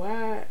be like,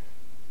 why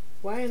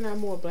are not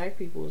more black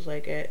people's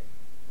like at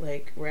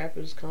like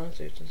rappers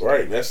concerts and stuff?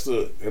 Right. That's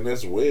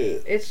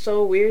weird. It's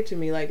so weird to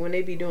me. Like when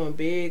they be doing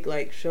big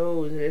like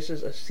shows and it's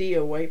just a sea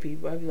of white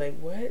people. I be like,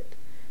 what?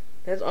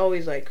 That's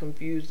always like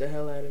confused the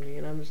hell out of me.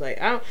 And I'm just like,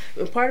 and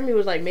part of me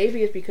was like,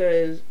 maybe it's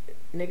because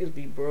niggas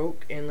be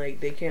broke and like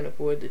they can't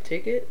afford the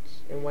tickets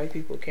and white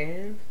people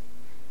can.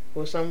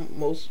 Well,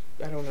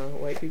 I don't know,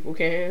 white people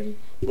can.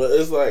 But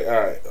it's like,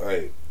 alright,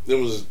 like there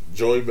was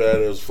Joey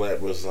Badass,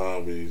 Flatbush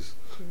Zombies,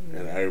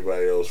 and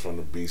everybody else from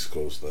the Beast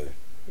Coast thing.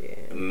 Yeah.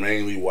 And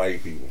mainly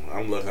white people.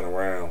 I'm looking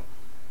around.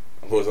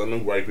 Of course, I knew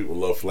white people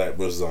love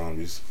Flatbush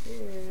Zombies.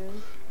 Yeah.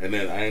 And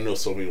then I didn't know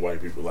so many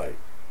white people like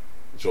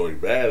Joey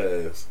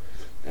Badass.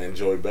 And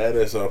Joey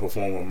Badass started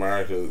performing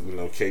America,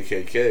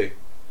 KKK.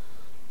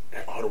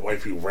 And all the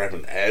white people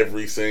rapping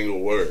every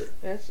single word.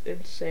 That's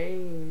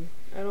insane.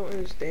 I don't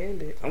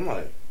understand it. I'm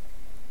like,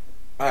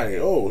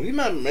 he's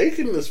not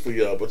making this for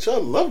y'all, but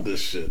y'all love this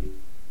shit.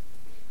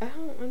 I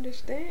don't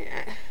understand.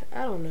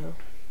 I don't know.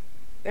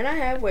 And I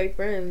have white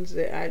friends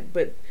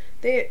but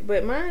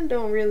mine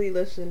don't really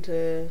listen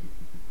to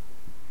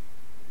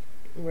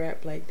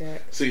rap like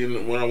that. See,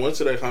 when I went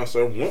to that concert,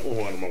 I went with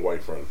one of my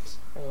white friends.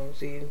 Oh,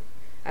 see,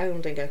 I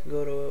don't think I could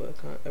go to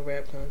a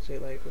rap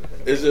concert like with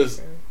it's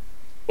just,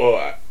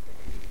 all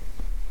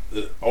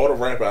the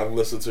rap I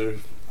listen to,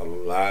 a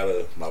lot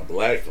of my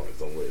black friends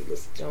don't really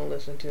listen to. Don't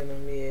listen to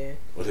them, yeah.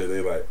 But they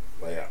like,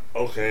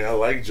 okay, I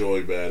like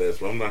Joey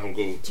Badass, but I'm not gonna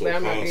go to a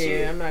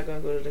concert. I'm not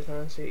gonna go to the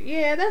concert.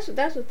 Yeah, that's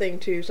the thing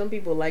too. Some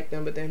people like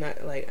them, but they're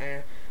not like,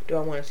 do I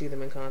want to see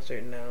them in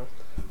concert? No.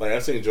 Like I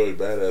seen Joey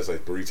Badass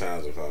like 3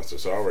 times in concert,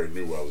 so I already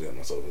knew what I was getting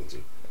myself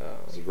into. Oh.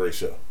 It's a great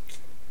show.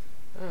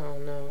 I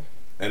don't know.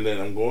 And then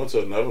I'm going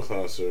to another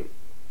concert.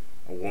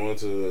 I'm going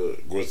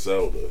to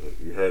Griselda.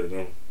 You heard of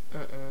them?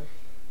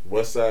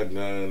 Westside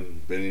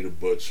Gunn, Benny the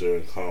Butcher,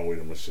 and Conway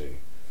the Machine.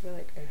 I feel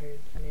like I heard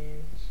the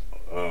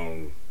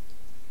names.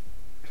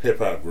 Hip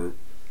hop group.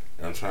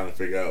 And I'm trying to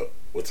figure out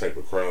what type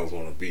of crowds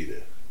want to be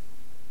there.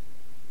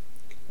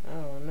 I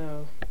don't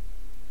know.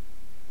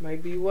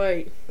 Might be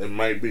white. It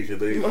might be because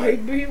they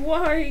might be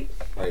white.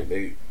 Like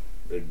the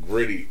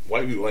gritty.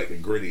 White people like the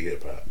gritty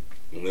hip hop.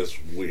 And that's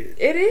weird.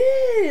 It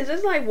is.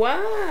 It's like,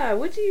 why?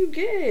 What do you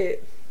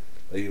get?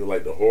 They either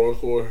like the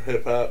horrorcore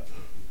hip hop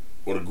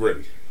or the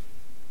gritty.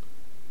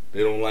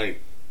 They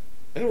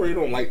really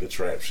don't like the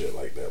trap shit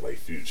like that, like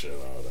Future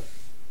and all that.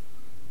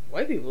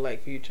 White people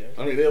like Future.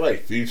 I mean, they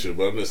like Future,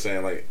 but I'm just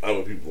saying, like,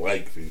 other people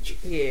like Future.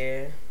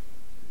 Yeah.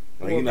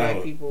 Like, more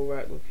black people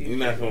rock with Future. You're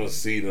not going to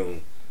see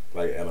them,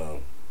 like, at a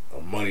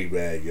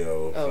Moneybagg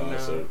Yo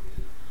concert.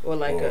 No. Or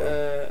like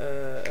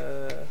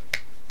a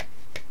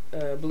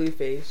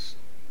Blueface.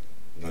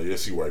 No, you'll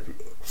see white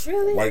people.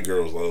 Really? White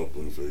girls love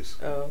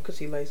Blueface. Oh, because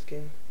he light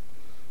skinned.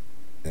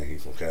 And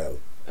he's from Cali.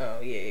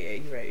 Oh, yeah,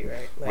 you're right.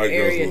 Like, white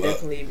area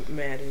definitely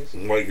matters.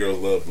 White girls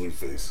love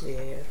Blueface.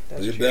 Yeah,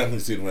 that's you true. definitely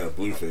see them at a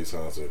Blueface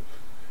concert.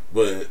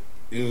 But,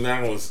 you're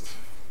not going to...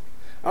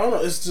 I don't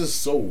know, it's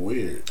just so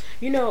weird.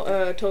 You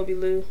know Toby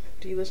Lou?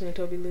 Do you listen to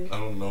Toby Lou? I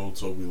don't know who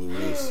Toby Lou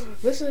is.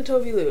 Listen to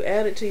Toby Lou.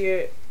 Add it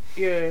to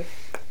your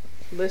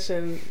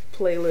listen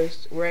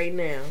playlist right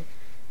now.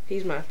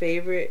 He's my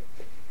favorite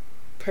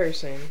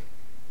person.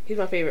 He's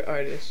my favorite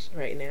artist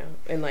right now.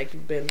 And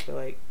like been for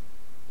like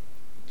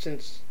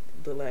since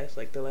the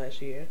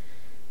last year.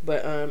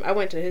 But I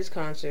went to his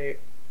concert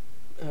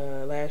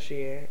last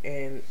year,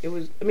 and it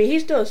was. I mean,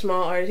 he's still a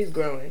small artist. He's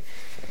growing,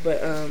 but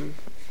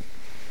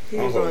he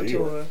was on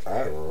tour.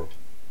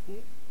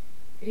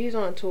 He's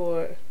on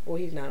tour. Well,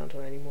 he's not on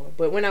tour anymore.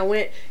 But when I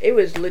went, it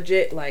was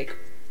legit like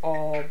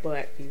all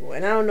black people,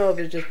 and I don't know if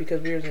it's just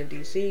because we was in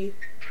DC,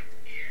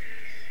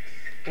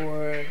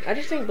 or I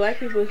just think black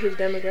people is his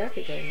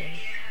demographic right now.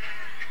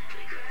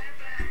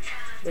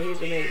 But he's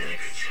amazing.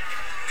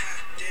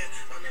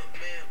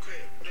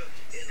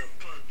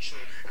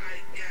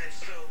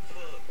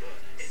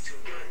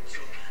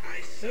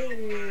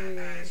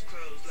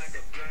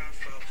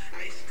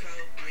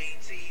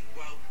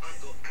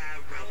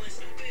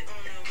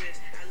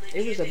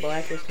 It was the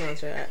blackest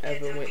concert I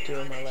ever went to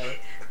in my life.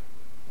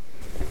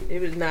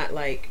 It was not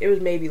like, it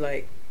was maybe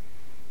like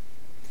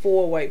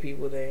 4 white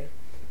people there.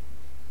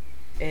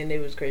 And it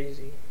was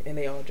crazy. And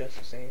they all dressed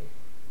the same.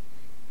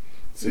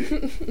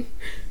 See,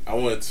 I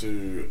went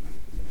to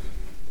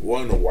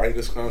one of the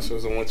whitest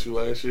concerts I went to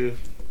last year.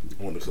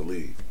 I went to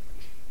Khalid.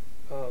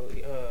 Oh,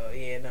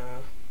 yeah, nah.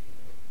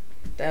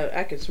 That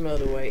I could smell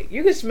the white.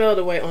 You could smell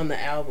the white on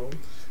the album.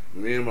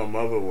 Me and my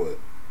mother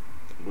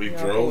we Y'all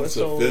drove to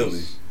souls.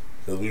 Philly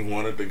because we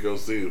wanted to go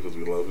see him because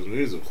we love his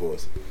music, of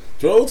course.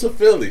 Drove to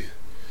Philly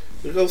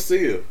to go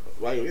see him.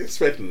 Like, we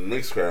expecting a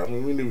mixed crowd. I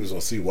mean, we knew we was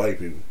gonna see white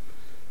people.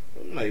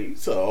 I'm like, you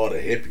saw all the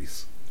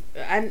hippies.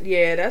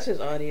 Yeah, that's his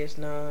audience,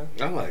 nah.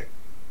 I'm like,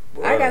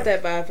 bruh. I got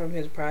that vibe from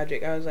his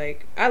project. I was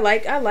like, I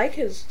like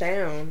his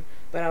sound,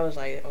 but I was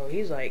like, oh,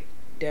 he's like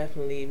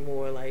definitely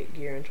more like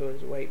gearing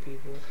towards white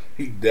people.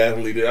 He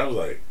definitely did. I was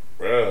like,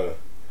 bruh.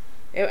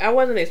 I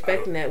wasn't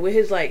expecting that with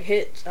his like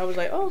hits. I was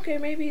like, oh, okay,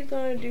 maybe he's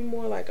gonna do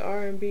more like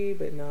R&B,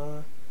 but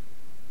nah.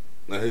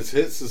 Now his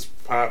hits is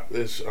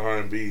pop-ish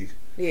R&B.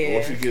 Yeah.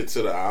 Once you get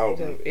to the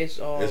album, it's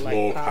all it's like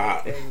more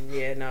pop, pop. and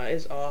yeah, no,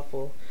 it's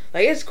awful.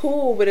 Like, it's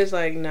cool, but it's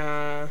like,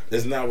 nah.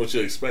 It's not what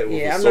you expect with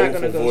Yeah, a I'm soulful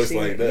not gonna go voice see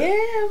like it. that. Yeah,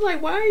 I was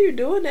like, why are you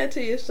doing that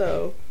to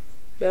yourself?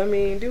 But I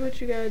mean, do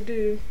what you gotta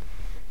do.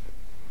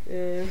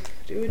 Yeah,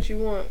 do what you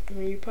want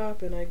when you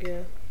popping, I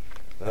guess.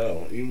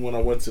 Hell, even when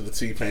I went to the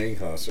T-Pain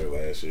concert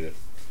last year.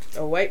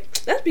 Oh, wait.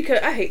 That's because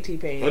I hate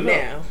T-Pain But no,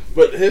 now.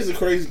 but here's the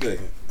crazy thing.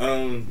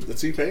 The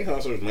T-Pain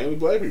concert was mainly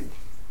black people.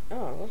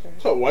 Oh, okay.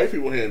 So white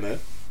people hearing that.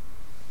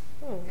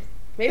 Oh.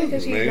 Maybe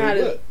because he's Mainly not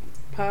as black.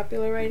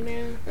 popular right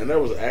now. And that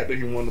was after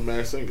he won the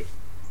Masked Singer.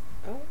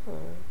 Oh.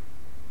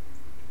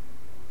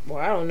 Well,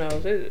 I don't know.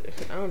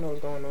 I don't know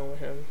what's going on with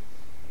him.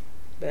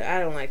 But I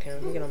don't like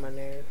him. He get on my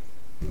nerves.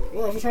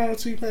 Well, what's wrong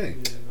with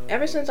T-Pain?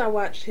 Ever since I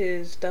watched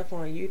his stuff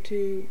on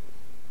YouTube,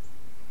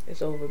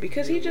 it's over.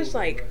 Because he just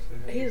like,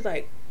 he's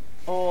like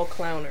all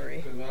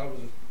clownery.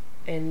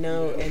 And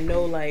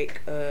no like,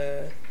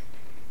 I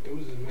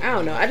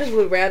don't know. I just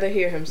would rather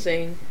hear him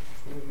sing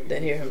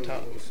than hear him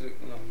talk.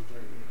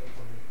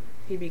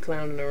 He be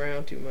clowning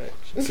around too much.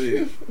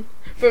 See,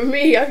 For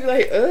me, I feel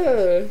like,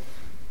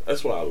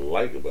 that's what I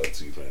like about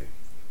T-Pain.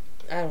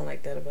 I don't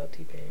like that about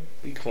T-Pain.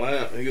 He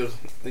clown.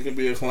 He can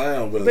be a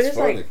clown, but But it's it's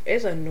funny. like,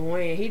 it's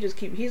annoying.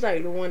 He's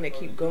like the one that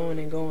keep going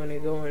and going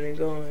and going and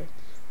going.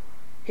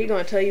 He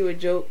gonna tell you a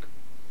joke,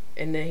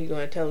 and then he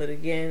gonna tell it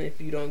again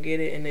if you don't get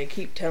it, and then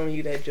keep telling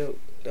you that joke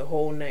the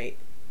whole night.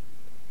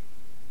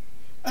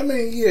 I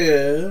mean,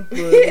 yeah, but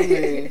I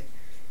mean,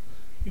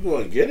 you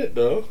gonna get it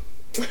though.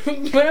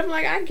 But I'm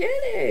like, I get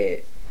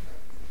it.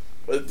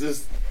 But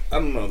just, I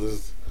don't know.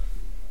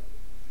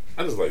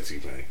 I just like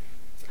T-Pain.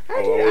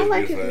 I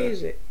like his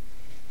music.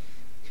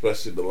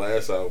 Especially the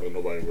last album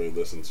nobody really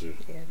listened to.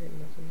 Yeah, I didn't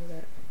listen to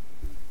that.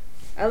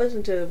 I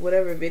listened to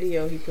whatever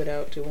video he put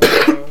out to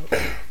one song,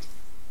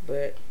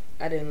 but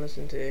I didn't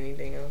listen to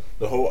anything else.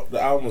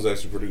 The album was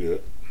actually pretty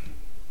good.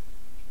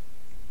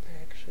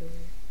 Actually,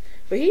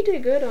 but he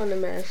did good on The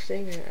Masked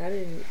Singer. I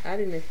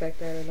didn't expect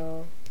that at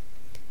all.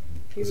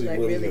 He was like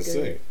really good.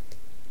 Sing.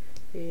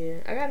 Yeah,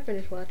 I gotta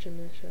finish watching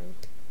this show.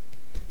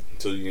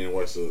 Until you didn't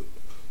watch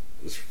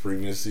this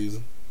previous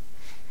season.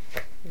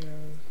 No.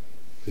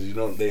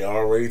 Because they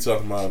already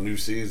talking about a new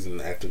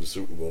season after the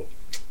Super Bowl.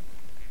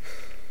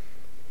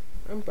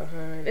 I'm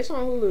behind. It's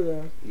on Hulu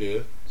though. Yeah.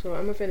 So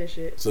I'm gonna finish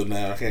it. So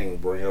now I can't even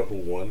bring up who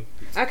won.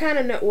 I kind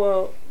of know.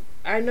 Well,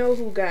 I know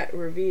who got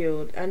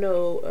revealed. I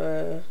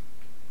know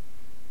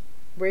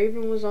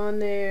Raven was on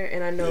there,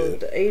 and I know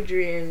the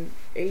Adrian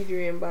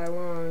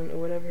Bailon or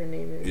whatever her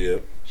name is. Yeah.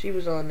 She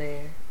was on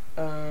there.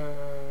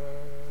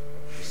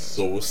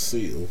 So was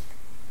Seal.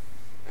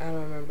 I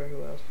don't remember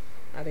who else.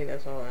 I think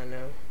that's all I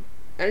know.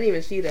 I didn't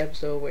even see the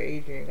episode where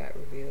Adrian got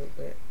revealed,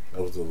 but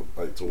That was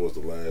towards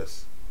the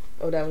last.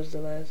 oh, that was the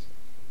last.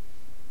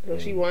 So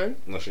she won?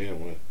 No, she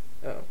didn't win.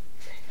 Oh,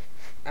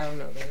 I don't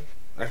know then.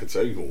 I can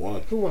tell you who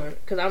won. Who won?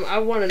 Because I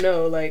want to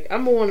know. Like,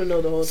 I'm gonna want to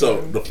know the whole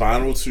So time. the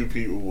final 2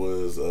 people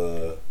was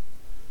the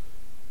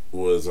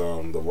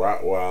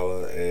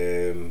Rottweiler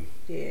and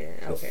Yeah.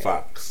 the Okay.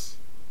 Fox.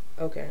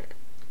 Okay.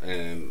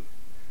 And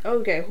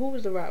Okay. Who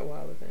was the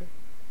Rottweiler then?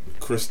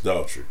 Chris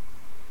Daughtry.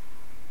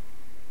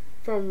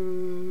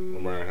 From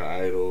American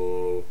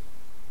Idol.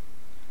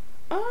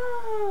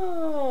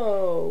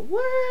 Oh,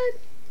 what?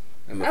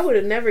 And I would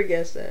have never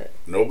guessed that.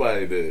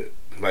 Nobody did.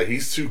 Like,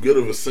 he's too good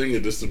of a singer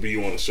just to be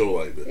on a show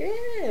like that.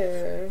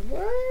 Yeah,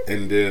 what?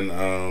 And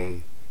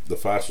then the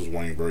Fox was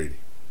Wayne Brady,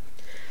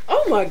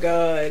 Oh my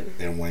God.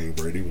 and Wayne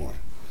Brady won.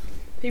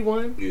 He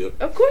won?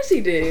 Yep. Of course he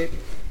did.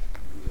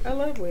 I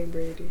love Wayne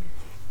Brady.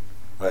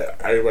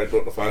 Like, everybody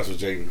thought the Fox was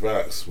Jamie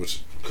Foxx,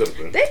 which could have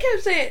been. They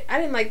kept saying, I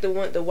didn't like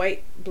the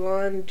white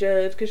blonde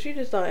judge, because she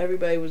just thought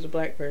everybody was a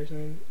black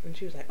person. And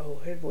she was like, oh,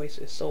 her voice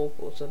is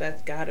soulful, so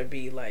that's gotta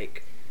be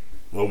like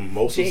Well,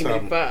 most of the Jamie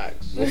time,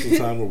 Foxx. most of the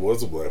time it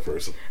was a black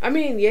person. I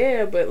mean,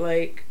 yeah, but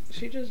like,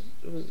 she just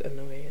was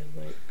annoying.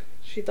 Like,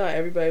 she thought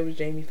everybody was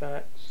Jamie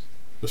Foxx.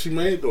 But she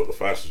made thought the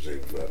Fox was Jamie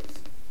Foxx.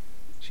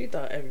 She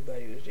thought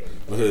everybody was Jamie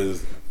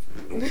Foxx.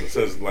 Because it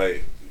says,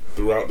 like,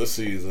 throughout the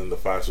season, the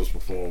Fox was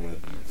performing.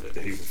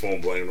 He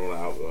performed Blame It on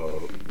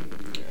Alcohol.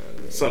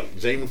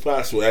 Jamie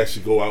Foxx would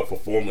actually go out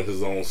performing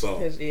his own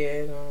song.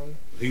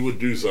 He would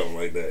do something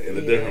like that in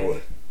a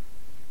different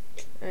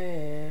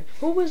way.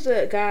 Who was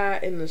the guy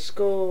in the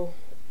skull,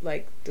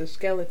 like the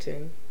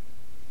skeleton?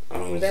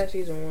 Was that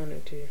season 1 or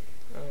 2?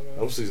 I don't know.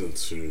 That was season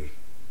 2.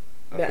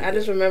 I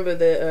just remember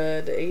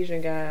the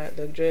Asian guy,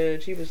 the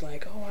judge. He was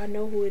like, "Oh, I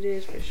know who it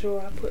is for sure.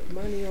 I put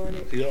money on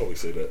it." He always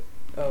say that.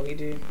 Oh, he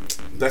did.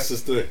 That's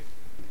his thing.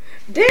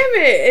 Damn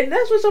it! And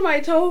that's what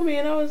somebody told me,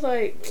 and I was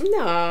like,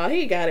 "Nah,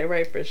 he got it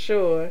right for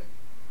sure."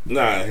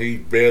 Nah, he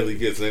barely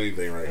gets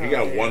anything right. He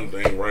got damn. one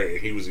thing right, and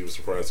he was even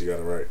surprised he got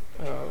it right.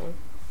 Oh.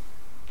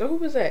 So who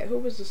was that? Who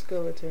was the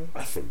skeleton?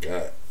 I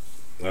forgot.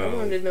 I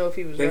wanted to know if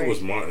he was I think right. it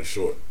was Martin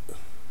Short.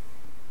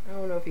 I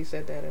don't know if he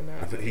said that or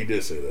not. I think he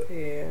did say that.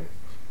 Yeah.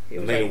 It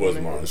I think it was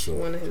Martin his, Short.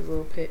 one of his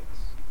little picks.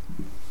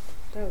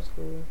 That was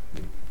cool.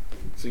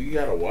 So you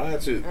gotta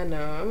watch it. I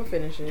know. I'm gonna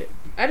finish it.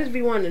 I just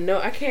be wanting to know.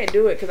 I can't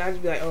do it because I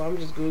just be like, oh, I'm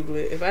just Google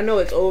it. If I know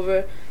it's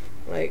over,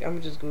 like,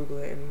 I'm just Google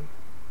it and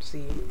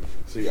see.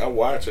 See, I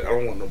watch it. I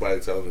don't want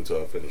nobody telling me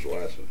until I finish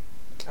watching.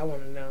 I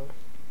want to know.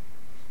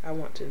 I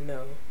want to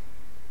know.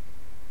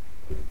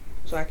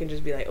 So I can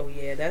just be like, oh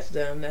yeah, that's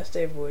them. That's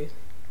their voice.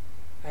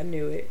 I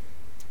knew it.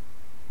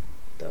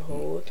 The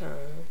whole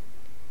time.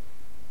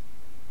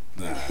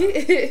 Nah.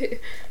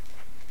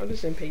 I'm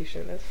just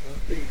impatient. That's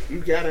all. You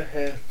gotta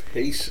have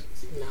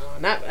patience.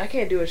 No, I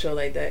can't do a show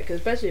like that. Cause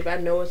especially if I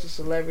know it's a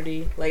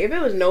celebrity. Like if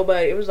it was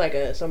nobody, it was like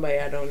somebody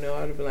I don't know.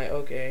 I'd be like,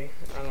 okay,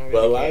 I don't really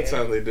But a lot care. of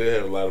times they did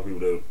have a lot of people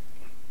that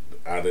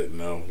I didn't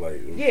know.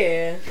 Like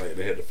Yeah. like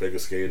they had the figure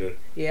skater.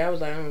 Yeah, I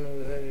was like, I don't know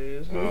who that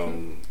is.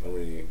 I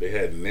mean, they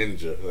had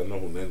Ninja. I know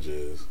who Ninja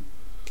is.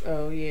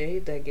 Oh yeah,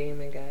 he's that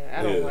gaming guy.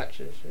 I don't Yeah. watch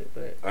this shit,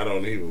 but I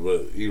don't either,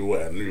 but either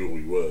way, I knew who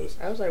he was.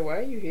 I was like, why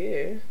are you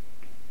here?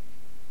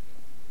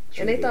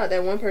 And they thought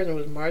that one person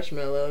was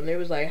Marshmallow, and they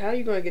was like, how are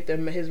you gonna get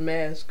his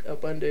mask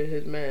up under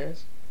his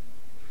mask?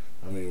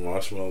 I mean,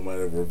 Marshmallow might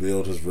have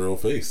revealed his real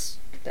face.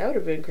 That would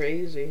have been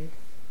crazy.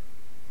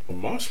 But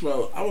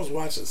Marshmallow, I was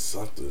watching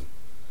something,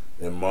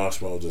 and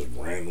Marshmallow just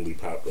randomly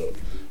popped up.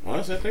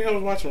 Honestly, I think I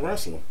was watching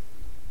wrestling,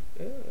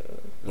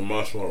 and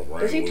Marshmallow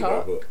Does he randomly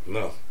talk? popped up.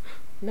 No.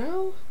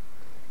 No?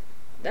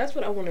 That's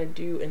what I want to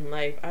do in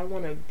life. I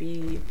want to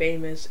be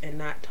famous and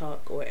not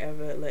talk or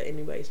ever let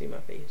anybody see my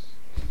face.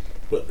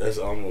 But that's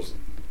almost,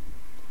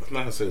 it's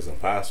not to say it's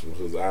impossible,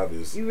 because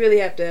obvious. You really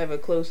have to have a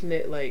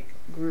close-knit, like,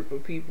 group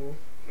of people.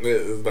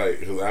 It's like,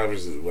 because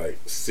obviously, like,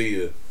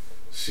 Sia,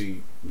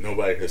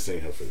 nobody has seen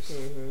her face.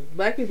 Mm-hmm.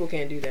 Black people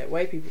can't do that.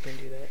 White people can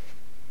do that.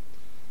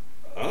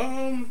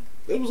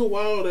 It was a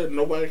while that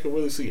nobody could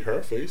really see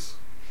her face.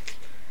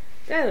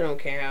 That don't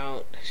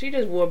count. She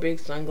just wore big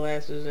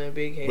sunglasses and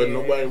big hair. But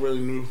nobody really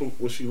knew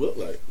what she looked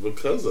like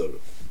because of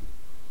it.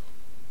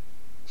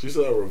 She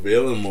started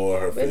revealing more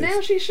of her But face. now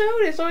she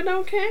showed it, so it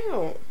don't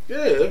count.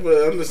 Yeah,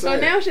 but I'm just So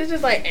saying. now she's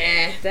just like,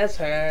 that's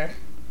her.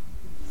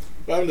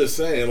 But I'm just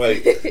saying,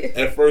 like,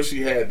 at first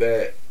she had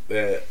that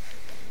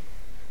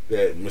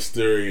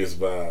mysterious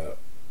vibe.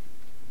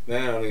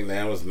 Now, I mean,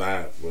 now it's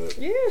not, but...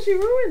 Yeah, she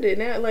ruined it.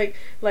 Now, like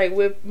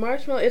with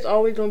Marshmallow, it's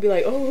always gonna be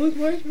like, oh, who's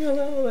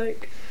Marshmallow?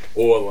 Like...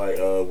 Or, like,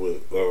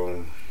 with,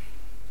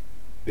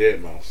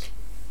 Deadmau5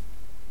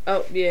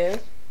 Oh, yeah.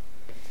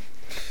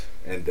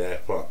 and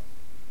Daft Punk.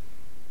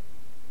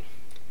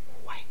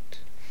 White.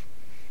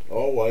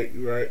 All white,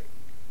 you right.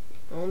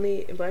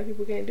 Only black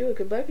people can't do it,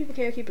 because black people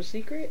can't keep a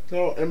secret.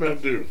 No,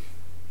 MF Doom.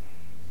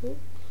 Who?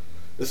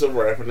 It's a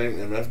rapper named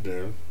MF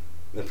Doom,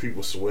 and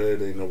people swear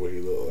they know what he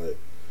look like.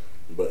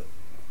 But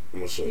I'm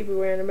gonna show you. People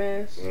wearing a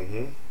mask.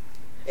 Mm-hmm.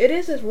 It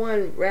is this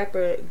one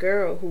rapper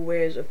girl who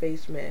wears a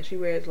face mask. She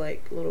wears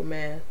like little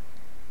mask,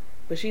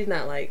 but she's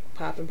not like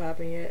popping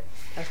yet.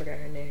 I forgot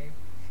her name,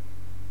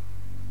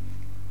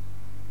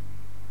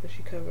 but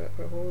she covered up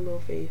her whole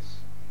little face.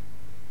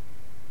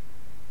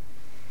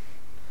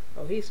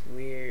 Oh, he's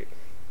weird.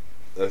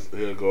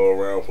 He'll go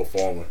around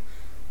performing.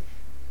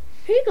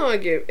 He gonna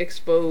get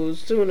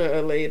exposed sooner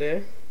or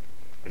later.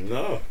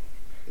 No,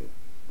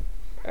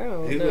 I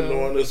don't he's know. been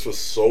doing this for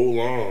so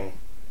long,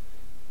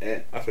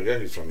 and I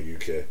forget he's from the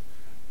UK.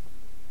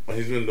 But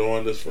he's been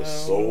doing this for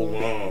so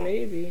long,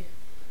 Maybe.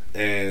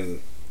 and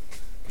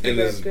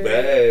That's it's good.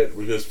 bad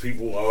because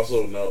people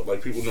also know,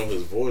 like people know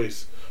his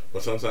voice,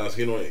 but sometimes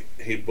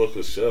he book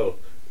a show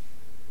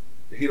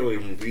he don't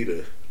even be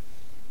there.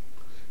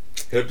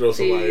 He'll throw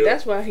See, somebody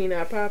that's else. why he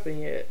not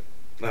popping yet.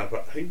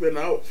 He been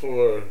out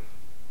for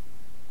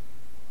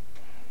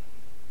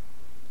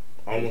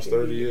almost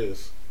 30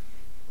 years.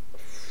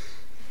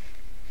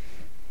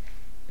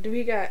 Do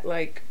he got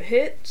like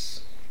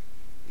hits?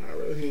 Not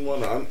really. He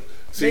wanna.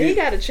 Then he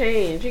got to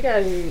change. He need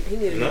a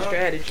new Nah.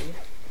 strategy.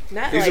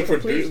 Not He's like a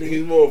producer. completely.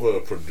 He's more of a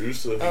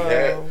producer.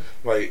 Oh.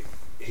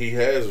 He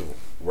has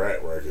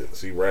rap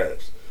records. He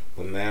raps,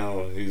 but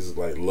now he's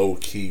like low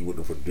key with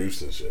the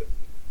producing shit.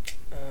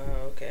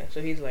 Oh, okay.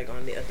 So he's like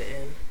on the other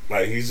end.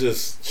 Like he's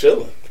just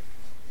chilling.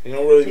 He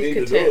don't really He's need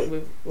to do content it.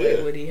 with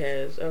Yeah. what he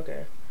has.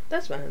 Okay,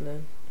 that's fine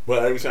then.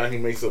 But every time he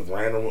makes a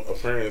random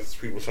appearance,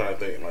 people trying to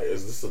think like,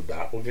 is this a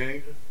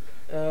doppelganger?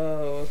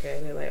 Oh, okay.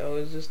 They're like, oh,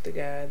 is this the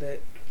guy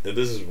that? And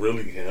this is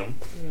really him.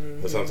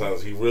 Mhm. But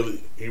sometimes he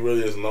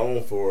really is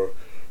known for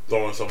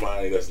throwing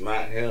somebody that's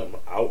not him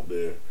out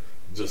there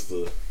just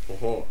to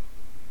perform.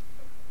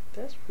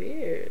 That's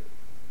weird.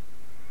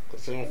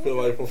 Cause he don't feel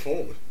like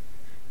performing,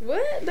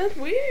 What? That's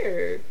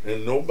weird.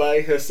 and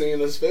nobody has seen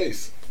his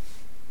face.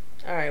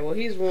 All right. Well,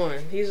 he's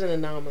one. He's an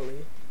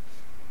anomaly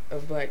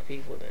of black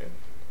people then.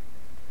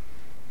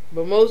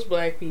 But most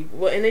black people.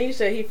 Well, and then you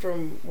said he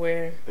from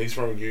where? He's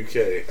from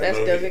UK. That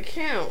doesn't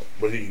count.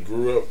 But he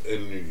grew up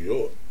in New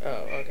York. Oh,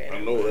 okay. I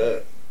know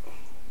that.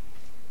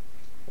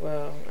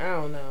 Well, I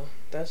don't know.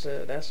 That's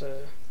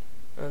a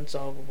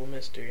unsolvable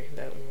mystery,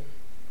 that one.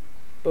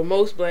 But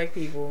most black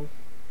people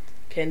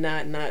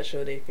cannot not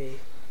show their face.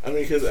 I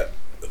mean, because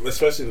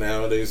especially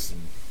nowadays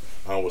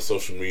with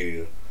social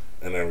media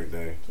and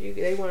everything.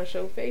 They want to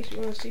show face. You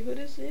want to see who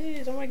this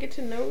is. I want to get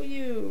to know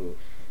you.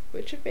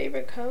 What's your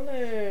favorite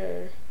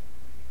color?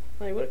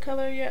 Like, what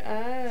color are your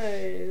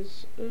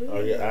eyes? Ooh.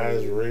 Are your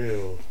eyes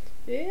real?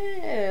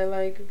 Yeah,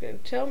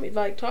 like, tell me,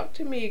 like, talk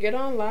to me. Get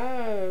on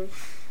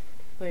live.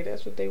 Like,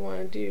 that's what they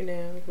want to do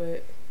now,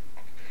 but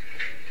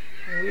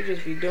we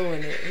just be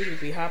doing it. We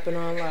just be hopping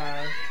on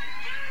live.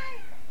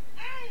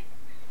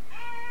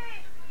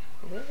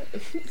 What?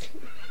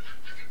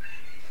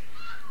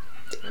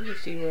 Let me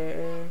see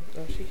where,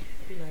 oh,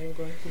 she's not even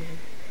going to see him.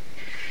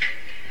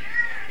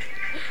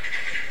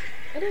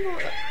 I didn't know.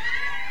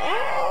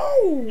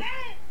 Oh!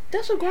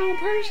 That's a grown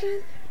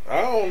person?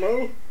 I don't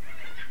know.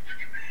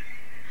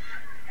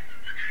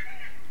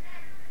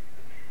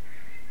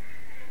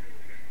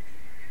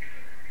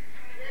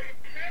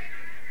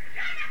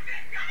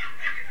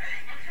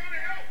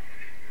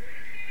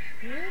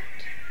 What?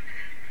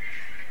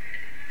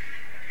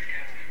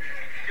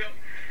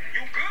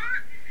 You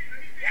good?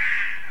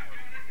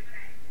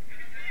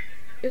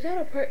 Is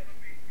that what?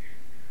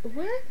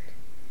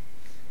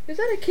 Is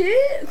that a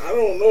kid? I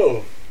don't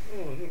know.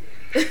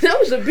 That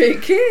was a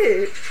big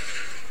kid.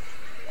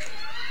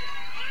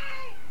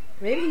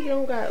 Maybe he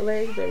don't got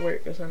legs at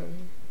work or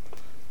something.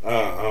 I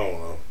don't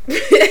know.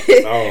 I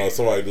don't know.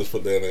 Somebody just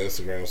put that in the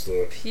Instagram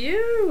story.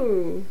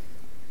 Pew.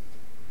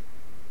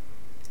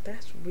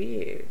 That's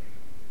weird.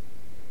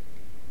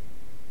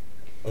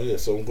 Oh yeah,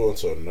 so I'm going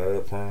to a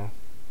nerd prom.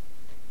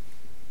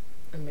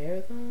 A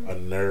marathon? A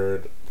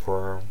nerd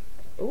prom.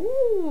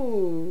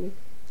 Ooh,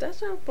 that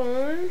sounds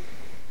fun.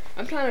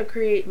 I'm trying to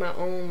create my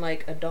own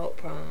like adult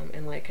prom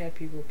and like have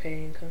people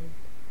pay and come.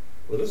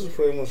 Well, this is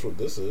pretty much what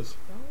this is.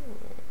 Oh,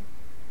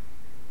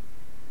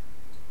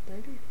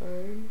 that'd be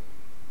fun.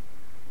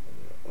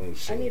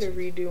 I need a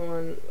redo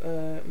on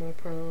my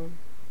prom.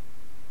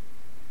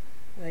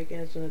 Like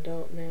as an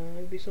adult now,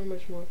 it'd be so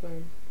much more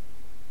fun.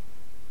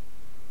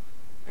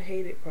 I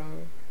hated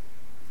prom.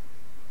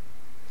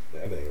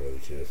 I didn't really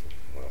care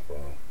for my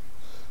prom.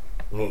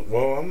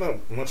 Well, I'm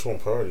not much on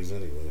parties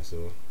anyway,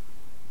 so.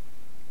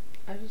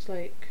 I just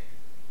like,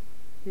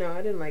 no,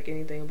 I didn't like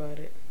anything about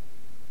it.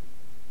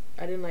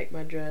 I didn't like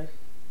my dress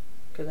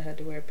because I had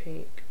to wear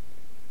pink.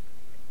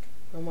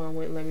 My mom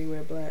wouldn't let me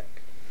wear black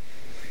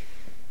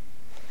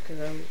because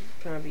I'm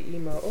trying to be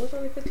emo. Oh, it's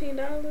only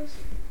 $15?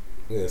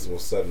 Yeah, it's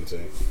about 17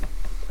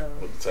 Oh,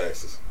 with the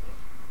taxes.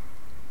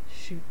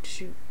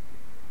 shoot.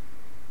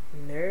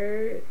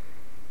 Nerd.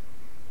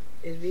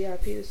 Is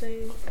VIP the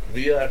same?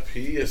 VIP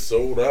is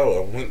sold out. I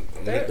went to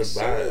buy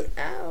Sold it.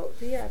 out.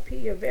 VIP,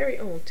 your very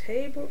own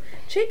table.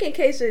 Chicken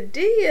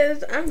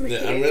quesadillas. I'm Yeah,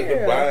 here. I meant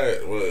to buy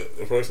it, but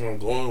the person I'm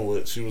going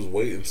with, she was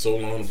waiting so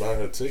long to buy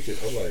her ticket.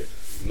 I'm like,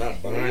 I'm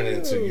not buying it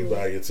until you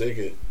buy your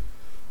ticket.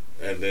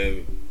 And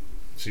then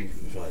she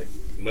like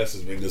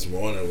messaged me this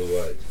morning, was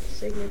like,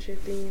 Signature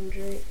themed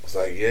drink. it's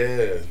like,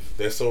 yeah,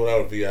 they're sold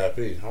out of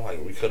VIP. I'm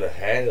like, we could have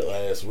had it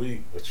last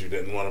week, but you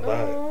didn't want to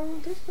buy it. Oh,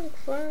 this looks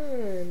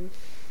fun.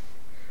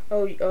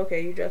 Oh,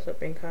 okay, you dress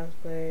up in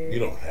cosplay. You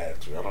don't have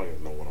to. I don't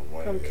even know what I'm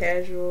wearing. Come yet.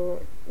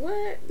 casual.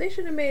 What? They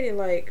should have made it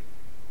like,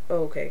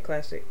 okay,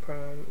 classic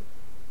prom,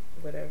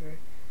 whatever.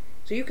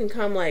 So you can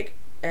come like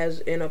as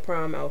in a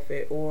prom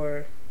outfit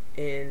or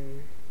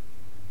in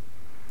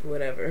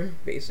whatever,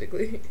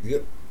 basically.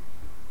 Yep.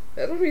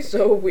 That would be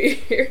so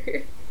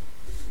weird.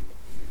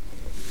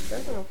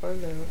 That sounds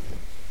fun though.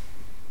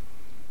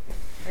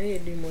 I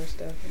need to do more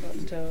stuff. I'm about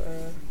to tell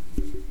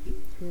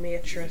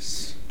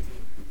Mattress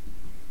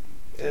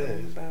Yeah.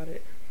 about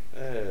it.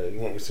 You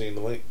want me to send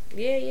the link?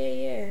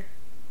 Yeah.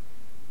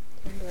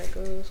 I'm like,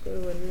 oh, let's go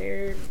to a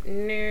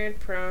nerd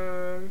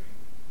prom.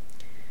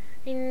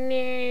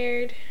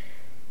 Nerd.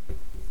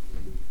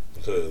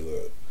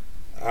 Because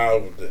I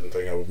didn't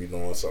think I would be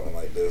doing something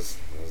like this.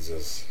 It was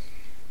just,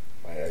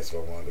 I asked if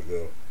I wanted to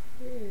go.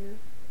 Yeah.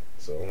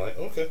 So I'm like,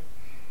 okay.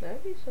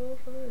 That'd be so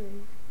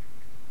fun.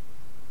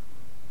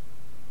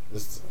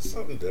 It's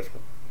something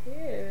different.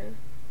 Yeah.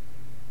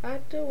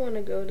 I do want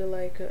to go to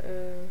like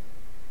a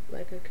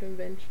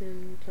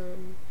convention,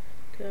 something.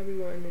 Cause I be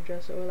wanting to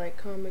dress up, or like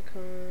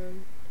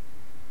Comic-Con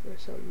or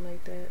something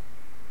like that.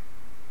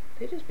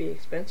 They just be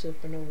expensive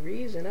for no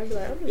reason. I'd be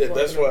like, I'm just walking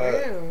that's why.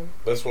 around.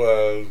 That's why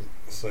I was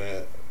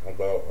saying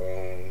about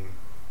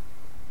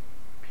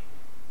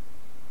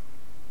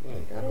I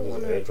don't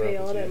want to pay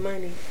all that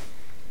money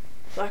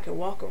so I can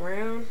walk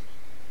around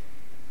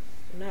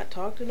and not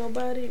talk to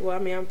nobody. Well, I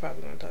mean, I'm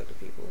probably gonna talk to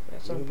people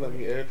at some Let point.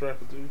 me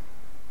airdrop it to you.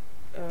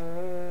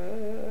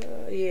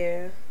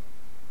 Yeah.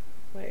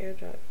 My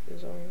AirDrop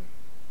is on.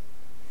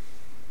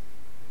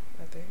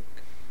 I think.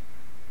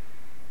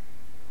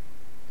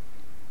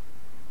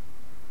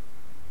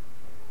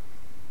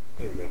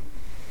 There we go.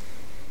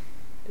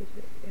 Did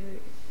it?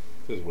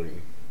 Just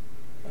waiting.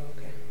 Oh,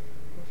 okay.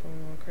 My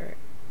phone on crack.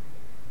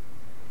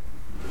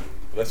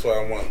 That's why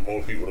I want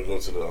more people to go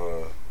to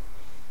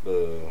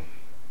the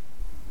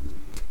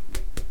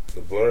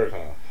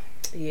BlurCon.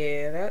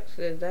 Yeah,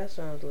 that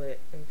sounds lit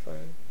and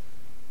fun.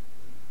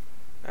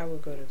 I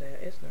would go to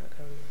that. It's not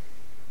coming.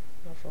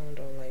 My phone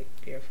don't like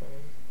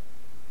earphone.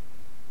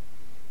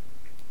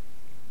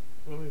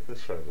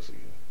 Let's try this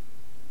again.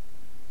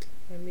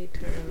 Let me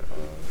turn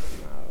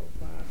off my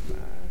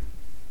Wi-Fi.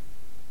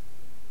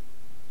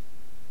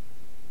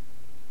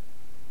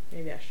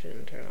 Maybe I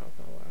shouldn't turn off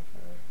my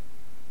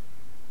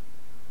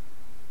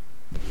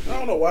Wi-Fi. I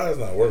don't know why it's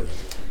not working.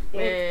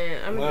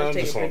 Man, I'm gonna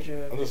just take a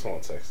picture of I it. just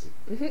want to text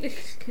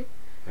it.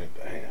 Like,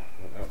 damn.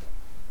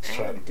 Let's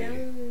try I to be.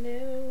 don't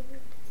know.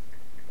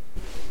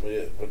 But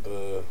yeah, but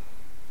the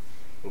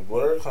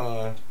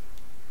BlurCon,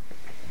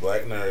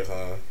 Black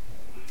NerdCon.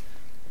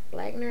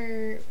 Black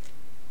Nerd.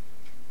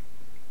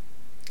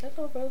 That's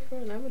all both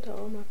fun. I went to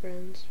all my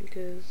friends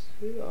because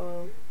we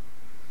all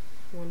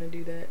want to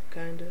do that,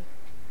 kind of.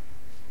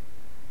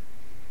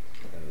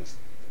 And it's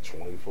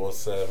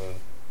 24/7.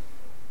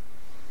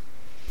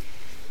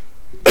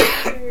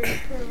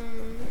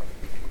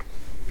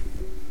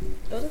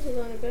 Oh, this is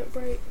on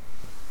Eventbrite?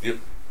 Yep.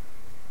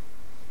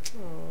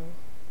 Oh.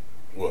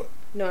 What?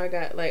 No, I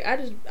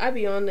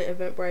be on the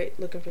Eventbrite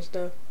looking for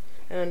stuff,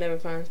 and I never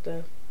find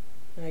stuff,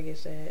 and I get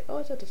sad. Oh,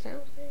 it's at the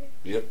soundstage?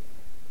 Yep.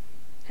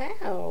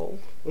 How?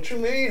 What you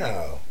mean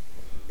how?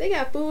 They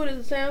got food at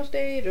the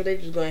soundstage, or they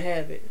just gonna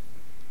have it?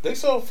 They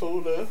sell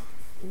food there.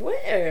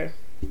 Where?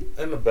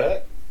 In the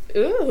back.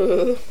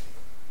 Ooh.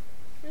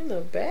 In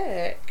the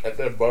back. At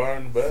that bar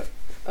in the back.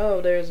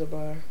 Oh, there's a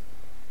bar.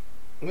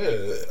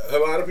 Yeah, a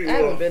lot of people. I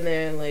haven't been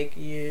there in like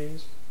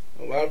years.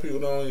 A lot of people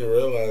don't even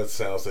realize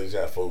soundstage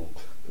got food.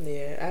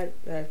 Yeah,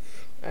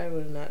 I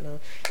would not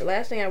know. The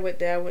last thing I went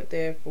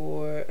there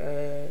for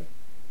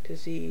to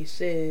see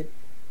Sid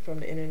from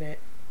the internet.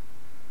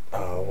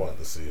 Oh, I wanted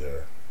to see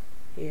her.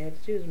 Yeah,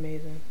 she was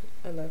amazing.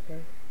 I love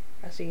her.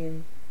 I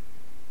seen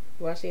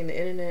the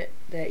internet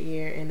that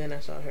year, and then I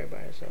saw her by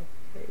herself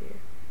that year.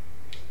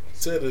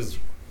 Sid is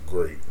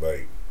great.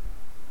 Like,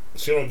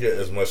 she don't get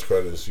as much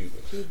credit as she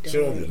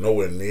don't get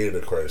nowhere near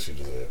the credit she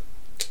deserves.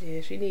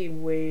 Yeah, she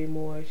need way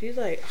more. She's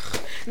like,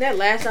 and that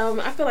last album,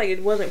 I feel like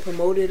it wasn't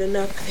promoted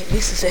enough. I think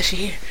Lisa said she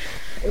here.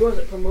 It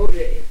wasn't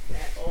promoted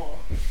at all.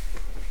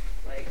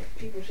 Like,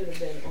 people should have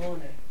been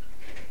on it.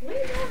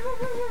 Lisa!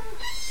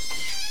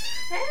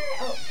 Hey!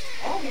 Oh,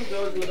 all these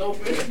doors was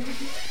open.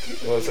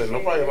 Well, I said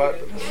nobody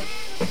locked it.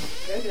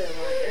 They didn't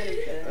like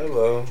anything.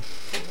 Hello.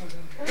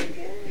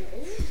 Okay.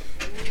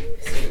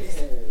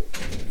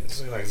 It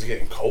seems like it's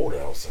getting colder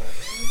outside.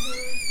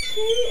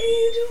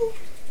 Hey, Angel.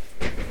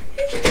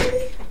 Hey,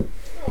 Julie.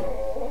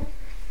 Aww.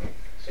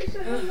 She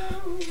said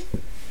hello.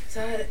 So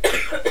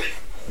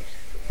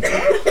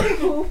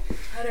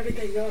how'd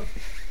everything go?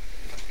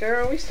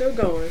 Girl, we still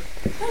going.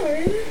 Oh,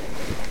 really?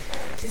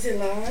 Is it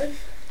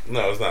live?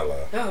 No, it's not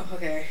live. Oh,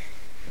 okay.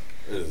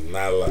 It is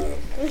not live.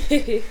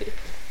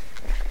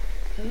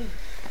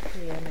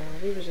 Yeah, no,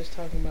 we was just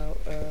talking about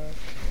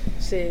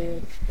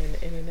Sid and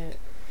the internet.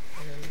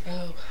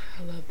 Oh,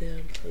 I love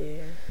them.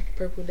 Yeah.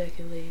 Purple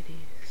Decking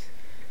Ladies.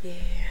 Yeah.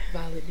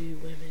 Violet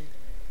Nude Women.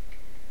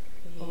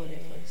 All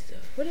that fun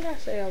stuff. What did I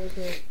say I was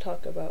going to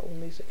talk about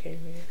when Lisa came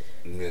here?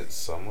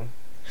 Midsummer.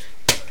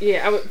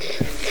 Yeah, I was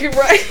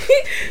right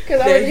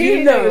because I was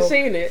hearing never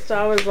seen it, so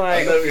I was I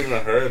like, never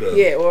even heard of it.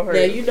 yeah, or heard.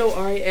 Now it. you know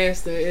Ari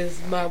Aster is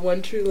my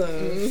one true love.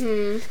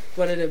 Mm-hmm.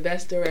 One of the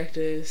best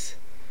directors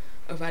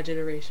of our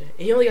generation.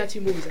 And he only got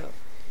 2 movies out.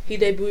 He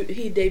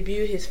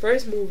debuted his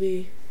first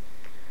movie.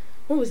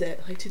 What was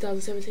that? Like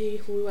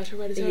 2017 when we watched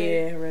Hereditary.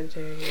 Yeah,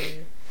 Hereditary.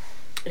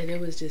 Yeah. And it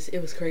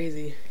was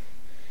crazy.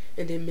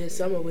 And then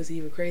Midsummer was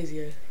even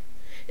crazier.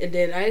 And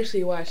then I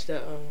actually watched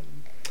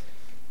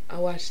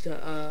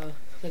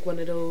like one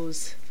of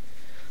those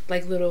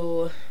like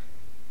little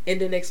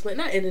ending explain,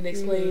 not ending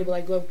explain, but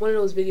like one of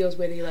those videos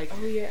where they like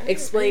Oh yeah,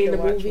 explain I the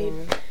need to watch movie.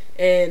 one.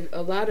 And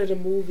a lot of the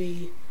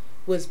movie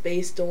was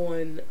based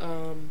on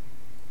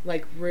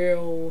like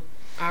real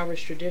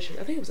Irish tradition.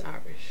 I think it was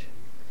Irish.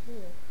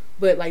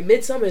 But like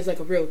Midsummer is like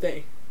a real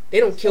thing. They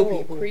don't kill So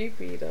people.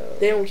 creepy though.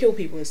 They don't kill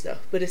people and stuff.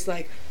 But it's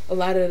like a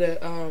lot of the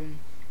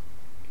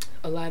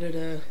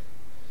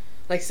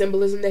like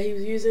symbolism that he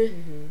was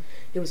using,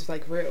 it was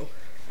like real.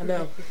 I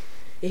know.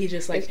 And he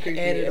just like It's creepy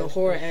added a as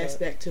horror fuck.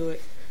 aspect to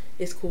it.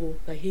 It's cool.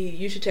 Like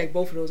you should check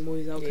both of those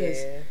movies out because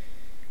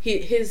Yeah.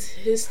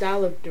 his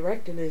style of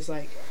directing is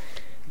like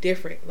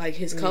different. Like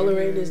his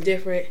coloring is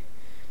different.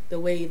 The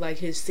way like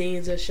his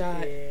scenes are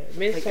shot. Yeah,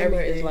 Midsummer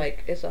is everything.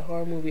 like it's a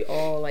horror movie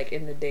all like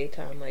in the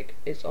daytime, like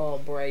it's all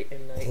bright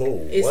and like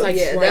Oh, It's what? like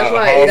yeah, bright. that's A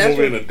why horror that's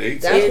movie what, in the daytime?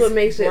 that's It's what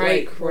makes it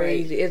bright, like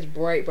crazy. It's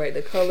bright.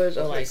 The colors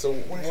are Okay, like so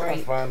where can I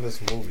bright. find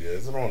this movie?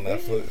 Is it on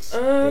Netflix?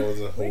 Uh, or is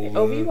it Hulu?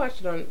 Oh, we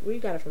watched it on. We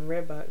got it from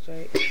Redbox,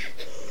 right?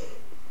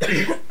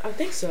 I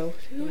think so.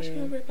 Did you watch it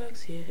Yeah. on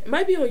Redbox? Yeah. It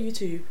might be on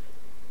YouTube.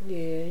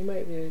 Yeah, you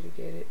might be able to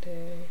get it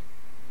there.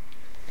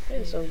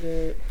 It's so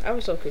good. I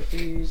was so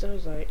confused. I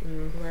was like,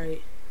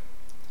 Right.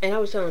 and I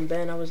was telling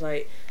Ben, I was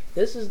like,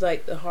 this is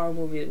like the horror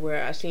movie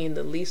where I seen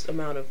the least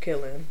amount of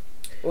killing,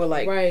 or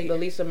like Right. the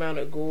least amount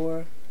of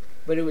gore,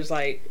 but it was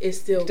like It's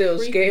still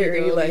creepy,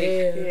 scary. though. Like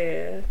yeah.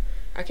 yeah.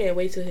 I can't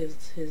wait till his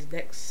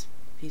next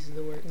pieces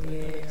of work. Like, I'm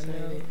Yeah, I excited.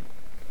 know.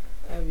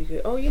 That'd be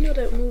good. Oh, you know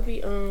that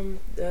movie,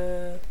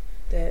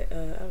 that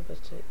I was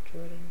about to say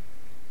Jordan.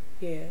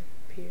 Yeah,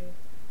 Peele.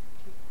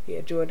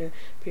 Yeah, Jordan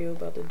Peele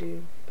about to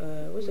do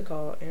what's it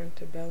called?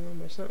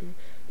 Antebellum or something.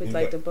 With You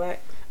like got- the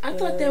black I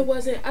thought that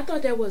wasn't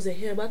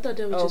him. I thought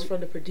that was Oh. just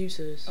from the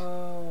producers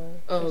of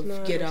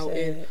of Get Out.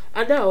 And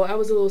I know I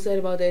was a little sad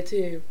about that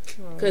too,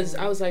 because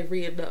I was like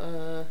reading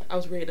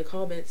the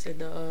comments in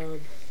the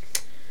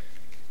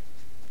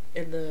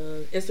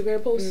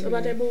Instagram posts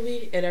about that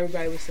movie, and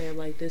everybody was saying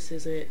like this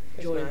isn't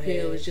It's Jordan not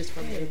Peele. his. It's just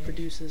from the Yeah.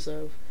 producers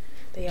of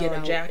they Get all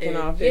Out jacking and-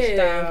 off his yeah.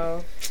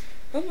 style.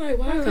 I'm like,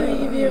 why couldn't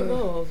he be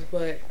involved?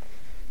 But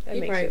That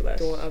he makes probably it less.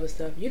 doing other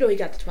stuff. You know, he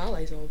got the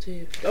Twilight Zone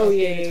too. Oh, Up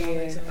yeah, there, yeah,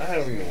 Twilight yeah. Zone. I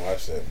haven't even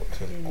watched that.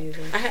 But Me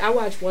neither. I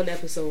watched one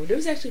episode. It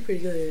was actually pretty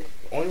good.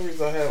 the only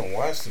reason I haven't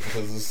watched it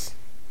because it's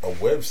a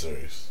web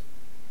series.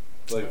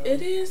 Like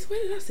It is.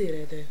 Where did I see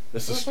it at then?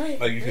 it's a, Oh, right.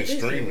 like you can It is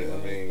stream it. I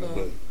on, mean,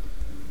 oh.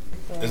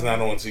 but it's not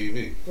on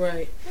TV.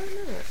 Right. Why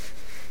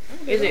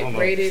not? Is Is I it don't know.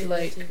 rated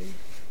like?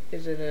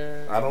 Is it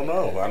a? I don't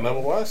know. I never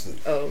watched it.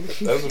 Oh.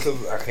 That's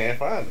because I can't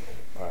find it.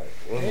 All right,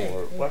 one Yeah.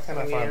 more. Why can't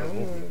I Yeah, find this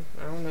movie?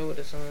 I don't know what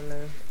it's on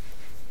now.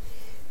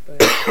 But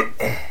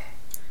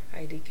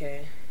IDK.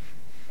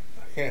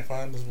 I can't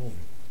find this movie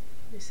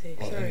Let me see.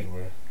 on Sorry,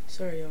 anywhere.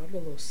 sorry, y'all. I'm a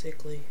little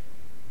sickly.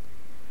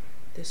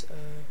 This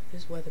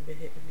weather been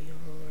hitting me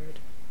hard.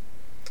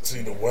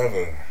 See the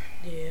weather.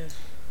 Yeah.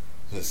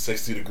 It's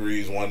 60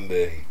 degrees one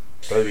day,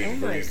 30 Oh my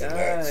degrees the god!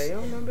 next. You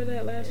don't remember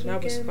that last And I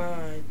was weekend?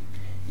 fine.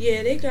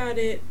 Yeah, they got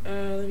it.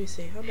 Let me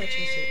see. How much is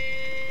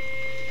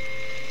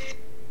it?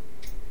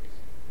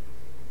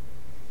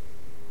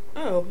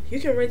 Oh, you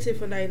can rent it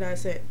for 99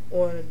 cents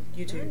on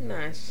YouTube.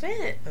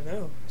 99¢. I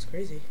know. It's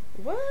crazy.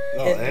 What?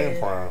 No, And and then-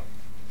 Prime.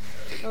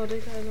 Oh, they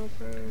got no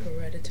Prime.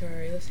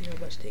 Hereditary. Let's see how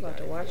much they About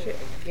got. to watch it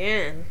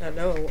again. I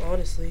know,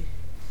 honestly.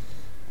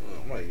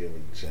 I might give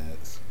it a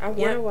chance. I want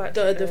Yeah, to watch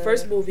the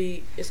first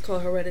movie is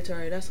called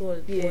Hereditary. That's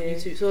on Yeah.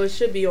 YouTube. So it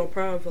should be on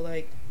Prime for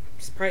like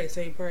it's probably the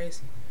same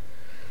price.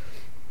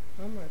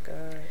 Oh my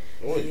god!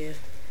 Wait, Yeah.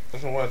 I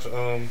can watch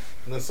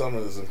this summer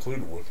is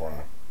included with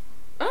Prime.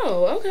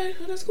 Oh, okay.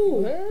 Well, that's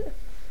cool. What?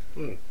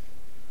 Hmm.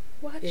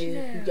 Watch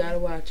Yeah, now. you gotta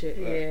watch it.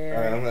 Yeah.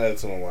 Alright, I'm gonna add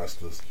to my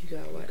watch list. You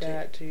gotta watch it.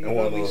 Got to. I You're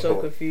wanna gonna be know so how-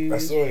 I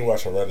confused. still ain't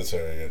watch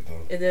Hereditary yet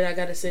though. And then I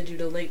gotta send you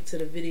the link to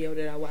the video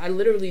that I watched. I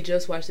literally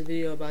just watched the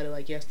video about it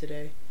like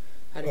yesterday.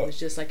 How they Oh. was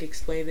just like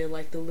explaining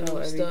like the little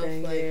Oh, stuff.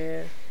 everything. Like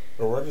Yeah.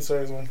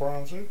 Hereditary's on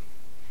Prime too?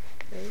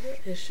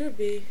 it should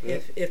be. Yeah.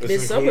 If It's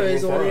Midsummer included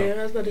is with on Prime. there,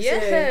 I was about to say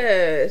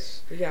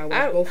Yes. we gotta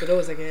watch both of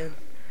those again.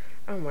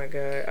 Oh my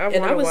god!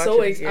 And I was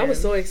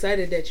so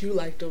excited that you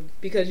liked them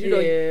because you know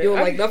Yeah. you don't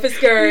like nothing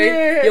scary.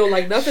 Yeah. You don't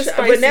like nothing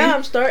spicy. But now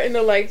I'm starting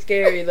to like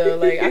scary though.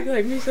 Like I feel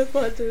like me so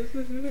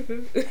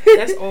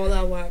That's all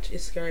I watch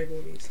is scary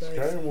movies. Like,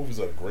 Scary movies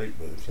are great,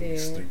 but it can Yeah. be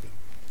stupid.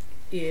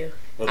 yeah,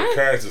 Well, the I-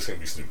 characters can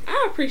be stupid.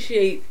 I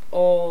appreciate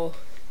all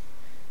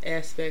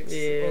aspects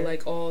Yeah. or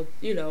like all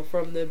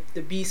from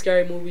the B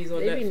scary movies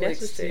on They be Netflix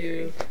necessary.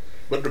 to.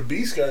 But the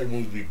B scary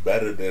movies be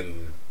better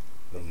than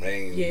the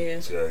main Yeah.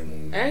 scary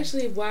movies. I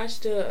actually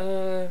watched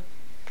I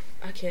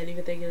can't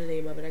even think of the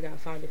name of it. I gotta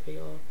find it for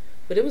y'all.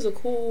 But it was a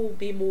cool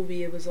B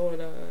movie. It was on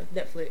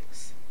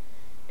Netflix,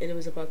 and it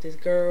was about this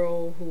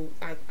girl who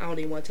I don't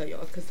even want to tell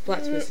y'all because the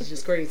plot twist is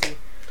just crazy.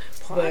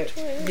 But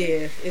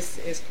yeah,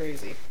 it's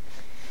crazy.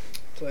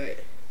 But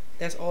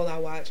that's all I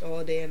watch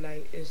all day and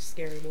night is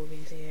scary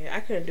movies. Yeah, I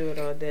couldn't do it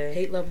all day.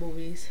 Hate love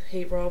movies,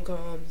 hate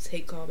rom-coms,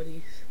 hate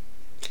comedies.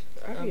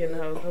 I I'm be in a-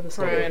 the house I'm a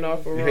crying stalker.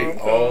 off a You hate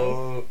rom-com.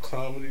 all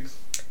comedies?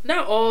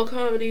 Not all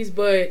comedies,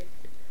 but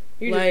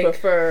You Like, just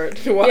prefer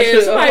to watch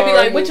Yeah, somebody be horror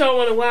like, "What movie. y'all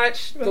want to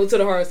watch? Go to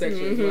the horror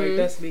section." Mhm. Like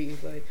that's me.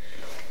 Like,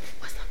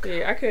 what's up?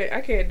 Yeah,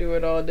 I can't do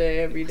it all day,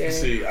 every day.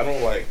 See, I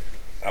don't like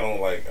a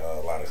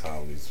lot of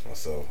comedies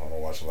myself. I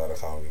don't watch a lot of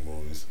comedy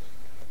movies.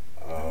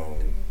 Well,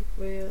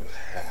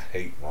 I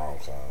hate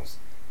rom-coms.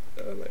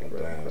 I like Damn,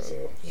 rom-com.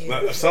 so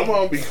Yeah. some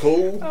of them be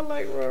cool, I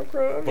like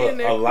rom-com. but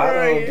a lot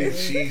of them be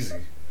cheesy.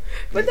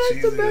 But Be that's the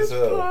cheesy best as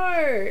hell.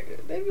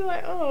 part. They be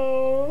like,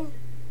 oh.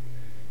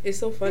 It's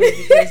so funny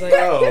because like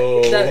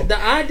No. the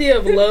idea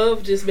of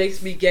love just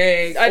makes me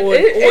gag on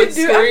It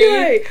screen. do. I be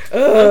like,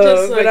 I'm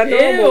just like, but I know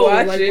I'm ew, gonna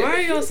watch like, it. why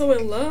are y'all so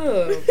in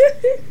love?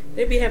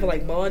 They be having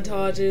like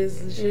montages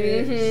and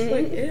shit. It's just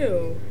like,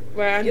 ew.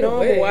 But I Get know I'm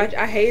away. gonna watch.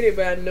 I hate it,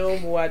 but I know I'm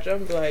gonna watch.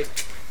 I'm like,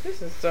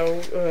 this is so.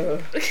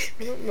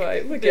 I'm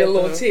like, look Get at a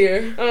little them.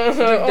 tear. All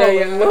down the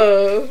your eye.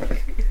 love.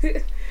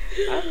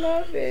 I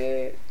love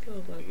it. Oh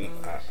my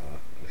gosh. I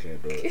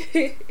can't do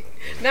it.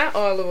 Not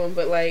all of them,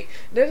 but like,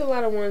 there's a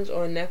lot of ones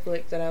on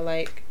Netflix that I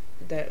like.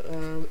 That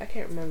I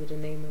can't remember the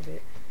name of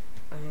it.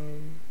 I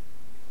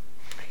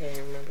can't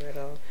remember at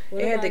all.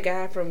 What It had the about,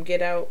 guy from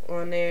Get Out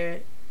on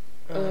there.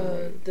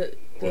 the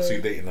Was he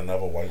dating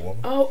another white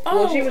woman?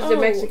 Well, she was the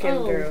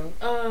Mexican girl.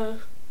 I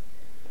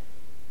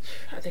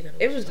think I know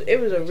It what was you're it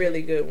was a talking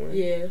really good one. about.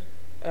 Yeah.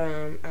 I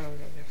don't know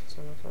if it's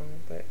on my phone,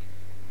 but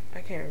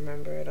I can't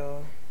remember it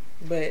all.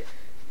 But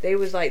they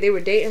were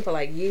dating for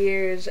like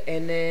years,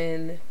 and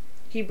then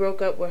he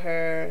broke up with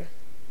her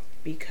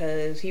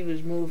because he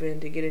was moving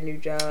to get a new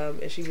job,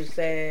 and she was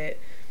sad.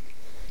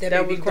 That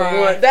That made me was the cry.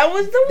 one. That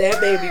was the one.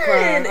 That made me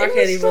cry. I It can't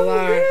was even so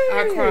lie.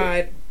 I good.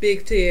 cried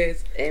big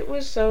tears. It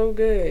was so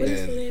good. What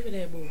is And- the name of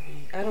that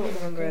movie? I don't Oh my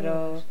remember it gosh.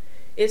 all.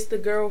 It's the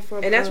girl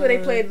from And that's where they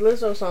uh, played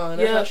Lizzo song.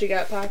 That's how yep. she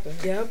got popping.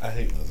 Yep. I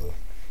hate Lizzo.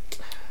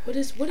 What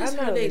is I'm not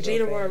her a name? Lizzo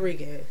Gina fan.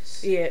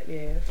 Rodriguez. Yeah.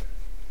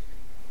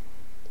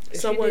 She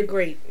Someone did-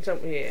 great. Yeah.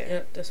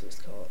 Yep, that's what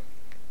it's called.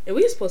 And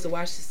we were supposed to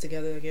watch this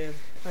together again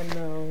I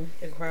know.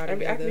 and cry I could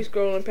together. be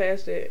scrolling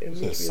past it and Is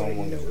be it like,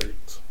 someone no.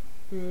 great?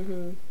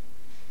 Mhm.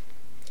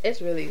 It's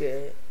really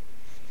good.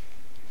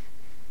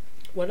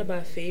 One of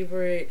my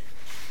favorite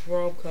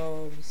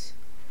rom-coms,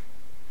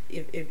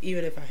 if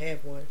even if I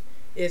have one,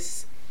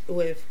 is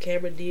with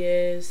Cameron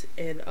Diaz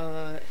and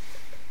I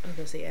was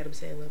gonna say Adam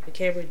Sandler, but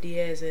Cameron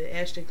Diaz and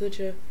Ashton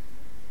Kutcher,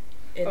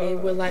 and they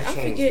were like, I Which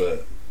one forget, was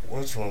that?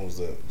 Which one was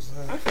that?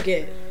 I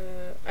forget.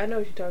 I know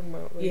what you're talking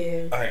about. but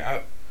Yeah,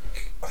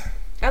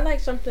 I like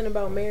Something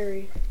About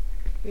Mary.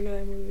 You know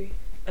that movie?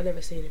 I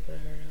never seen it, but I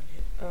heard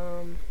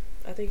of it.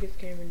 I think it's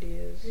Cameron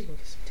Diaz Let me go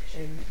get some tissue.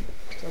 and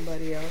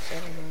somebody else.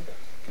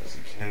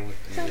 I don't know.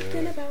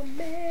 Something About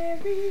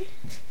Mary.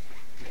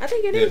 I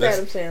think it Yeah, is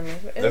that's- Adam Sandler.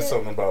 Isn't That's it?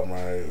 something about my.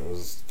 It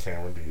was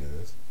Cameron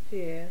Diaz.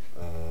 Yeah.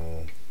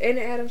 Um, And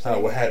Adam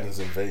Sandler. What Happens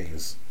in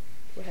Vegas?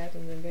 What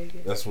happens in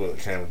Vegas? That's what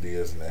Cameron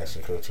Diaz and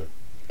Ashton Kutcher.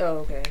 Oh,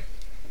 okay.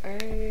 I don't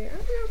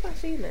know if I've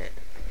seen that.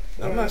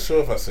 I'm not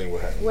sure if I've seen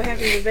What Happens. What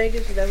happens in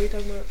Vegas? Is that what you're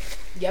talking about?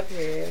 Yep.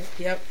 Yeah.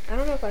 Yep. I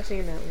don't know if I've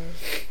seen that one.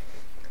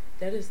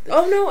 That is the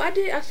Oh no, I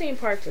did. I seen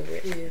parts of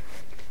it. yeah.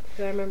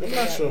 'Cause I remember. I'm they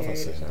not got sure if I've married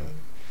or seen that. something.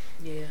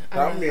 Yeah.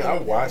 I mean, I love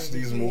that watch movie.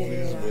 these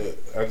movies, Yeah.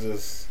 but I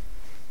just,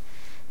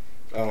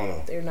 I don't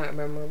know. They're not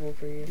memorable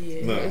for you.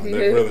 Yeah. No,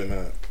 they're really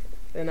not.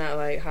 They're not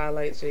like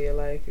highlights of your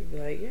life. You'd be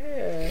like,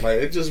 yeah. Like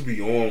it just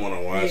be on when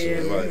I watch it.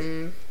 It's like,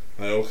 Mhm.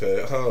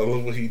 okay, oh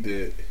look what he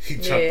did. He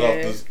jumped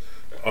Yeah.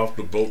 off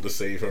the boat to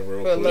save her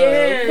real For quick. love.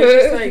 Yeah,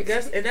 it's just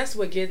like that's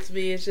what gets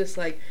me. It's just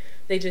like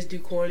they just do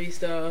corny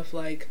stuff,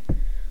 like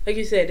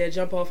you said, they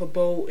jump off a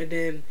boat and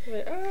then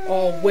Like,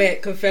 all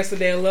wet, confessing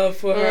their love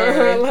for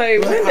her,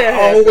 like, when Like, that I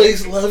happened?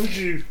 always loved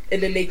you.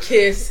 and then they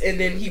kiss, and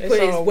then he It's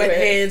put his all wet wet.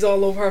 hands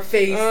all over her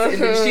face, and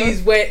then Uh-huh.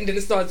 she's wet, and then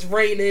it starts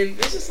raining.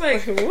 It's just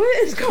like, What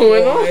is come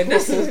going on?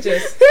 This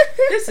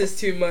is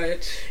too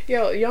much.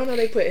 Y'all know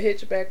they put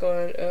Hitchback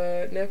on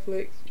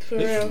Netflix. For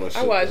This is real? my I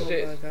shit, watched Oh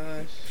it. my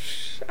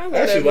gosh, I I love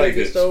actually that like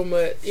movie it. so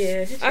much.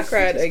 yeah, I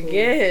cried Hitch's cool.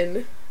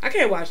 again. I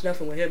can't watch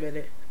nothing with him in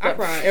it. I But-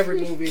 cry every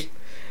movie,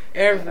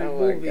 every Oh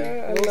my movie. God,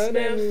 I Will love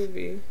that Smith.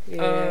 movie.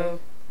 Yeah.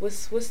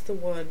 What's the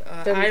one?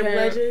 I Seven Am Pound-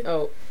 Legend.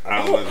 Oh,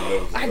 I don't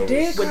know. I That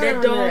did was- When that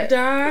on dog that.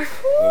 died.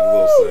 that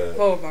was a little sad.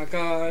 Oh my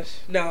gosh.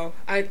 No.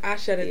 I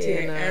shed a Yeah,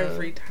 tear no.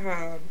 every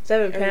time.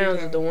 7 Every Pounds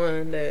time. is the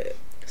one that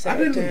I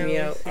didn't- took me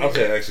out.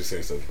 Okay, I actually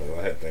seen something.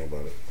 I had to think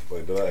about it.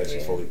 Like, did I actually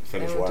Yeah. fully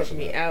finish That one took watching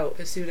me that? out.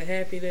 Pursuit of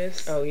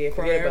Happiness. Oh yeah,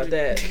 Cry forget about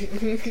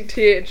every- that.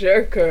 Tear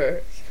jerker.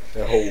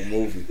 That whole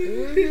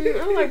movie.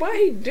 I'm like, why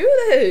he do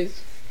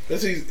this?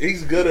 Cause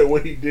he's good at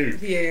what he do.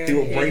 Yeah. He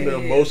will bring the yeah.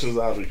 emotions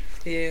out of you.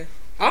 Yeah.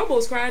 I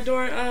almost cried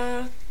during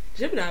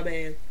Gemini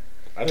Man.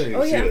 I didn't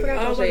even Oh see yeah, I that. forgot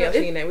Oh to my say y'all God.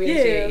 seen that. We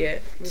didn't see Yeah. it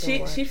yet. We gonna She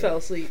watch it. fell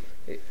asleep.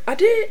 I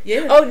did.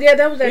 Yeah. Oh yeah,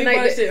 that was that We night.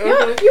 watched That, it, Yo,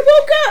 uh-huh. you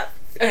woke up.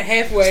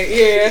 Halfway,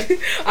 yeah.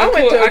 I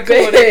went caught- to I caught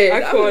bed. it. I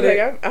was caught like,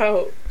 it. I'm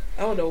out.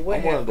 I don't know what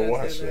I wanted happened. to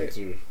watch that that night.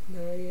 too.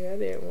 No, yeah, I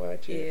didn't watch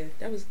Yeah, it.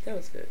 that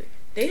was good.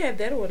 They have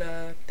that on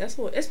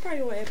it's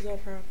probably on Amazon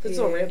Prime. 'Cause it's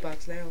on Yeah.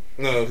 Redbox now.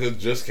 No, it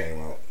just came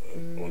out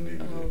on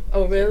DVD.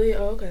 Oh really?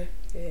 Oh okay.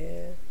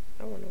 Yeah,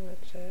 I want to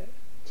watch that.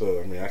 So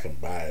I mean, I can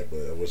buy it, but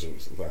I wish it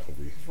was not gonna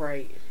be.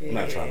 Right. I'm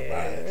not trying to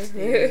buy it.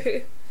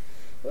 Yeah.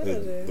 What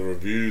is The it?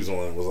 reviews on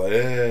it was like,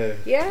 eh.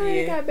 Yeah, it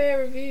Yeah. got bad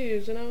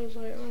reviews, and I was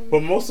like,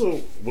 But most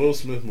of Will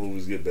Smith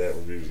movies get bad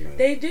reviews now.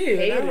 They do.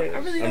 Haters. I really don't I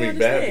mean, understand.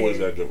 Bad Boys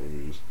got good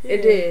reviews.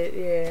 It did,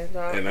 yeah.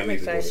 So And I I'm need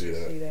to go excited see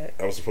to see that.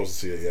 I was supposed to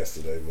see it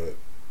yesterday, but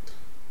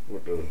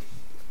with the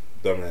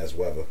dumbass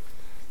weather.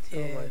 Yeah.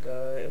 Oh my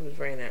god, it was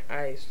raining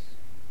ice,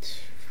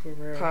 For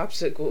real.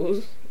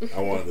 popsicles.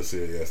 I wanted to see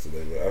it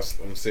yesterday, but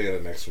I'm seeing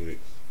it next week.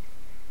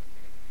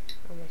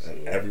 I'm gonna see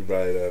And it.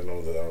 everybody that I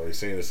know that already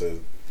seen it says,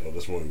 "Oh,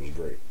 this movie was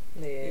great."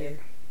 Yeah,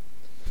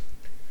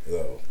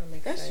 So I'm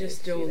excited That's just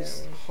to see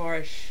those that one.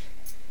 harsh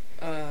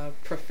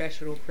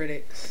professional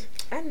critics.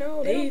 I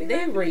know They don't be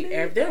liking rate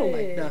they don't like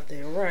anything.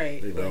 nothing,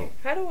 right? they don't.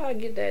 How do I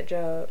get that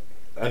job?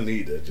 I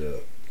need that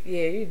job.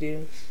 Yeah, you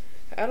do.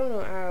 I don't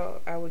know how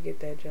I would get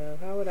that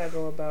job. How would I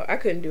go about? I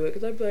couldn't do it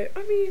because I'd be like,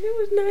 I mean, it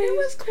was nice. It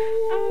was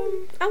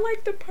cool. I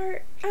liked the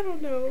part. I don't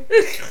know.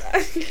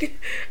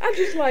 I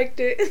just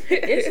liked it.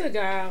 It's a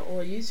guy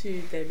on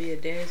YouTube that me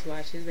and Dad's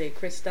watch. His name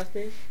Chris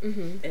Stuffman,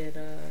 Mhm.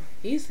 and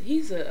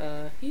he's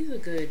a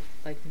good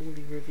like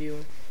movie reviewer.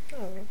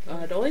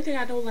 Oh. The only thing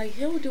I don't like,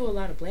 he'll do a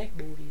lot of black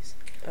movies.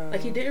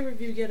 Like he didn't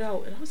review Get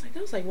Out, and I was like,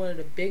 that was like one of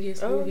the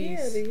biggest Oh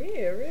movies. yeah,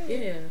 yeah,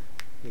 really. Yeah.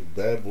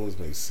 Bad Boys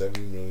made $70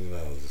 million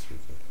this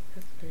weekend.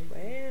 That's crazy.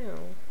 Wow.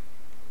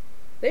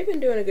 They've been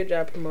doing a good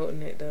job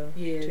promoting it though.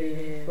 Yeah, too,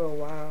 they have. for a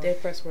while. Their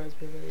press run's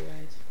been really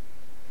nice.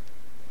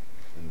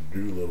 And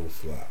Doolittle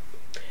flop.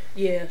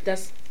 Yeah,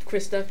 that's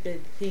Chris Stuffman.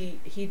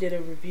 He did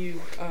a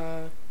review.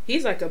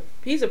 He's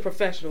a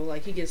professional.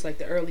 Like he gets like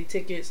the early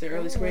tickets, the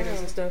early Oh, screeners wow.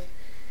 and stuff.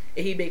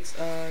 And he makes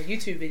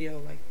YouTube video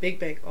like Big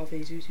Bank off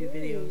his YouTube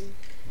videos.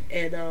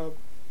 And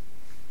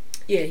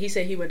yeah, he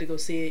said he went to go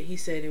see it. He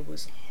said it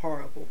was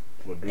horrible.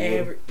 What,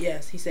 Doolittle?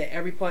 Yes, he said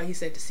every part. He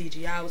said the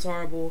CGI was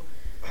horrible.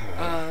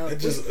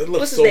 It looks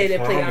What's his so name that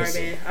played Iron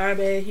promising. Man? Iron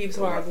Man, he was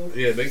horrible.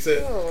 Yeah, they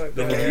said Oh, my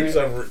the God. reviews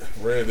I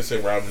read. They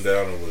said Robin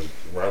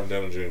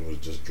Downey Jr. was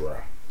just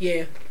dry.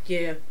 Yeah,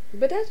 yeah.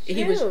 But that's He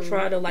him. was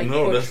trying to like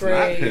No, that's not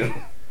portray. him.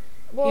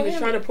 Well, He was him-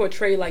 trying to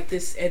portray like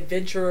this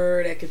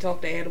adventurer that could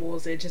talk to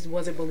animals. It just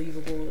wasn't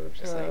believable. And I'm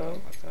just like, Oh.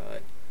 oh my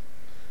god.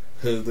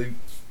 Because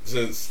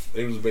since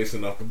they was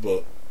basing off the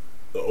book,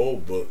 the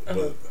old book,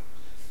 but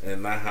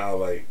and not how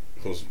like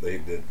cause they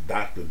did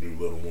Doctor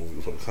Doolittle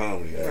movie for the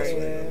comedy Right, aspect.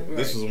 yeah.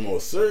 This Right. was a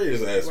more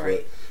serious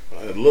aspect.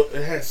 Right.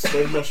 It had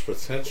so much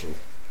potential,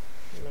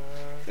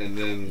 Nah. and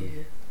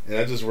then and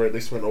I just read they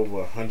spent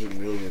over $100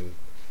 million.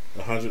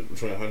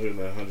 Between 100 and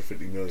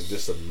 150 million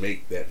just to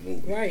make that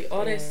movie. Right,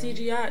 all that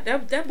CGI.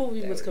 That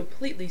movie was That-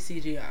 completely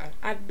CGI.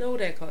 I know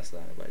that cost a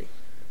lot of money.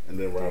 And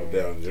then Robert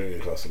Downey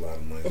Jr. cost a lot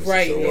of money. just to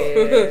Right, show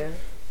Yeah. up.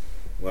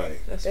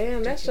 Like, That's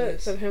Damn, that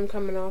ridiculous. sucks of him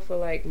coming off of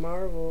like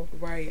Marvel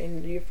Right,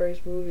 and your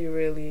first movie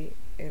really,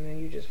 and then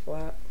you just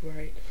flop.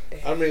 right.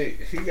 I mean,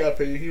 he got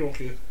paid. He don't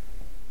care.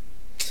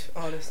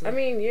 Honestly, I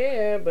mean,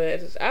 yeah,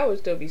 but I would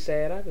still be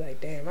sad. I'd be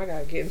like, damn, I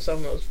gotta get in some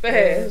of those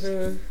fast.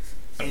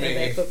 I and mean,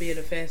 that put me in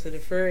the Fast and the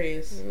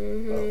Furious.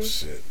 Mm-hmm. oh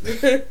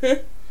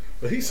shit.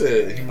 But he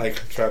said he might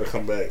try to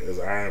come back as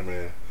Iron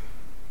Man.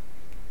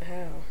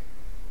 How?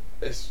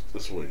 It's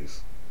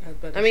ways.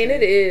 I mean,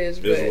 it is,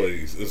 It's but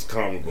ways. It's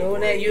comic book. Go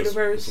in that world.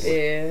 universe. It's ways.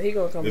 yeah, he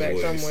gonna come It's back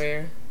ways.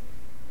 somewhere.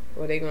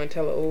 Or they gonna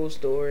tell an old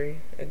story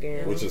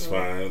again. Which is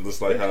fine.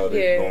 Just like how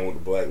they Yeah. going with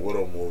the Black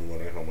Widow movie when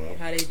they come out.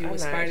 How they do I'm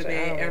with not Spider actually- I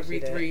Man don't wanna every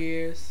see that. 3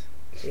 years.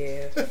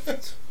 Yeah.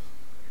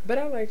 But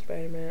I like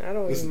Spider-Man. I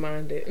don't Listen. even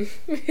mind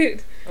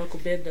it. Uncle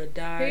Ben done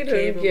died. He done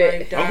Came to get-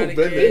 life, died Uncle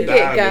Ben again.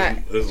 that got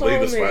died as so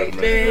late as many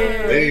Spider-Man.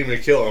 bad- They didn't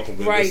even kill Uncle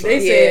Ben Right, this they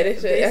time. Yeah, said, they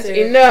said that's said,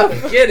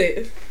 enough. Get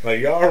it. Like,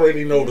 y'all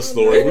already know the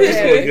story. We're just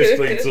going to get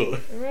straight to it.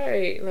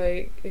 Right,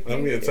 like if I'm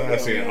you- getting if tired you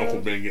of seeing don't Uncle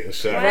have- Ben getting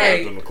shot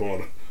Right. in the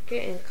corner.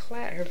 getting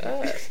clapped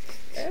up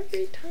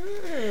every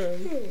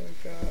time. Oh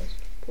my gosh.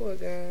 Poor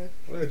guy.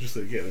 Why did you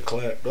say getting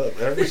clapped up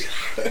every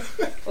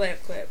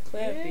Clap, clap,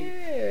 clap. beat.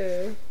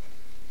 Yeah.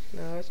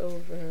 No, it's over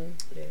for him.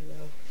 Yeah,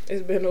 no.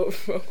 It's been over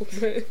for Uncle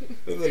Ben.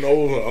 It's been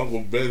over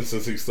Uncle Ben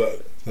since he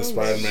started. The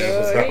Spider-Man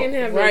was He out. didn't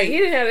have Right. he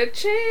didn't have a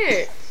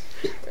chance.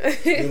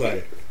 He's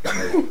like,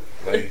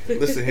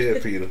 listen here,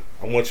 Peter.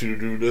 I want you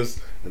to do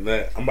this and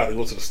that. I'm about to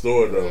go to the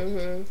store though.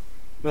 Mm-hmm.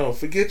 No,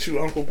 forget you,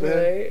 Uncle Ben.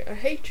 Right. I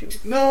hate you.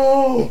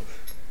 No.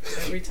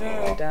 Every He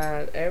time.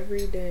 died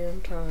every damn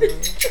time.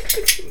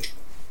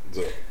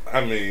 So,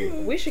 I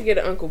mean, We should get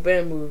an Uncle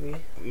Ben movie.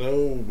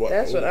 no.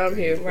 That's what I'm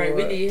here for. Right,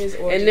 we need his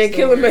origin And then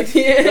kill him story. at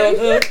the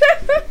end.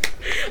 Uh-huh.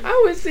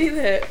 I would see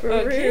that for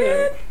real.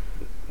 Again?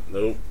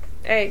 Nope.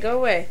 Hey, go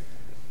away.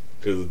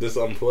 Because if this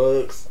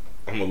unplugs,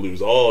 I'm gonna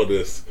lose all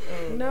this.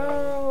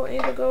 No,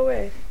 Angel, go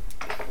away.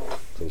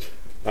 'Cause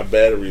my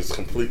battery is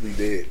completely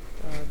dead.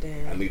 Oh I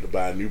damn. need to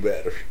buy a new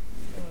battery.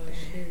 Oh,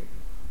 shit.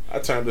 I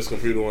turned this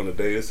computer on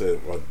today. It said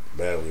my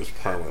battery was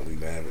permanently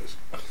damaged.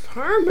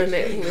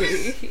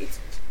 Permanently.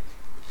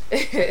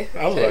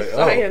 I was like,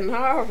 oh.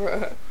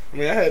 Sayonara. I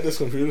mean, I had this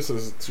computer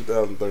since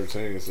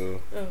 2013,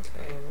 so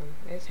Okay.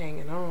 It's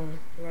hanging on.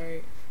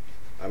 Right.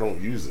 I don't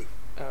use it.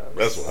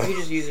 That's why. You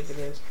just use it for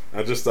this.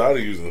 I just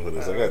started using it for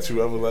this. I got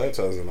 2 other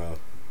laptops now.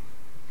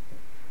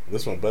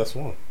 This my best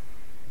one.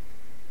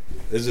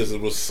 It's just,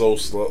 it was so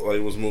slow. Like,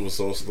 it was moving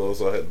so slow,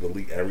 so I had to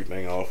delete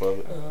everything off of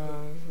it.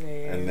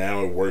 Yeah. And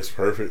now it works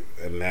perfect,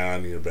 and now I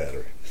need a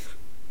battery.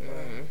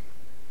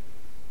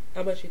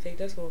 How much you think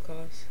that's gonna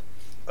cost?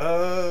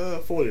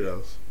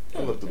 $40. I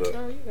looked it up.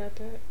 Oh, you got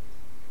that.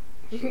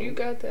 You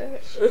got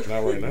that. Not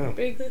right now.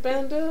 Big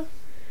spender.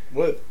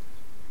 What?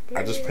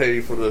 I just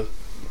paid for me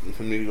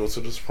to go to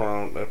this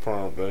prom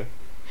thing.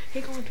 He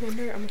going to a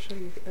nerd. I'm gonna show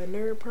you a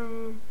nerd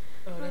prom.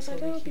 Oh, that's like,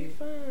 gonna that'll be be cute.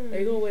 fun. Are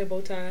you gonna wear a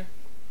bow tie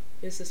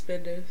and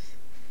suspenders?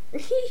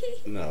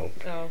 No.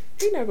 Oh.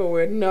 He not gonna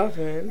wear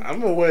nothing. I'm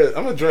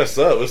gonna dress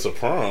up. It's a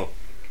prom.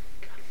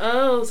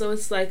 Oh, so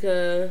it's like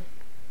a.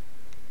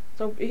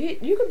 So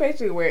you can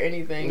basically wear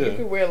anything. Yeah. You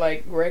can wear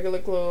like regular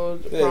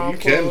clothes, Yeah, prom you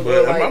can, clothes,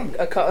 but or like I'm-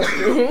 a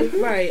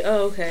costume. Right.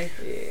 Oh, okay.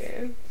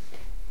 Yeah.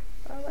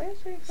 I was like,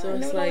 that's ain't So fine.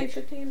 it's It was like-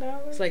 only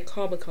 $15. It's like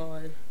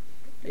Comic-Con.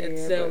 It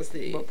sells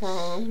the. but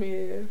prom,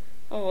 yeah.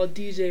 Oh,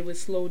 DJ with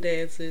slow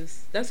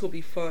dances. That's gonna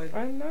be fun.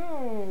 I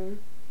know.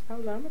 I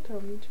was like, I'm gonna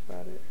tell Meech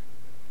about it.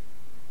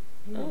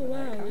 He Oh was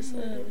wow, like, it's I'm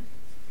with it.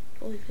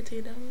 only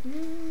 $15.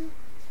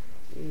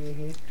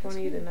 Mm-hmm.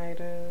 20 the night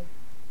of.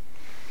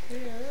 Yeah,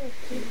 that's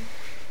cute.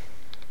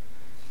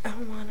 I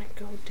wanna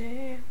go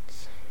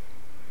dance.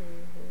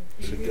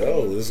 Should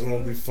go. It's gonna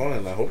be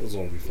fun. I hope it's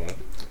gonna be fun.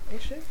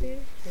 It should be.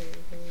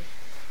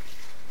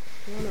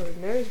 One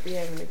of the nerds be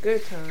having a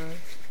good time.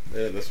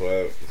 Yeah, that's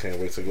why I can't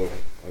wait to go.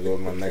 I go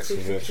to my next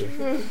convention.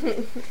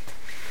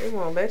 They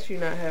won't let you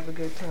not have a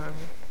good time.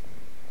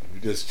 You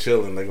just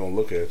chilling, they gonna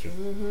look at you.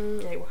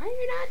 Like, why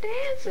you not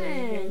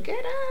dancing?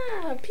 Get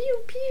up! Pew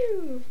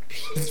pew!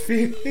 With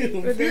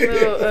the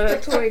little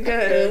toy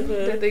gun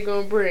that they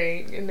gonna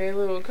bring in their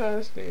little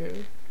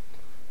costume.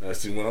 I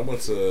see. When I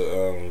went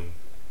to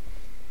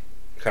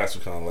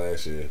CostcoCon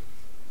last year,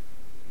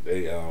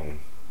 they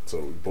so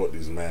we bought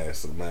these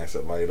masks, the masks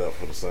that light up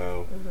for the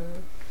sound.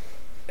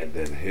 And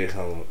then here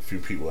come a few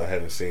people I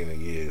haven't seen in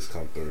years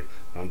come through.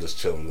 I'm just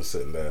chilling, just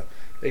sitting there.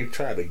 They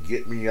tried to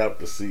get me out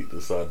the seat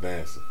to start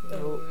dancing.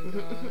 Oh my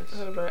gosh.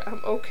 I was like,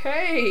 I'm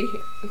okay.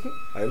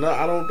 Like, no,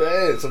 I don't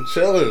dance. I'm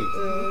chilling. I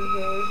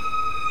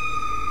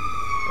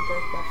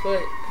broke my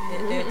foot. I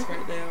can't dance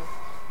right now.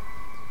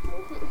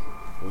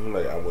 I'm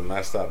like, I will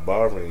not stop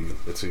bothering you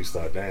until you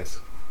start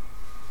dancing.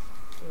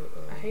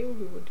 I hate when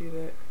people do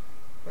that.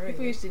 Right.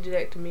 People used to do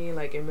that to me,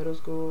 like in middle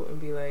school, and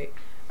be like,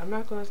 "I'm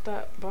not gonna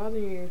stop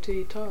bothering you until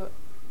you talk."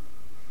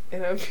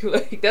 And I'd be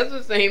like, "That's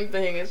the same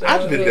thing." As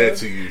I did that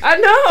to you. I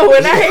know,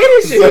 and I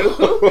hated you.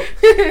 So,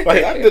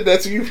 like, I did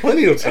that to you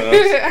plenty of times.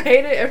 I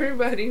hated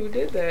everybody who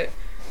did that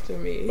to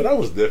me. But I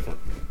was different.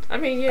 I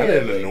mean, yeah, I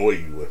didn't like, annoy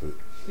you with it.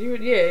 you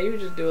would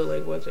just do it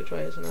like once or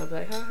twice, and I'd be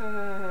like, "Ha ha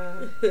ha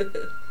ha."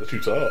 But you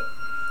talk.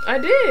 I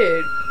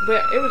did,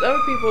 but it was other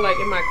people like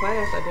in my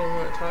class I didn't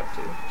want to talk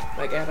to,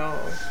 like at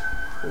all,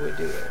 who would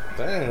do it.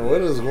 Damn,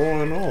 what is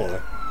going on?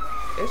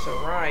 It's a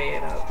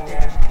riot out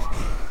there.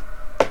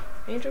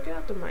 Angel, get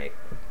out the mic.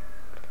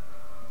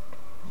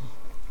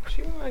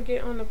 She want to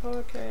get on the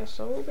podcast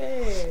so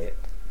bad.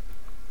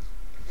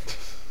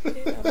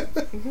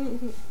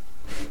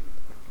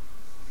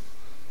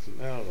 See,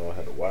 now I don't know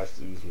how to watch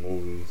these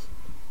movies.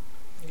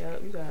 Yeah,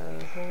 you got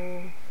a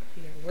whole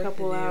Work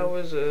couple to do.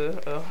 hours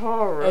of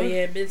horror. Oh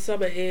yeah,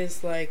 Midsummer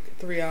is like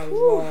 3 hours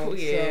Whew, long.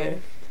 yeah. So,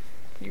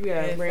 You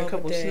gotta Yeah, bring a fun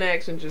couple with that.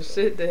 snacks and just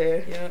sit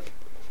there yep.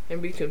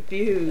 and be A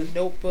confused.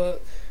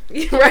 Notebook.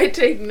 Right,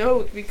 take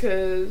notes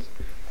because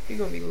you're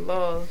gonna be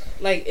lost.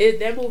 Like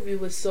that movie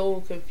was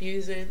so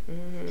confusing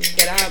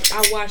that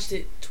I watched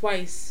it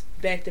twice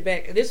back to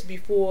back, and this was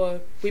before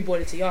we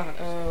brought it to your house.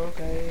 Oh,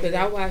 okay. Because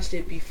I watched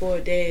it before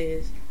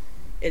Dad's,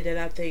 and then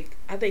I think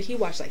he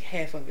watched like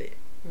half of it,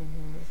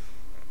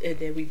 and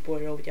then we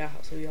brought it over to your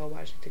house, so we all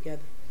watched it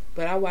together.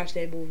 But I watched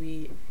that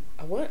movie.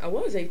 I want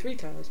to say 3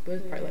 times, but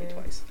it's probably like Yeah.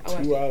 twice. I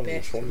watched 2 it hours back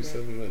and to back.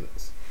 27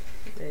 minutes.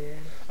 Yeah.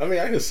 I mean,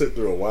 I can sit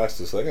through and watch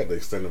this. I got the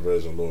extended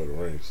version of Lord of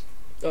the Rings.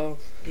 Oh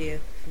yeah,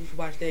 you can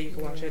watch that. You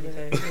can watch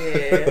anything.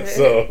 Yeah.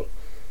 So,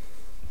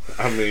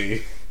 I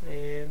mean,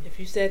 Man, If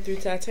you sat through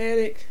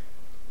Titanic,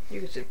 you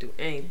can sit through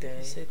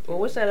anything. Sit through Well,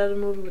 what's that other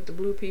movie with the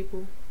blue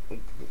people?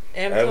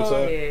 Avatar.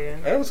 Avatar? Yeah.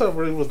 Avatar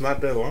really was not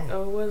that long.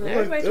 Oh, it wasn't. It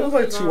was Everybody like told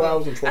me 2 long.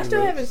 hours and 20 I still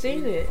minutes. haven't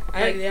seen it.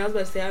 I was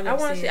about to say I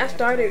want to see. I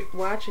started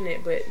watching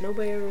it, but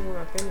nobody ever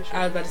want to finish it.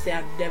 I was about to say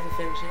I've never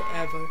finished it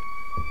ever.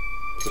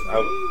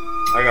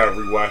 I gotta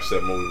rewatch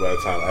that movie by the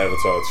time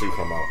Avatar 2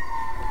 come out.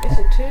 It's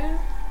a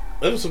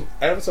 2. It was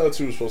Avatar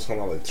 2 was supposed to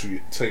come out like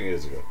 10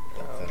 years ago.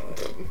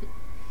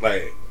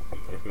 Like,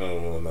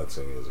 no, not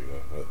 10 years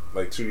ago.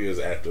 Like 2 years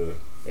after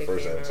the It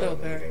first came out. Avatar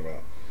movie Okay. came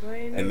out.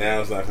 Right And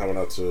now it's not coming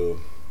out till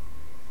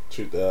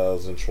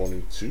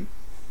 2022.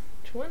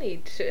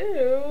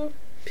 22.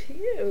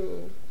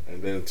 Pew.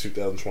 And then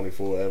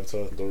 2024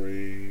 Avatar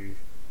 3.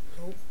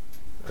 Nope.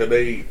 Cause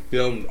they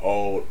filmed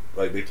all,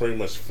 like they pretty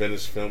much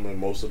finished filming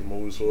most of the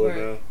movies for it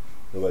Right. now.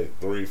 They're like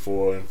 3,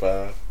 4, and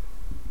 5.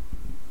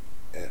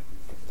 And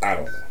I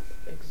don't know.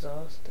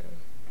 Exhausting.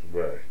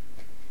 Right.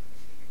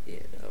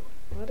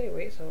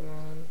 so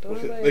long. Don't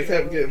Because nobody they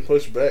kept know. getting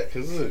pushed back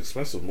because it's an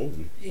expensive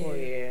movie. Oh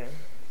yeah.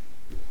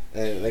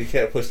 And they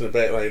kept pushing it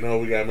back like, no,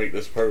 we gotta make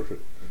this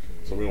perfect.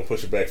 So we're gonna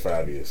push it back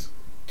 5 years.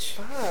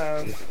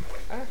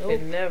 5. I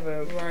could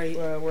never Right.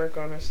 work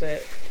on a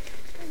set.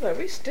 I was like,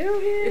 we still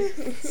here?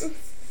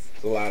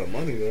 It's a lot of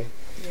money though.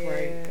 Yeah.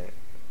 Right.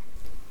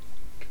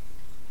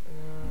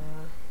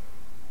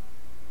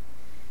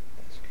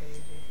 That's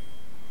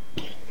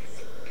crazy.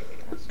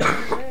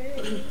 That's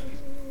crazy.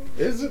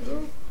 Is it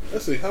though?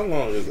 Let's see, how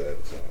long is that?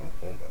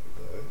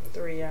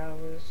 3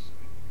 hours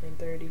and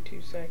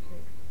 32 seconds.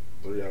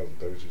 3 hours and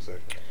 32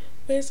 seconds.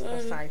 Where's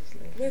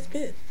Precisely. Where's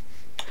Biff?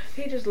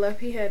 He just left.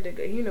 He had to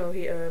go. You know,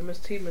 he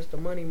missed the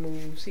money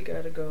moves. He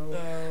got to go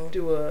Oh,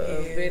 do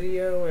a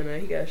video,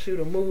 and he got to shoot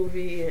a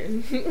movie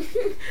and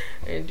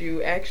and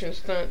do action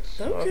stunts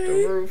off the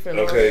Okay. roof and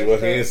Okay, all well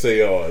that he didn't stuff.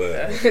 say all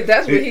that.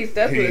 That's what He-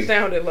 what he- it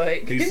sounded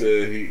like. He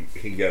said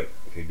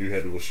he do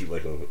have to go shoot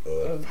like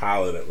a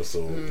pilot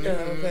episode, Oh,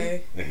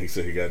 okay. and he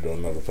said he got to do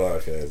another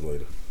podcast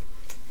later.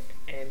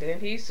 And then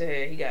he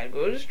said he got to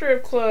go to the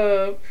strip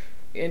club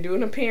and do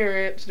an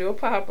appearance, do a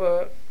pop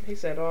up. He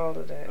said all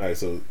of that. All right,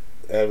 so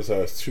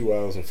Avatar is 2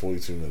 hours and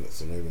 42 minutes,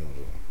 so maybe I'm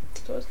wrong.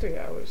 So it's 3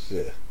 hours.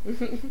 Yeah,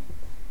 it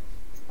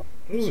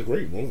was a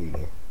great movie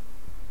though.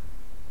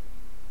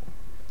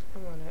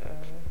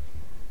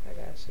 I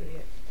gotta see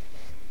it.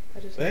 I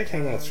just That need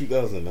came out in time.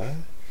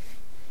 2009.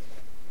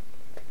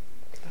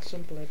 A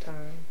simpler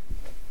time.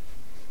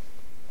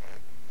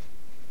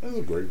 That was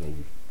a great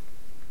movie.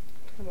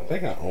 Come I on.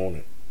 think I own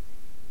it.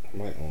 I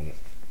might own it.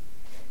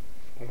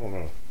 I don't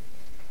know.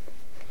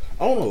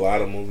 I own a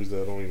lot of movies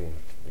that I don't even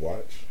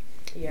watch.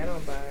 Yeah, I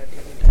don't buy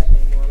DVDs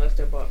anymore unless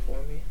they're bought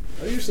for me.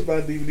 I used to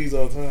buy DVDs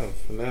all the time,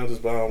 but now I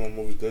just buy all my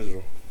movies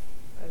digital.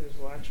 I just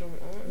watch them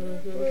on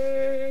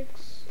Netflix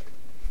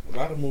A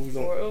lot of movies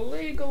or don't.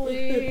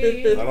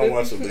 illegally. I don't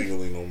watch it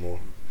legally no more.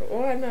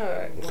 Why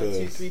not? 1,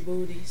 2, 3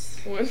 booties.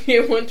 1,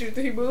 2,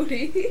 3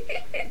 booty.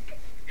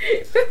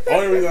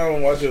 Only reason I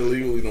don't watch it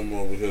illegally no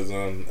more because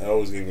it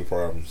always gave me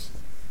problems.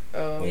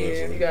 Oh yeah,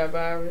 Allegedly. you got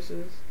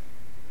viruses.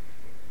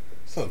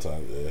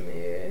 Sometimes, yeah.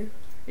 Yeah,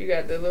 you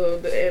got the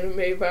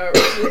anime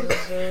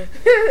viruses.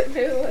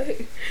 They're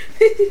like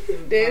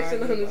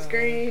dancing on the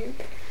screen.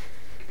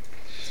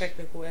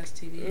 Technical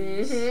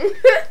STDs.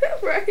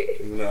 Right.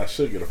 You know, I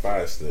should get a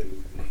Fire Stick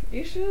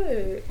You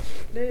should.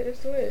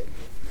 It's lit.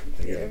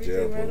 and Yeah, get a jail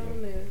everything right on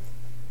program. there.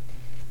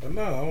 But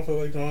no, I don't feel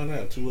like doing that.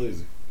 I'm too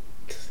lazy.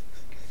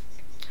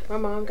 My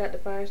mom got the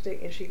Fire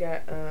Stick and she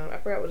got I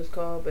forgot what it's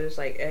called, but it's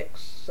like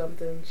X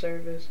something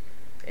service,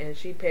 and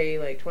she paid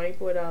like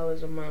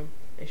 $24 a month,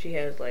 and she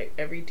has like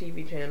every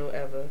TV channel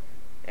ever,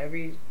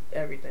 everything.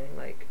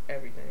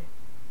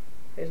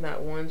 There's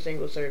not one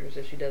single service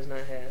that she does not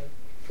have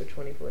for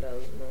 $24 a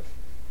month,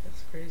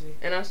 That's crazy.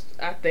 and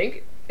I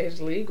think it's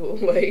legal.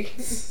 Like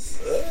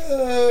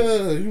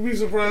You be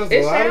surprised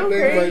it a lot of sounds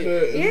things crazy. like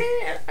that.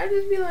 Yeah, I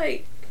just be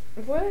like,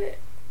 what?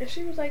 And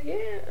she was like,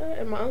 yeah.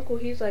 And my uncle,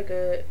 he's like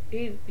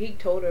he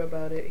told her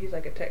about it. He's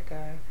like a tech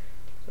guy.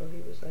 So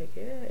he was like,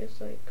 yeah,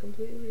 it's like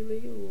completely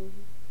legal.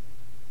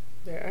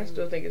 Yeah, I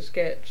still think it's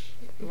sketch.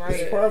 It's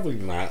Right. probably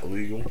not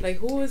legal. Like,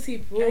 who is he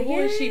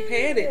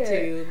paying it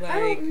to? I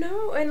don't Like,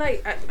 know. And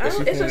like, I Is she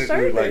don't, it's a paying it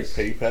through, like service.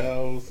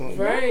 PayPal or something?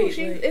 Right.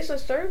 No, it's a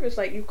service.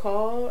 Like you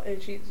call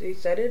and they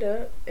set it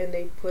up and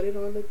they put it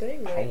on the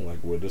thing. I Like, don't like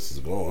where this is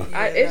going.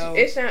 Yeah.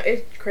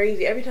 it's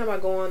crazy. Every time I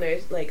go on there,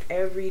 it's like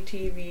every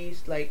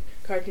TV's like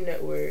Cartoon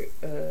Network,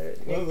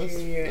 Nick Well, that's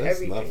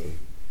everything. nothing.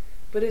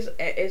 But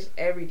it's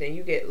everything.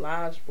 You get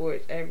live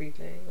sports,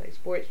 everything, like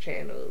sports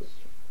channels,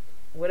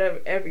 whatever,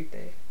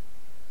 everything.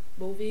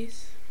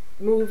 movies.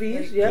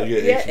 Movies, Like- yep.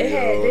 You get Yeah,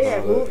 HBO they and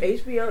have all that.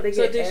 HBO. They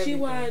So get did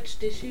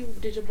everything.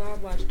 did your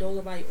mom watch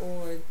Dolomite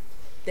on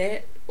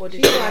that, or She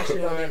did she watched watch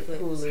it on Netflix?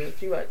 Hulu.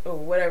 She watched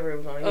whatever it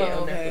was on. Yeah,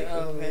 Oh, on okay, Netflix, oh,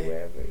 Hulu, okay.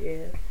 wherever.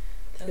 Yeah,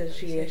 because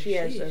she has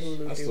the Sheesh.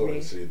 Hulu I through still me.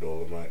 didn't see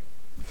Dolomite.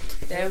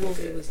 That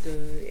movie was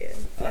good.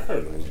 Yeah. I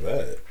heard it was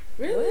bad.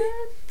 Really?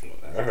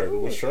 I heard it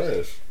was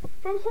trash.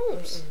 From whom?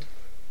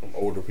 From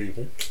older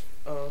people.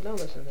 Oh, don't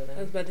listen to I was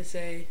them. about to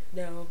say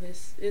no.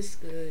 It's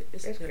good.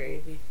 It's a It's good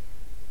great. movie.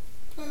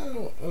 I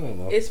don't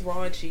know. It's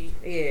raunchy,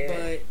 Yeah,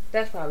 but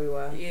that's probably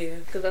why. yeah.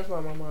 Because that's why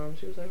my mom.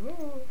 She was like,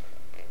 oh,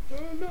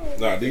 no.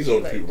 Nah, these She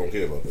older like- people don't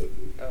care about that.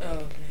 Oh,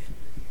 okay.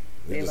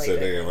 They just like said that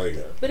they didn't kind like of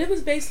it. stuff. But it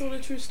was based on a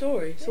true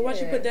story. So once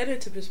you Yeah. put that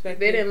into perspective,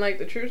 They didn't like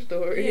the true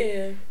story.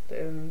 Yeah,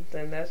 Then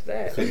that's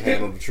that. Couldn't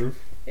handle the truth.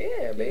 Yeah,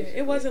 yeah. basically.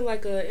 It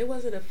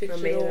wasn't a fictional.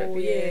 made-up,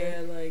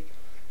 yeah. Like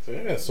See,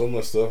 I got so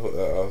much stuff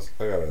that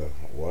I gotta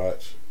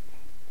watch.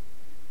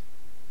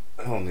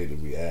 I don't need to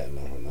be adding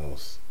nothing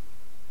else.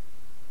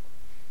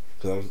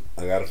 Cause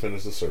I gotta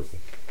finish The Circle.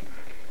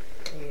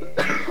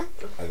 Yeah.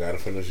 I gotta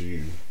finish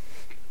You.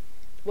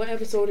 what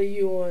episode are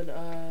you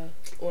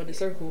on the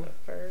Circle?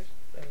 First.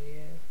 Oh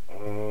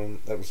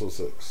yeah. Episode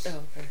 6. Oh,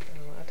 okay.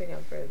 I think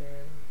I'm further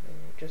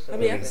in. Just a How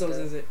many little bit episodes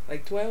though. is it?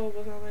 Like 12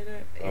 or something like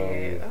that?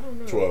 Yeah, I don't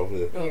know. 12, yeah.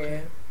 Yeah.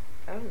 Okay.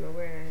 I don't know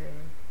where I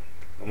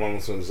am. I'm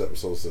almost finished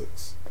episode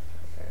 6.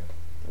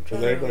 I'm Cause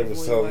trying to everybody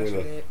was avoid telling me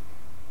watching to- it.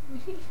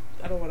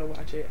 I don't want to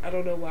watch it. I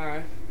don't know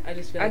why. I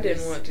just feel I like didn't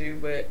it's- want to,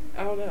 but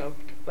I don't know.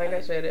 like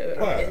I said,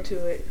 Why? I'm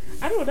into it.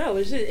 I don't know.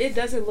 It's just, it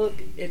doesn't look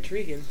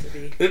intriguing to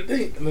me. The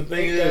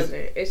thing It is,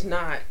 doesn't. It's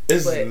not.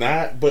 it's but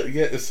not, but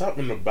yet it's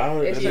something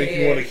about it it's that make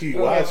you want to keep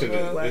watching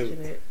it.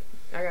 Watching it.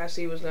 I gotta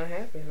see what's gonna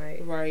happen.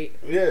 Like, Right.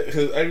 Yeah,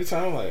 because every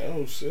time I'm like,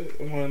 oh shit,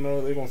 I want to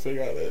know they're gonna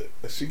figure out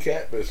that she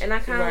catfish. and I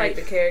kind of Right. like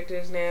the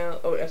characters now.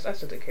 Oh, that's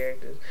the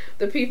characters.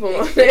 The people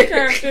on The there.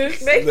 characters.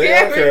 They They are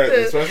characters,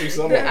 characters. especially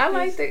some of I them.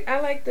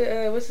 like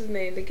the what's his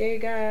name? The gay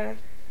guy.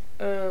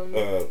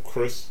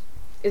 Chris.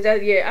 Is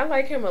that I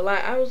like him a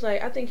lot. I was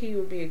like, I think he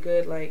would be a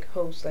good like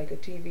host, like a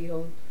TV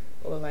host,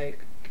 or like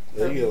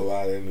They get a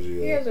lot of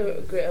energy. he has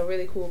a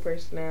really cool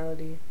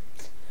personality.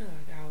 Oh,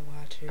 I'll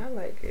watch it. I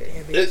like it.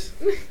 Damn it.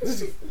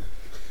 It's,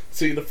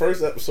 see, the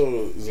first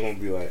episode is gonna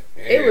be like.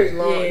 It was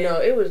long. Yeah.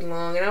 No, it was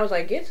long, and I was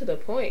like, get to the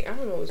point. I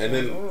don't know what's And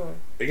going then on.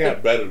 It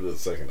got better the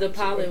second. The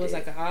episode. pilot was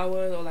like an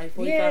hour or like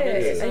 45 Yeah,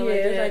 minutes or yeah, something it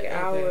like was that. like an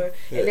hour,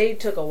 Yeah. and they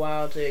took a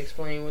while to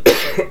explain what the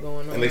fuck was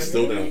going on. and they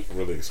still didn't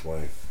really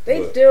explain. They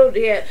But, still,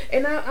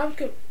 and I was,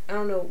 I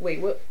don't know.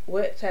 Wait,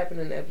 what's happened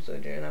in the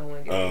episode, Jaren? I don't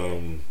want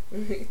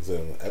to get. So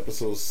in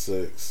episode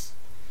 6,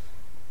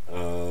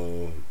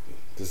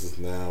 this is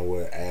now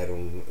where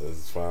Adam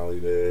is finally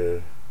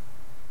there.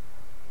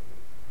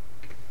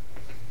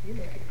 You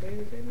make it clear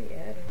to me,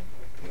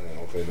 Adam.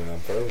 Nah, okay, then I'm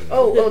perfect.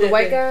 Oh, the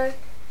white guy.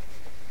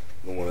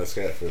 The one that's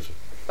catfishing.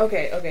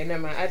 Okay,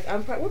 never mind.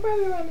 We're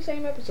probably around the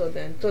same episode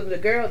then. So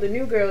the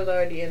new girl is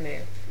already in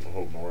there. I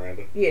hope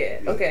Miranda. Yeah.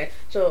 Okay.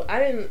 So I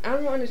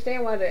don't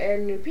understand why they're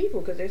adding new people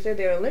because they said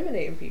they're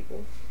eliminating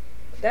people.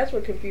 That's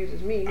what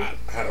confuses me. I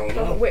don't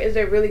So know. wait, is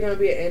there really going to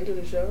be an end to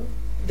the show?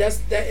 That's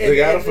that. They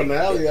got a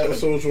finale,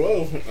 episode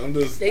 12. I'm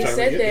just They trying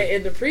said to get that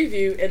in the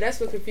preview, and that's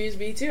what confused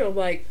me too. I'm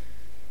like,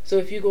 so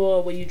if you go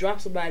on, when you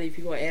drop somebody, if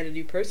you go add a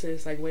new person,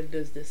 it's like, when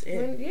does this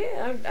end?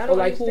 I don't Or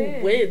like understand.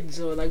 who wins,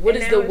 or like what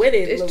And is now the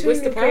winning? it's Like, two what's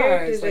the new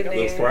characters prize? Like, in I'm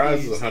The there.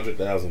 prize is confused.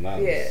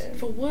 $100,000. Yeah.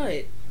 For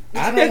what?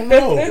 I don't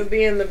know. For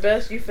being the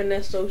best, you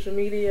finesse social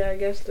media. I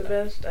guess the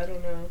best. I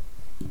don't know.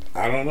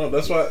 I don't know.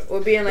 That's why. Or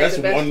being like That's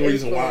the best one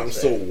reason why I'm influencer.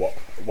 still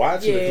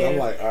watching it. 'Cause I'm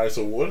Yeah. like, all right,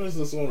 so when is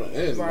this going to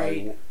end?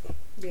 Right. Like,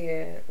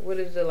 Yeah. What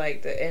is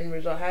the end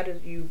result? How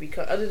did you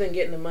become? Other than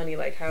getting the money,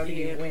 like how do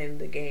you Yeah. win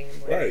the game?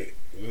 Like, right.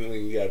 I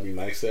mean, you gotta be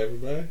nice to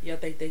everybody. Y'all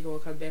think they gonna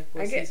come back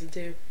for I get- season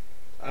 2?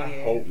 I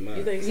Yeah. hope not.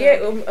 You think so?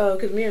 Yeah,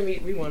 because me and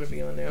we want to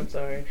be on there. I'm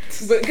sorry,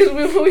 but because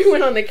we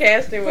went on the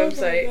casting Oh my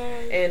website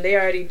God. and they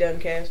already done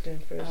casting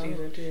for Oh,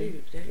 season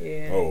 2. shoot.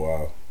 Yeah, Oh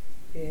wow.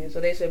 yeah. So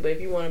they said, but if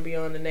you want to be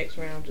on the next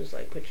round, just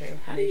like put your information.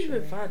 How do you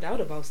even in. find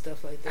out about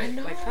stuff like that? I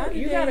know. Like, how do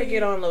You they... gotta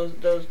get on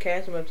those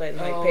casting websites and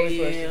like Oh, pay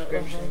for a yeah,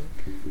 subscription.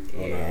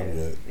 Oh no, I'm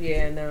good.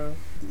 Yeah, no.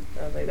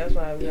 I was like, that's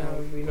why we Yeah,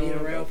 don't be be knowing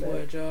around about for a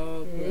that.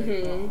 job.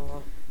 Mhm. Like,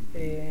 aw.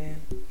 Yeah.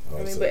 I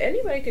mean, So- but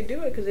anybody could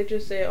do it because it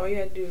just said all you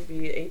have to do is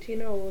be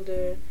 18 or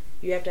older.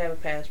 You have to have a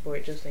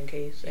passport just in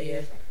case, I Yeah.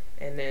 guess.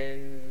 And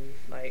then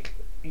like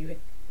you could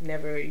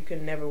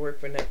never work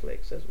for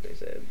Netflix. That's what they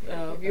said. Like,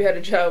 Oh, If you okay. had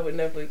a job with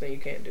Netflix, then you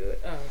can't do it.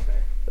 Oh, okay.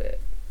 But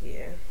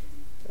yeah,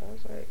 so I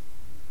was like,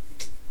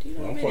 Do you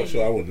know Well, how I'm many? quite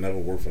sure I would never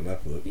work for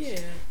Netflix. Yeah,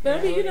 but I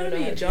Yeah, mean, I you don't know how even know how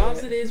many to do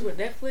jobs that. it is with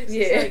Netflix.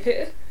 yeah. It's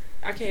like,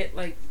 I can't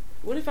like.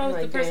 What if I was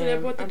Like, the person damn,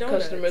 that brought the I'm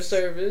donuts? customer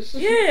service.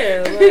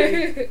 Yeah,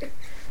 like.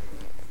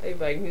 They'd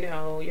be like,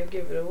 no, you'll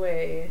give it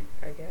away.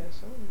 I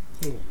guess.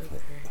 Hmm.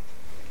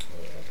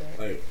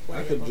 Like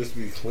I could just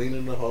be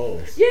cleaning the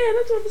halls. Yeah,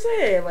 that's what I'm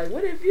saying. Like,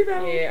 what if you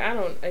know? Yeah, I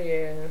don't.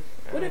 Yeah.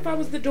 What if I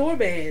was the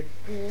doorman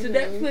to Mhm.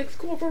 Netflix You'd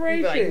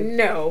Corporation be like,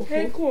 no,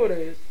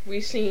 headquarters? we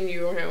seen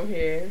you around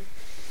here.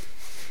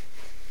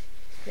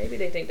 Maybe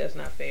they think that's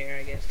not fair,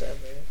 I guess, to other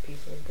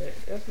people, but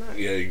that's not.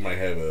 Yeah, you might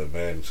have an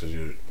advantage because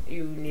you're.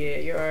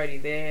 You're already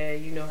there.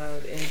 You know how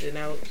the ins and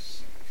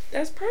outs.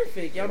 That's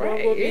perfect. Y'all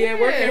Right, both gonna be at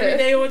work yeah. every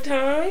day on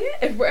time.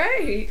 Yeah,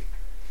 right.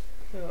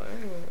 So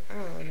I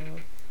don't know,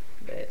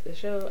 but the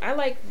show. I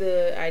like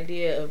the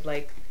idea of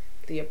like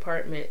the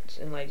apartments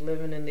and like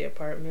living in the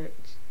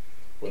apartments.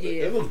 But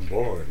Yeah. it looks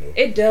boring though.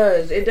 It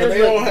does. It But does they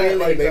look don't have really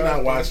like they're not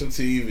exhausting.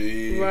 watching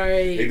TV.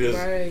 Right, They just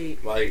right.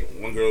 like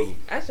one girl's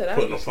I said I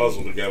putting a would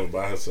puzzle together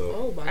by herself.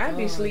 Oh my god. I'd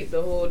be asleep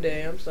the whole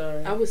day. I'm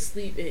sorry. I would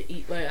sleep and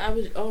eat. Like I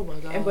was. Oh my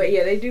god. But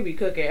yeah, they do be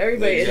cooking.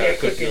 Everybody They in there gotta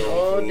cook cooking their own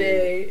all food.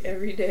 day,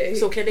 every day.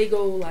 So can they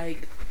go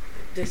like?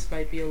 This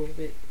might be a little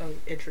bit of an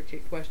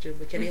intricate question,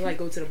 but can they like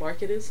go to the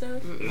market and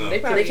stuff? No. They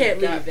So probably they can't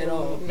got leave at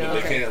all. food. No,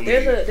 No, they can't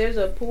there's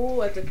leave. a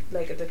pool at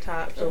the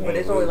top. So, Oh. but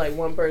it's only like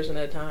one person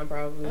at a time.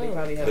 Probably they Oh.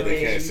 probably have. But they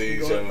days can't you see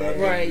can each go other. up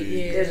there. Right,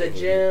 yeah. There's a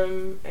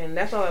gym, and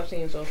that's all I've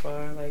seen so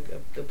far. Like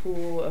the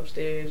pool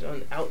upstairs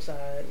on the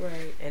outside,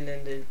 Right. and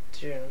then the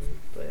gym.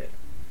 But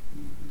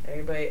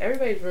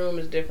everybody's room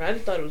is different. I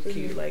just thought it was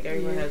cute. Mhm. Like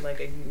everyone Yeah. has like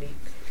a unique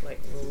like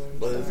room.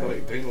 But it's style.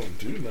 like they don't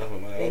do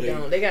nothing. Like, They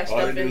all don't. They got all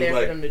stuff they in do is there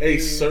like, for them to hey,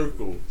 do.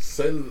 circle,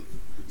 send.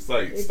 It's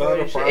like They start a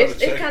bullshit. private It's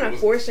check. kind of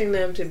forcing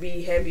them to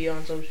be heavy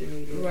on social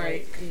media.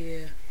 Right. Like, Yeah.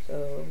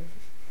 so.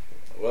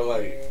 Well,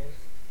 like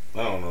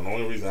Yeah. I don't know. The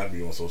only reason I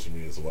be on social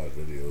media is to watch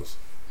videos.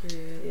 Yeah.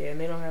 Yeah,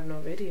 and they don't have no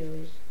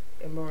videos.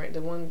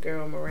 the one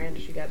girl Miranda,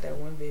 she got that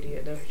one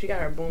video. She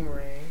got her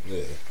boomerang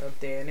Yeah. up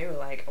there, and they were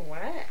like,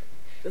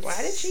 "What?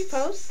 Why did she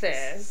post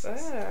this?" And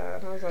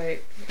I was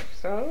like,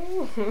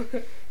 "So."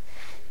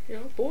 You're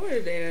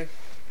bored there.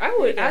 I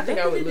would. got I think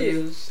I nothing would to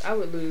do. lose. I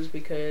would lose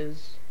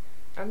because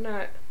I'm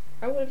not.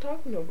 I wouldn't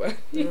talk to nobody.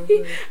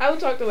 Mhm. I would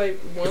talk to like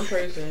one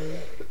person.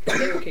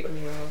 They would kick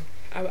me off.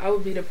 I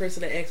would be the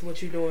person that asks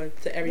what you doing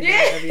to every Yeah,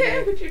 day, every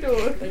day. what you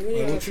doing?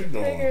 Like, What you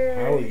doing? Nigga.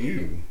 How are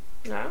you?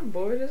 Nah, I'm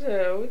bored as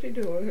hell. What you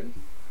doing?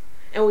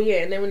 And well, yeah,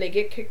 and then when they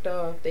get kicked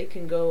off, they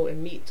can go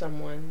and meet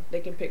someone.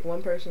 They can pick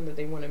one person that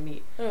they want to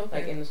meet, Oh, okay.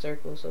 like in the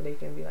circle, so they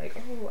can be like,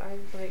 "Oh, I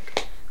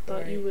like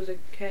thought you Right. was a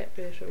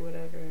catfish or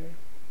whatever."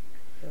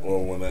 So,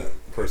 Or when that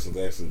person's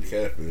actually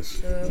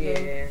catfish.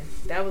 yeah,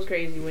 that was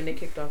crazy when they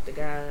kicked off the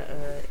guy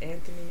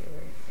Anthony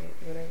or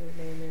whatever his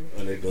name is,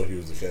 And they thought he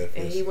was a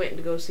catfish. and he went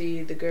to go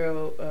see the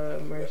girl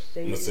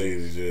Mercedes.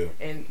 Mercedes, yeah.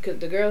 And cause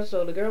the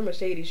girl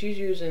Mercedes, she's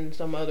using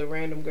some other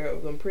random girl,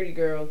 some pretty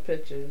girl's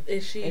pictures.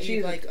 Is she And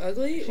she's like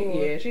ugly? She,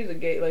 or? yeah, she's a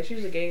gay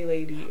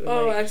lady.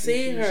 Oh, Like, I've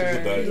seen she's her.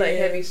 She's like Yeah.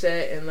 heavy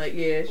set and like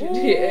yeah, she Aw.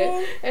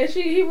 did. And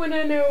he went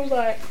in there and was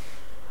like,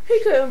 he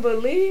couldn't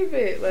believe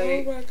it.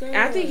 Like, Oh my god.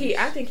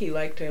 I think he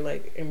liked her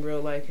like in real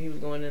life. He was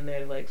going in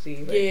there to like see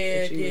like, Yeah,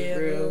 if she yeah. was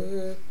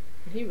real.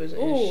 He was in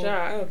Ooh, I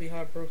shock. would be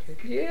heartbroken.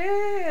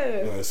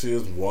 Yeah. I see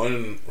there's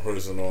one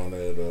person on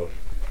there though.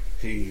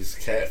 He's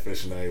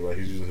catfishing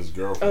everybody. He's using his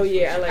girlfriend. Oh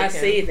yeah, I like I him.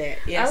 see that.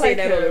 Yeah, I I see like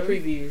that on the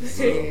him. previews.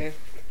 Yeah. Yeah.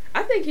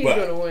 I think he's But-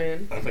 gonna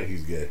win. I think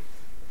he's gay.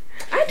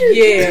 I do.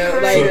 Yeah,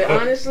 too, like, kinda,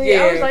 honestly,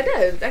 I was yeah.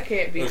 like that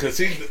can't be. Because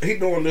he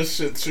doing this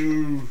shit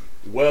too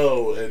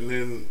well, and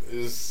then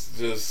it's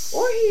just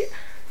Or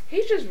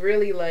he's just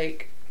really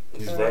like.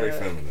 he's very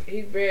feminine.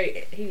 He's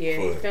very he's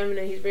Foot.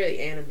 feminine. He's very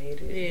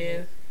animated.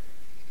 Yeah.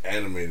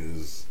 Animated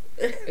is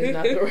It's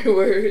not the right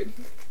word.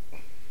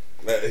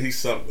 he's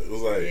something. It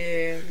was like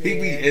Yeah. he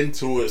be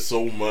into it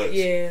so much.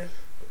 Yeah.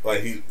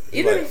 Like he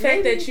Even like, the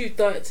fact that you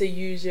thought to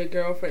use your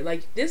girlfriend,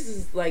 like this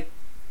is like,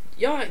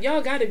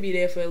 y'all got to be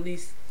there for at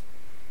least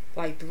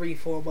like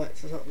 3-4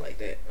 months or something like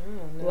that. I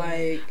don't know.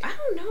 Like, I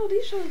don't know.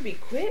 These shows be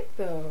quick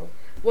though.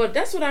 well,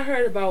 that's what I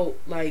heard about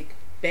like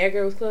Bad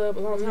Girls Club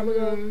a long time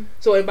ago. Mhm.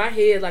 So in my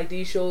head, like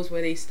these shows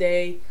where they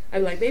stay,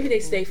 I'm like maybe they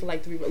stay for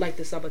like 3, like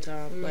the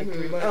summertime, like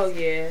 3 Mhm. months. Oh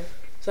yeah.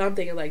 So I'm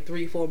thinking like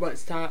 3-4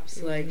 months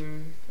tops. Like,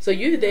 Mhm. so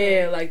you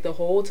there like the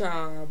whole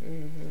time,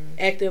 Mhm.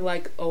 acting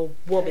like a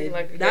woman, Acting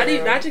like a not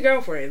even girl. not your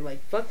girlfriend.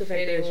 Like fuck the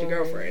fact that Any it's your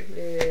woman. girlfriend.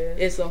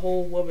 Yeah. It's a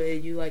whole woman,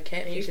 and you like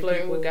And you catfishing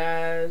flirting people. with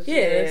guys. Yeah,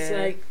 it's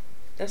like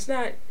that's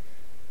not.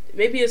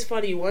 Maybe it's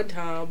funny one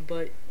time,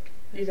 but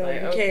you It's know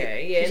like, you okay, can't. yeah,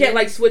 you and can't then-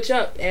 like switch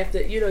up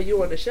after you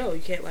on the show. You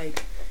can't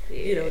like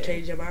yeah.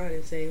 change your mind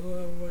and say, "Oh, I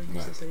don't want to use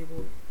Nah. this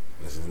anymore."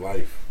 this is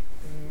life.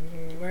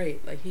 Mhm. Right?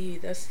 Like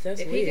that's If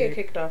he weird. get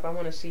kicked off, I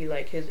want to see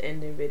like his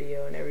ending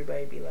video and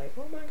everybody be like,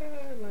 "Oh my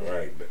god!" Like,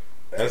 Right.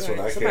 That's what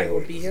I Somebody can't will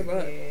wait beat to him see.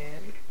 up. Yeah.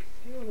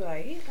 He gonna be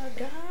like, "He's a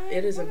guy."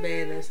 It is a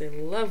man that's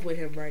in love with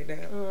him right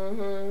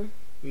now.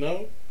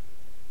 No,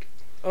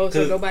 Oh,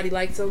 so 'Cause- nobody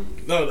likes him.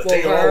 no,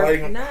 they all her,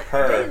 like Not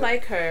her, they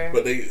like her.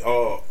 but they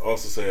all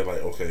also say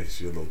like, okay,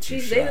 she's a little too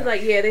She's shy. they was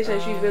like they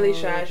said she's really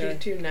shy. Oh, okay. She's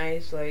too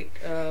nice. Like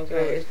Oh, so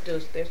okay.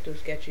 they're still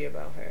sketchy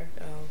about her.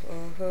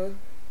 Oh,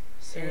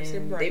 Serves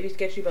him And they right. be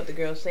sketchy about the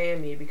girl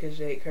Sammy because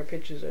like her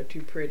pictures are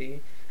too pretty.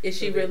 Is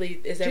she so they-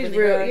 really? Is that She's really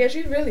real. her? Yeah,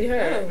 she's really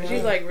her. Oh, But she's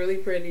wow. like really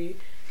pretty,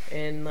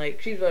 and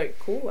like she's like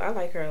cool. I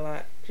like her a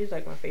lot. She's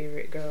like my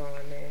favorite girl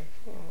on there.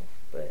 Oh.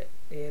 But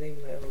yeah, they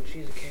be like, oh,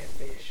 she's a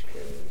catfish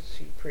because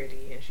she's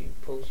pretty and she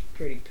posts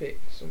pretty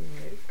pics. I'm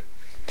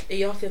like, And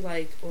y'all feel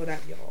like, or not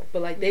y'all,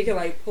 but like they can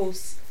like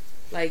post,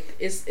 like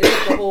it's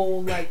like a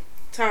whole like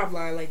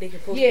timeline, like they can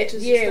post yeah,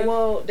 pictures. yeah. and stuff?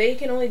 Well, they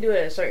can only do it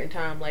at a certain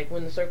time. Like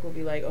when the circle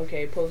be like,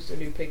 okay, post a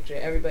new picture.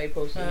 Everybody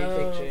posts a new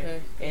Oh, picture, okay.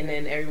 and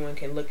Okay. then everyone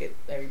can look at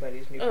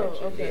everybody's new Oh,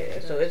 pictures. okay.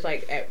 Yeah. So Okay. it's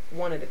like at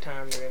one at a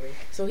time, really.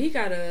 So he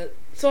gotta.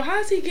 So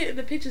how's he getting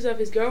the pictures of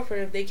his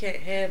girlfriend if they can't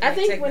have? I Like,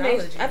 think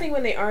technology?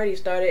 when they already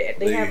started,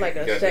 they They have like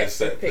a got their set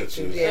set of pictures.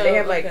 pictures. Yeah, they Oh,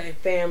 have like okay.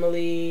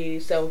 family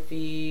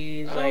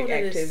selfies, Oh, like that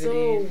activities. is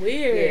so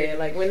weird. Yeah,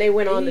 like when they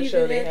went on the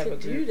show, they have to a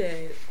do group. that.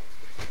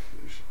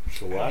 You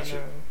should watch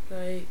it.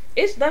 Like,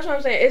 That's what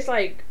I'm saying. It's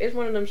like it's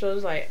one of them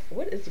shows. Like,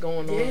 what is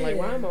going on? Like,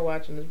 why Yeah. am I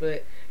watching this?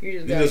 But you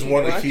just You gotta just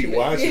want to keep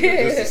watching Yeah.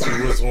 it just to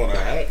see what's going to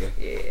happen.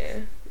 Yeah.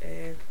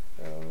 man,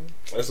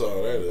 That's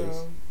all that is.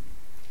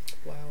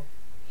 wow.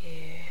 Yeah.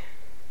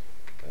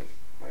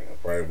 Like, I'll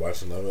probably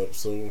watch another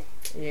episode.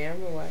 Yeah,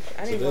 I'm gonna watch it.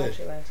 I didn't Today. watch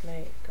it last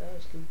night because I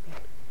was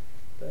sleepy.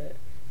 But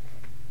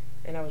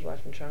and I was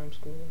watching Charm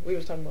School. We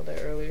was talking about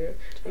that earlier.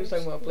 We was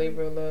talking about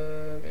Flavor of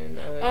Love and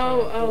Charm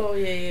School. Oh,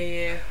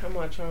 yeah. I'm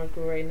on Charm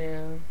School right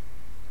now.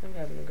 I'm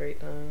having a great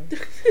time.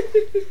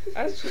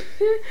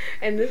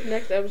 And this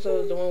next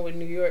episode is the one with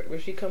New York where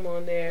she come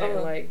on there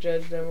and like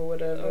judge them or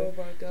whatever. Oh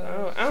my So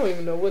god. I don't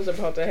even know what's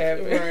about to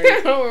happen. Right.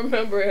 I don't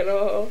remember at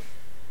all.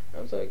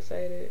 I'm so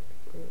excited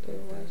to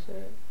watch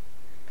that.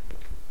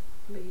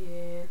 But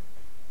yeah,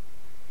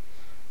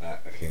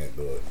 I can't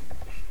do it.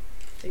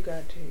 you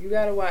got to. You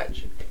gotta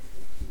watch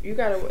You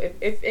gotta,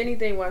 if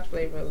anything, watch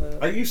Flavor of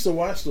Love. I used to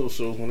watch those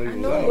shows when they I was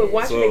know, out. but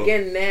watch so- it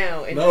again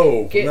now. And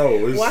No, get,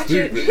 it's watch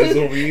stupid. It. It's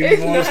gonna be even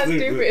It's more not stupid.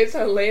 stupid. It's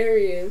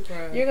hilarious.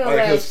 Right. You're gonna Like,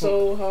 laugh it's-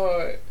 so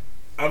hard.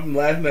 I'm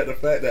laughing at the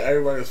fact that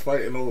everybody's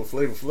fighting over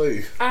Flavor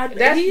Flav.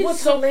 That's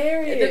what's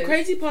hilarious. The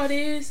crazy part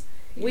is,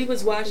 we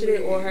was watching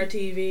it on her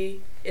TV,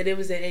 and it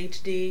was in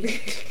HD,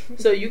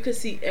 so you could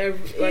see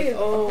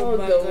oh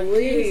my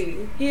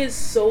god, he is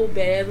so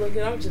bad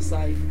looking. I'm just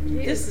like,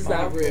 this is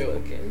not real.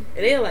 Looking.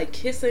 And they're like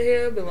kissing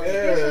him and like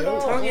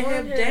tonguing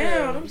him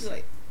down. I'm just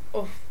like,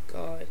 oh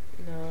god,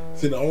 no.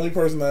 See, the only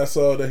person I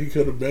saw that he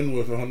could have been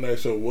with on that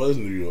show was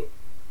New York.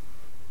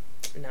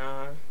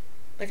 Nah.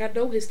 Like, I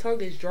know his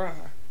tongue is dry.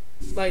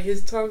 Like,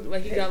 his tongue,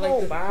 like, he got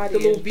whole like body the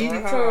little is beady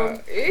dry. tongue.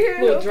 Ew.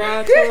 Little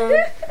dry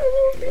tongue.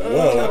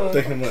 Well, Oh. I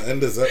think I'm gonna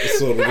end this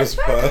episode of this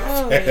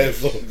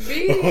podcast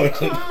Beady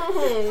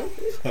tongue.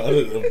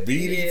 on a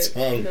beady Yeah.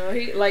 tongue. No,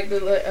 he like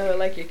the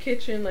like your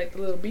kitchen, like the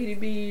little beady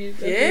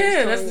beads.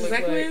 Yeah, that's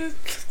exactly what it is.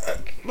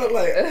 But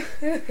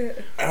like,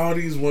 all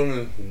these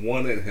women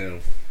wanted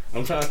him.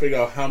 I'm trying to figure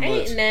out how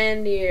much.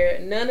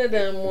 Ain't none of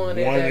them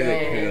wanted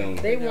him. him.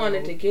 They No.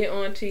 wanted to get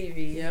on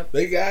TV. Yep.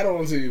 They got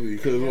on TV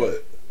because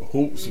what?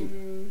 Hoops.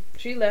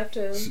 She left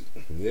him.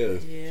 Yeah.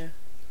 Yeah.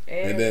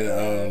 And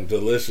then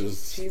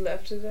Delicious. she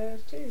left his ass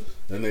too.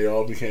 And they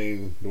all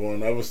became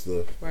doing other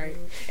stuff. Right.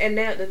 And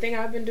now the thing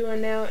I've been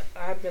doing now,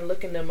 I've been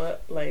looking them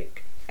up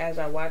like as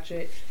I watch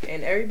it,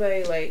 and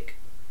everybody like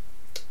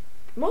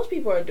most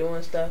people are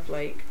doing stuff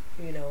like,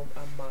 you know,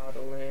 I'm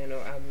modeling or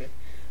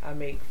I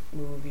make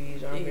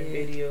movies or I'm in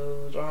Yeah.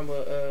 videos or I'm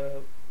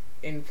a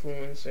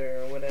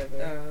influencer or whatever.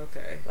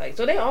 Okay. Like,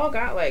 so they all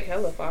got like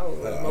hella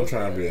followers. I'm most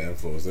trying of to be them.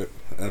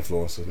 an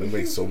influencer. They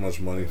make so much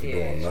money for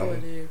Yeah, doing Sure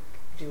nothing. do.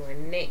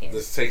 doing nothing.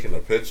 Just taking a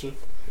picture.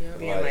 Yep.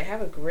 Being like,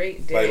 have a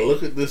great day. Like,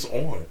 look at this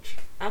orange.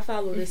 I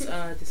follow this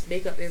this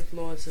makeup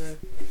influencer.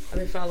 I've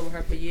been following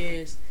her for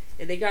years,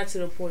 and they got to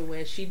the point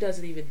where she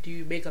doesn't even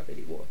do makeup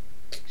anymore.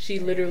 She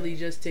literally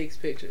just takes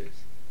pictures.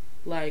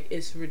 Like,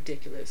 it's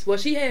ridiculous. Well,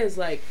 she has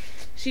like,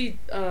 she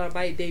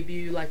might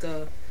debut like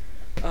a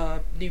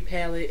new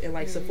palette in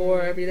like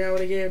Sephora every now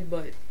and again,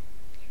 but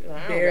I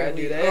don't barely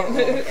gotta do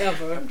that.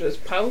 ever. I'm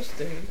just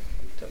posting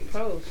to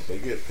post. They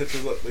get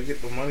pictures up. They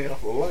get the money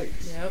off of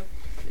likes. Yep.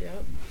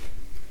 Yep.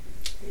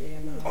 Yeah,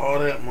 no. All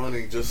that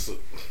money just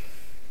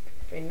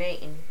For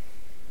nothing.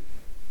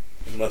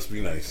 it must be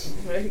nice.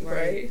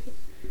 Right.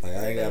 Like,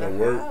 I ain't gotta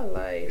work. I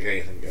Highlight.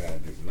 ain't gotta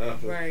do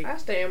nothing. Right. I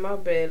stay in my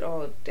bed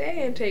all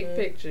day and take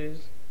pictures.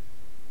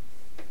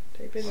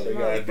 Take pictures All of they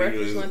gotta my do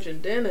breakfast, is- lunch,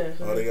 and dinner.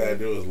 All they gotta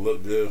do is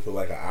look good for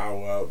like an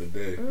hour out the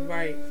day.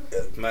 Right.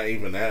 It's not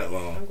even that I'm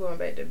long. going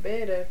back to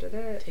bed after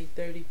that. Take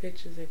 30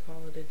 pictures and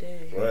call it a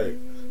day. Right.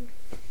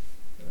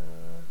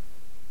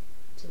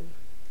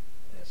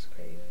 That's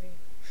crazy.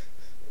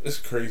 It's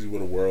crazy what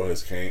the world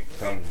has gotten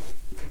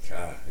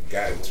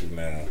to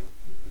now.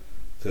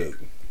 Cause,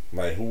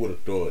 like, who would have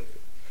thought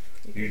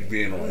you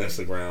being on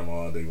Instagram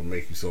all day would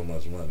make you so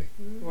much money?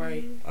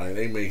 Right. I mean,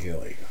 they making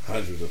like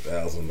hundreds of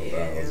thousands of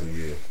dollars a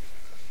year.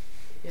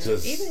 Yeah.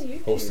 Just Even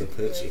YouTube, posting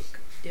pictures.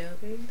 Yeah.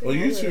 Well,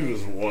 YouTube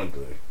is one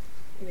thing.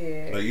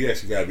 Yeah. Like, you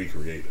actually gotta be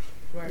creative.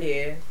 Right.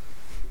 Yeah.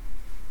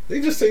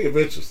 They just take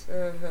pictures.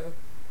 Uh-huh.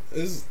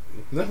 There's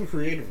nothing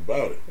creative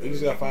about it. They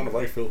just gotta find the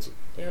right filter.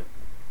 Yep.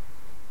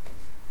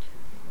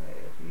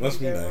 Must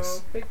be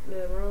nice.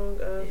 The wrong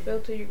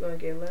filter, you're gonna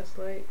get less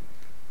light.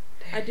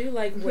 I do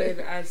like when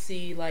I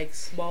see like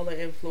smaller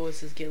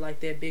influencers get like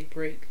their big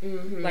break.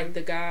 Mm-hmm. Like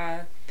the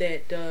guy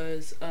that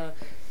does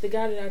the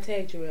guy that I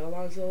tagged you in,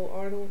 Alonzo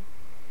Arnold.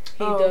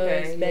 He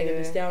does Megan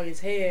Thee Stallion's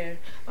hair.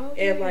 Oh,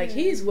 And like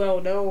he's well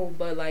known,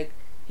 but like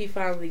he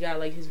finally got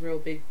like his real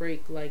big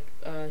break. Like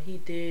he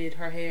did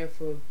her hair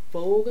for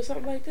Vogue or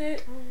something like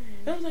that.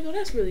 And I was like, oh,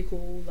 that's really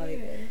cool.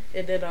 Like,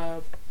 and then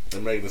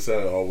And Megan Thee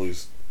Stallion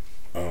always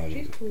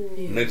she's cool.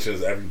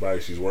 mentions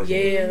everybody she's working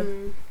with. yeah,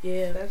 Mhm.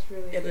 yeah. That's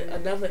really And good.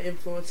 another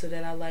influencer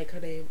that I like,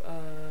 her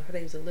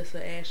name's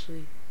Alyssa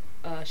Ashley.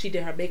 She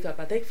did her makeup,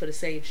 I think, for the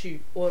same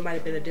shoot, or it might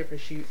have been a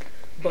different shoot.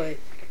 But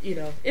you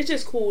know, it's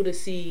just cool to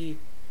see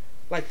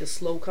like the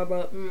slow come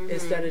up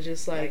instead of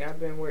just like I've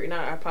been working.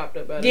 Now I popped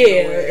up out of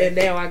yeah, nowhere. and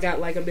now I got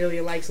like 1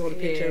 million likes on a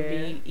picture of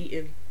Yeah. me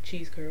eating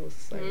cheese curls.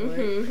 It's like,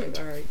 Mhm. what? Like,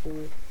 all right, cool.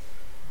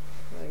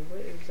 Like, what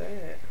is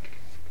that?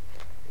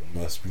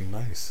 Must be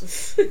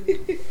nice.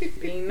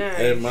 Being nice.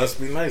 It must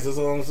be nice. That's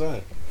all I'm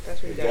saying.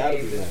 That's what we It gotta gotta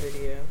name be this nice.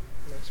 video.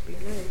 Must be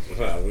nice.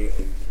 Nah,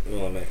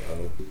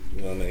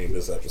 we gonna name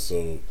this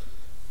episode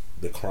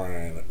 "The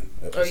Crying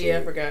Episode." Oh yeah,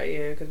 I forgot.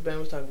 Yeah, because Ben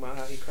was talking about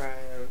how he cried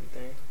and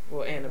everything.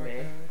 Well,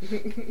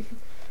 anime.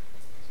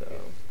 So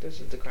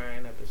this is the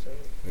crying episode.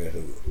 Yeah,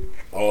 'cause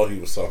all he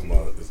was talking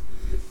about is,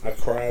 I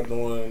cried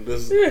during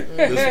this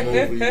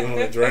movie, during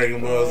the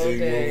Dragon Ball Z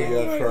Okay.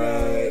 movie. I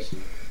cried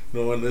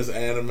during this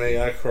anime.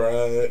 I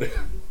cried.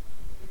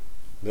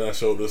 Then I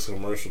showed this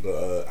commercial,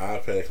 the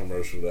iPad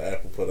commercial that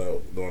Apple put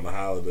out during the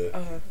holiday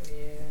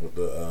Yeah, with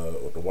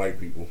the white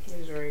people. he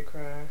was ready to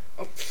cry.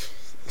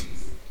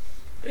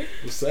 It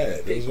was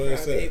sad. It was very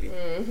sad.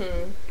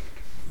 Mm-hmm.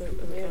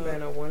 Me and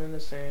Ben are one and the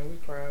same. We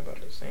cry about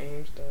the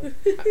same stuff.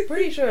 I'm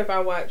pretty sure if I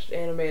watched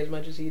anime as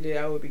much as he did,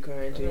 I would be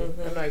crying too.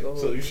 I'm not gonna.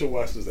 So you should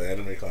watch this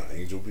anime called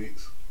Angel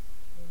Beats.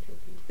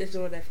 It's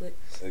on Netflix.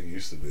 It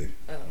used to be.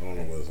 Oh. I don't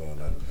know what it's on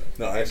now.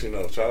 No, actually,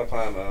 no. Try to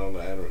find the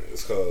anime.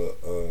 It's called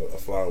A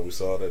Flower We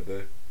Saw That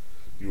Day.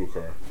 You will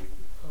cry.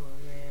 Oh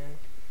man.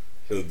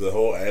 'Cause the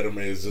whole anime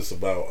is just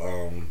about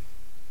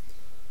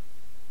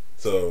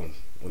so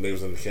when they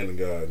was in the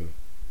kindergarten,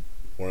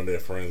 one of their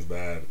friends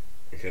died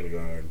in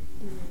kindergarten,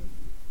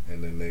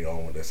 and then they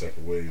all went their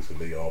separate ways because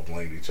they all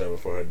blamed each other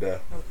for her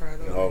death. I'm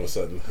crying. And all of a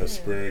sudden, her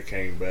spirit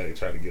came back,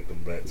 tried to get them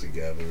back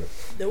together.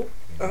 Nope.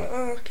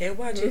 Can't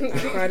watch it.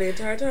 I cried the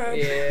entire time.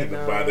 Yeah. And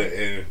No. by the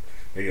end,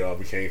 they all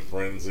became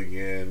friends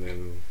again,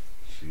 and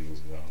she was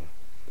gone.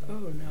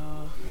 Oh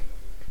no.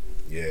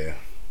 Yeah.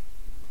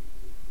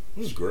 It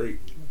was great.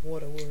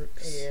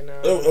 Waterworks. Yeah.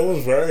 No. It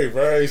was very,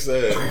 very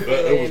sad. But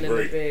it was Laying in the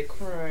great. bed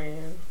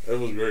crying. It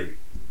was great.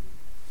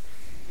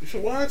 You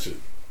should watch it.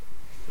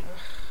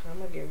 I'm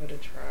gonna give it a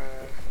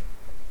try.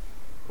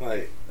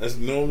 Like, that's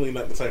normally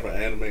not the type of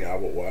anime I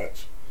would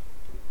watch,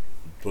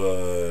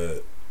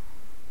 but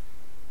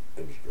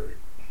it was great.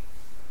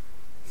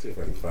 See if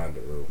I can find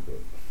it real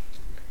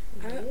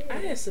quick. I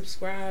had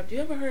subscribed. You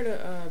ever heard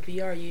of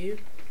VRU?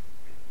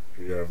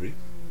 VRV?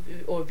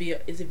 Or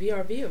is it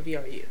VRV or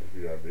VRU?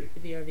 VRV.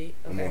 VRV.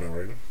 I'm on it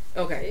right now.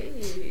 Okay.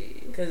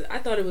 Because I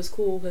thought it was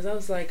cool because I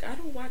was like, I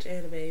don't watch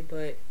anime,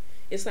 but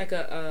it's like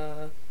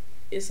a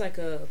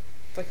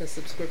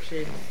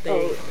subscription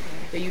thing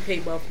that you pay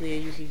monthly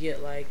and you can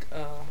get like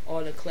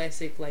all the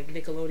classic like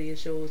Nickelodeon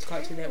shows,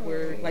 Cartoon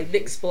Network, like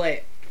Nick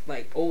Splat,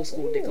 like old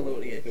school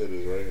Nickelodeon. It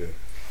is right here.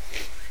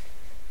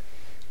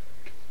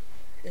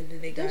 And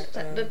then they got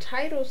The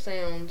title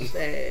sounds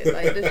sad.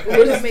 Like this. What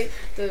is make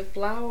the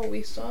flower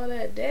we saw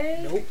that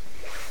day? nope,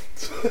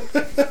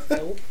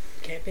 nope,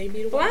 can't pay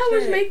me to watch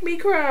Flowers that. make me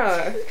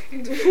cry.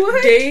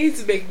 What?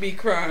 Days make me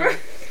cry.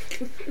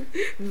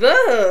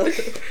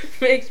 The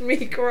makes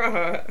me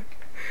cry.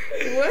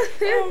 What?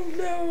 Oh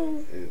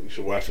no. And you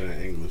should watch it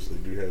in English. They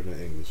do have it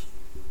in English.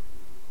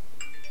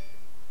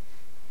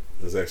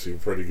 It's actually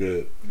pretty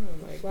good.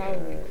 Oh my Wow,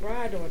 we god.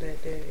 cried on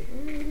that day.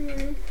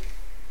 Mm-hmm.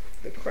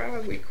 The cry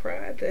we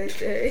cried that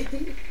day.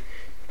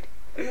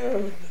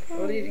 Oh,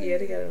 yeah,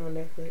 they got it on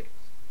Netflix.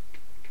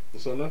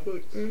 It's on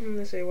Netflix?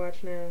 They say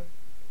watch now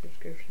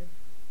subscription.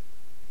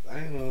 I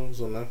didn't know it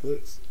was on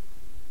Netflix.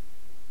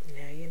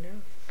 Now you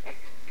know.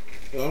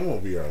 Well, I'm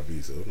on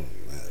VRB, so it don't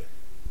even matter.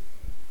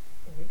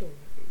 We're doing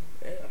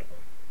better.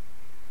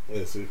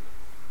 Let's see.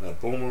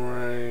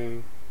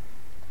 Boomerang.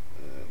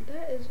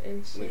 That is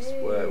insane. Mixed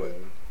what?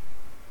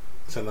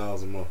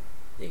 $10 a month.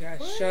 They got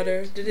What?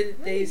 Shudder.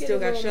 Let They me still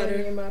get a got little money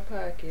Shudder. in my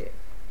pocket.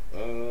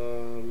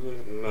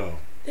 No.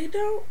 They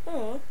don't.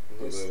 Oh, Look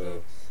this that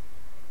up.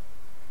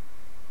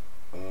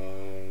 sucks.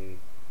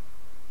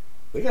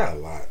 They got a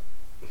lot.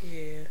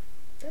 Yeah.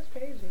 That's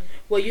crazy.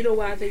 Well, you know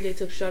why I think they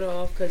took Shudder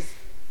off? Because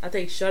I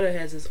think Shudder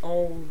has its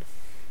own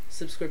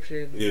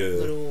subscription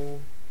little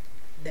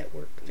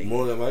network thing.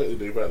 More than likely,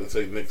 they about to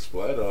take Nick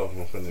Splat off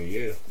within a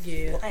year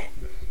Yeah.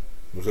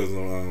 because of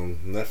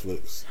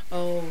Netflix.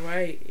 Oh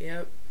right.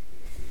 Yep.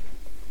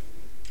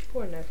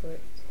 Poor Netflix.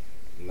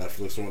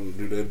 Netflix wanted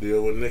to do that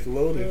deal with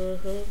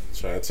Nickelodeon.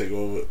 Try to take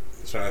over.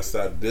 Try to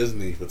stop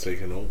Disney for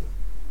taking over.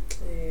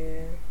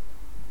 Yeah.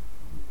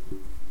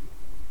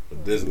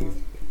 But Disney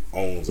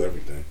owns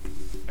everything.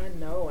 I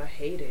know. I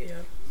hate it.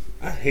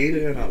 Yeah. I hate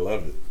it and I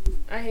love it.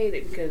 I hate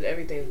it because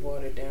everything's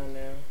watered down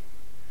now.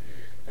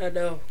 I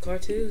know.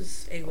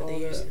 Cartoons ain't what they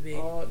used to be.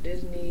 All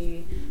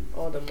Disney,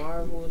 all the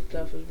Marvel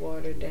stuff is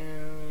watered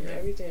down. Yeah.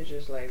 Everything's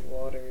just like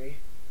watery.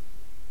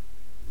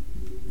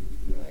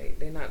 Like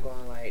they're not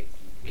going to like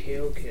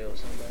kill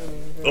somebody.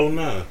 Oh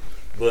nah.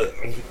 But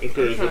I'm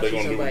curious what they're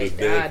gonna do with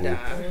this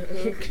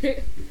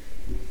Deadpool.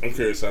 I'm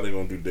curious how they're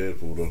gonna do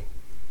Deadpool though.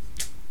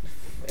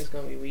 It's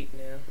gonna be weak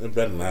now. It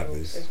better not be.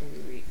 It's gonna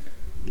be weak.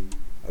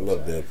 I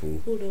love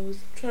Deadpool. Who knows?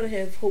 I'm trying to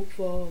have hope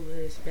for all of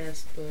this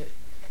mess, but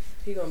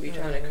He gonna be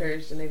trying to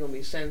curse and they gonna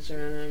be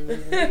censoring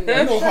him. You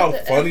know how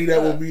funny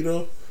that would be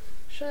though?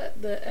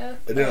 Shut the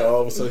F And then up.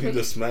 all of a sudden he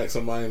just smacked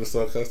somebody and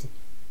start cussing.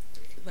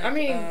 like, I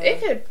mean,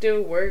 it could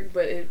still work,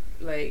 but it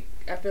like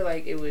I feel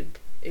like it would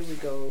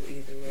go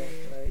either way.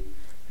 Like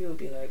people would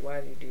be like,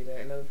 "Why did you do that?"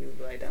 And other people would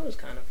be like, "That was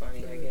kind of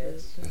funny, I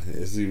guess."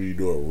 It's either you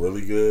do it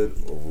really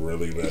good or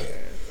really bad.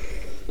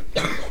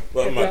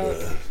 But I'm not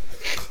gonna.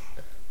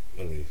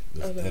 Let me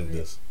just end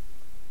this.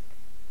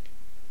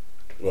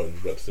 What, you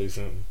about to say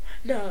something?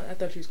 no, I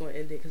thought you was going to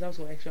end it because I was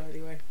going to ask y'all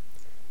anyway.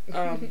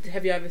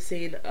 Have you ever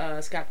seen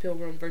Scott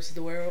Pilgrim versus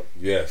the World?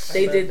 Yes.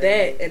 They love did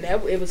that that,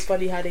 and it was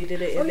funny how they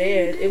did it. Oh, And yeah,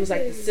 then they it was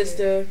like the did.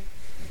 sister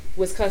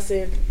was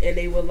cussing, and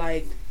they would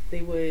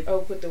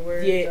Put the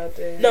words Yeah. out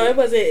there. no, it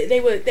wasn't. They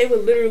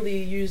would literally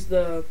use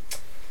the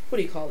what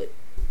do you call it?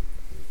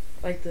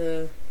 Like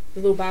the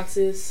little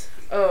boxes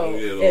Oh,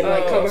 Yeah, and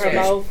like cover her okay.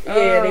 mouth.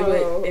 Yeah, they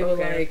would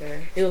okay, like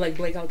okay. they would like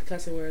blank out the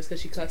cussing words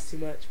because she cussed too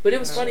much. But it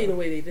was funny the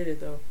way they did it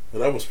though.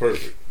 Well, that was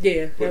perfect.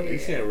 Yeah, But that you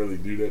was, can't really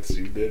do that to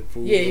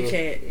Deadpool. yeah, you though.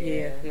 can't.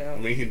 Yeah, Yeah. no. I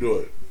mean, he can do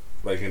it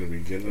like in the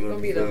beginning It's of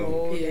gonna be the the film,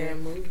 whole Yeah.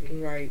 damn movie.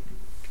 Right.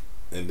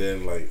 and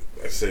then like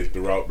I say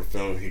throughout the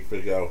film, he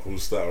figure out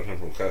who's stopping him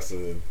from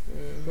cussing.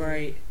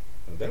 Right.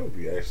 And that would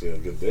be actually a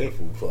good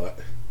Deadpool plot.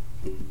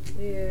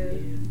 Yeah.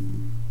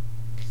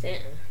 Yeah.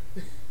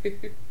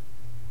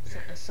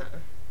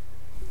 Something.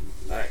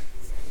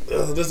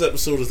 This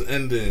episode is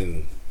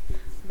ending.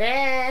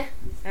 Bah.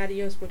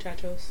 Adios,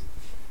 muchachos.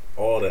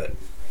 All that.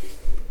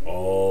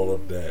 All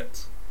of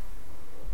that.